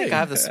 Okay. I think I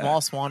have the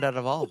smallest wand out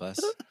of all of us.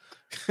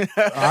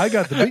 I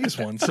got the biggest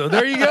one. So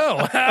there you go.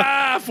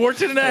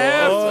 14 and a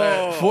half.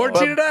 Oh.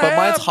 14 and a half. But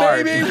mine's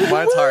hard. Baby.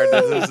 Mine's hard.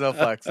 There's no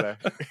flex there.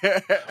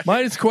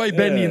 Mine is quite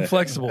bendy and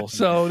flexible.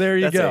 So there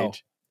you That's go.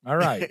 age. All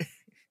right.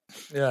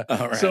 Yeah.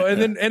 All right. So,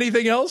 and then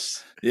anything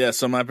else? Yeah,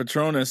 so my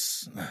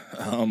Patronus,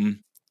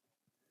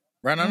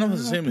 Ryan, I don't know if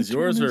it's the same as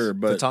yours or,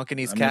 but The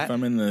Tonkinese I mean, cat? if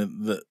I'm in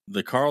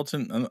the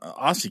Carlton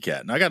Aussie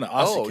cat, and I got an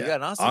Aussie Oh, cat. you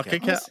got an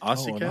Aussie cat.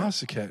 Aussie An cat.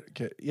 Aussie cat.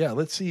 Okay. Yeah.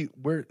 Let's see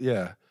where.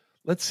 Yeah.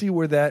 Let's see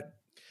where that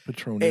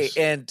Patronus.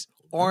 Hey, and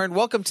Oren,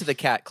 welcome to the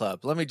Cat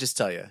Club. Let me just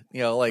tell you,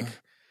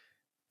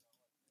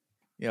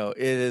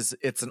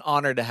 it's an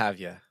honor to have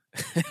you.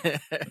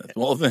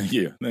 Well, thank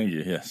you,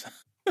 yes,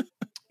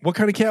 What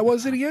kind of cat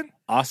was it again?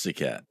 Aussie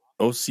cat,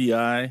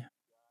 OCI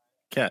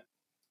cat,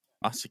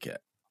 Aussie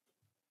cat.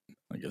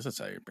 I guess that's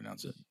how you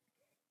pronounce it.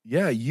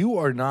 Yeah, you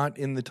are not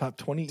in the top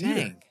 20 either.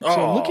 Dang.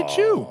 So look at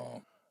you.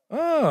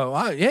 Oh,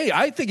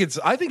 I think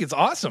it's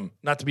awesome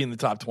not to be in the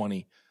top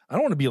 20. I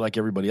don't want to be like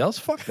everybody else.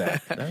 Fuck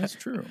that. That is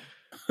true.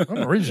 I'm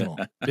original,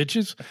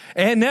 bitches.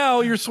 And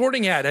now your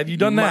sorting hat. Have you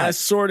done My that?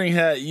 sorting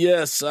hat.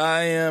 Yes,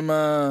 I am.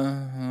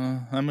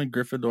 I'm a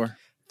Gryffindor.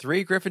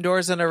 3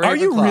 Gryffindors and a Ravenclaw. Are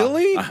you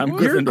really? I'm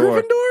You're a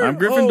Gryffindor. Gryffindor. I'm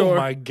Gryffindor. Oh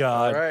my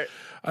god. All right.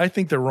 I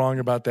think they're wrong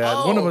about that.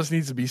 Oh. One of us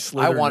needs to be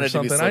Slytherin. I wanted or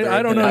to be something. Slytherin.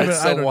 I don't know. I I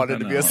so don't- wanted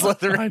to be a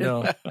Slytherin. I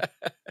know.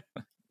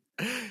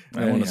 I want to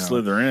Anyhow.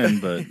 slither in,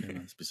 but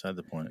it's beside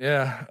the point.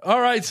 Yeah. All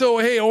right. So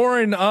hey,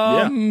 Oren.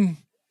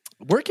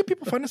 Where can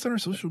people find us on our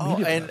social Oh,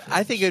 media? and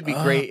I think it would be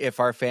great if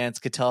our fans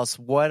could tell us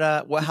what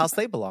house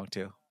they belong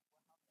to.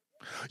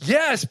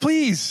 Yes,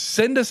 please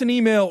send us an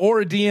email or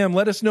a DM.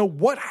 Let us know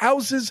what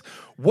houses,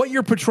 what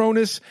your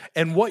Patronus,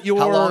 and what your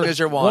How long is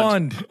your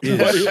wand?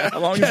 is. How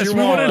long is Yes, your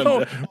we want wand? to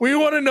know. We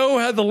want to know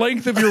how the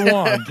length of your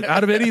wand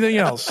out of anything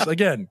else.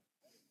 Again,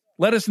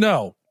 let us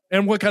know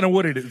and what kind of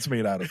wood it's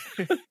made out of,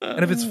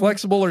 and if it's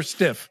flexible or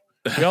stiff.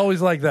 We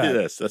always like that.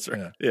 Yes, that's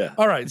right. Yeah.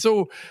 All right.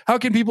 So how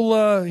can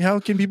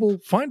people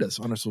find us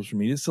on our social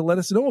media to let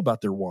us know about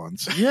their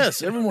wands?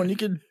 Yes, everyone, you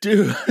can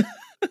do.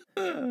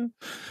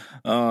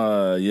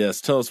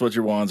 Yes, tell us what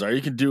your wands are.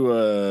 You can do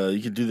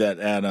that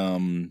at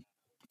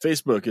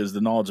Facebook is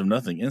The Knowledge of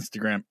Nothing,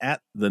 Instagram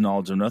at The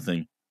Knowledge of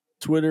Nothing,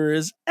 Twitter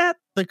is at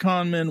The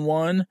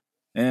Conman1,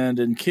 and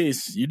in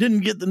case you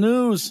didn't get the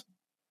news,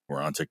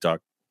 we're on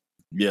TikTok.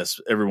 Yes,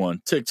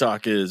 everyone,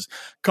 TikTok is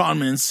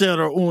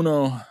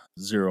Conman01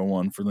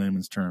 for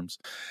layman's terms.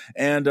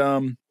 And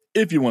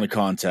if you want to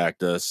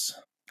contact us,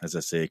 as I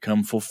say,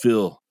 come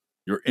fulfill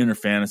your inner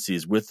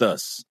fantasies with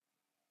us.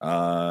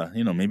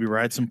 Maybe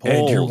ride some poles.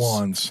 And your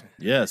wands.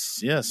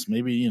 Yes.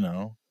 Maybe,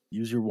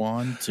 use your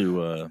wand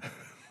to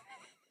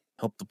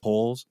help the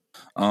polls.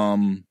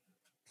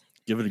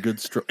 Give it a good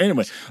stroke.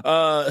 Anyway,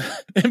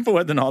 info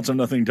at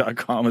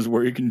theknowledgeofnothing.com is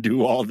where you can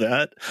do all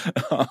that.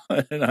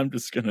 And I'm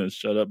just going to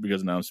shut up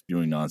because now I'm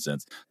spewing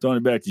nonsense. Tony,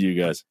 back to you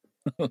guys.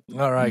 All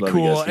right, Love you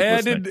cool.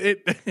 guys. Keep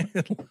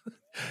And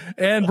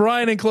and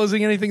Brian, in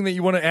closing, anything that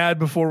you want to add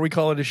before we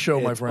call it a show,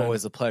 my It's friend?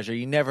 always a pleasure.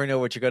 You never know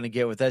what you're going to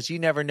get with us. You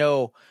never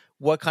know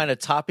what kind of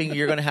topping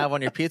you're going to have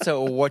on your pizza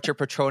or what your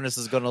Patronus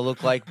is going to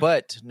look like.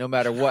 But no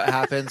matter what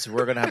happens,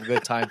 we're going to have a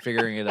good time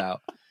figuring it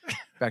out.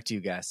 Back to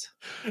you guys.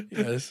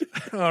 Yes.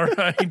 All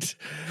right.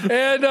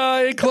 And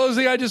in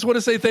closing, I just want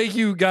to say thank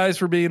you guys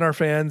for being our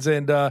fans.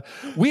 And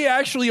we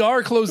actually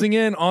are closing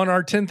in on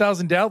our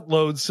 10,000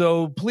 downloads.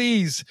 So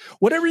please,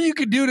 whatever you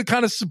could do to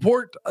kind of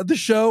support the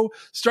show,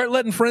 start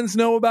letting friends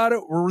know about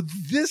it. We're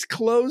this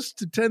close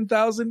to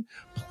 10,000.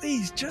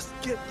 Please just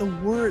get the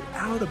word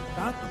out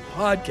about the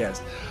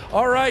podcast.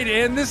 All right.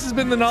 And this has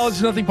been the Knowledge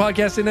of Nothing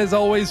podcast. And as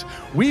always,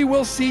 we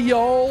will see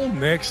y'all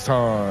next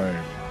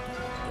time.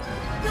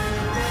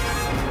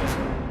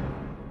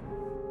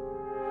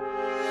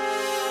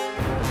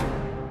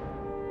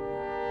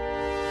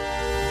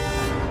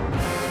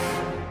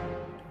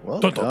 Well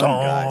Dun, done,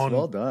 dun, guys. dun.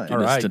 Well done. Get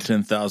All us right. to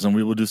 10,000.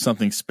 We will do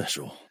something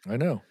special I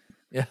know.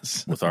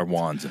 Yes. with our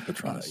wands and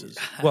Patronuses.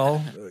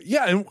 Well,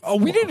 yeah, and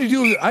we need to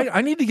do.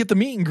 I need to get the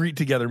meet and greet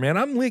together, man.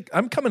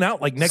 I'm coming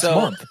out like next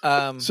month,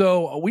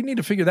 so we need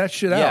to figure that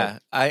shit Yeah,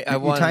 out. I You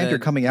want timed your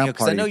coming out because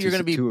party. I know you're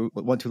going to be.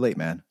 too late,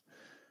 man.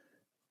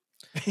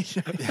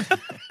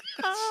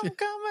 I'm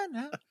coming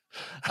out.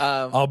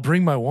 I'll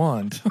bring my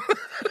wand.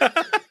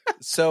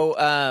 So,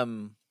 I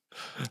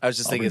was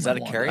just I'll thinking, bring is that my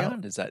a wand carry out.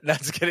 on? Is that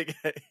that's kidding?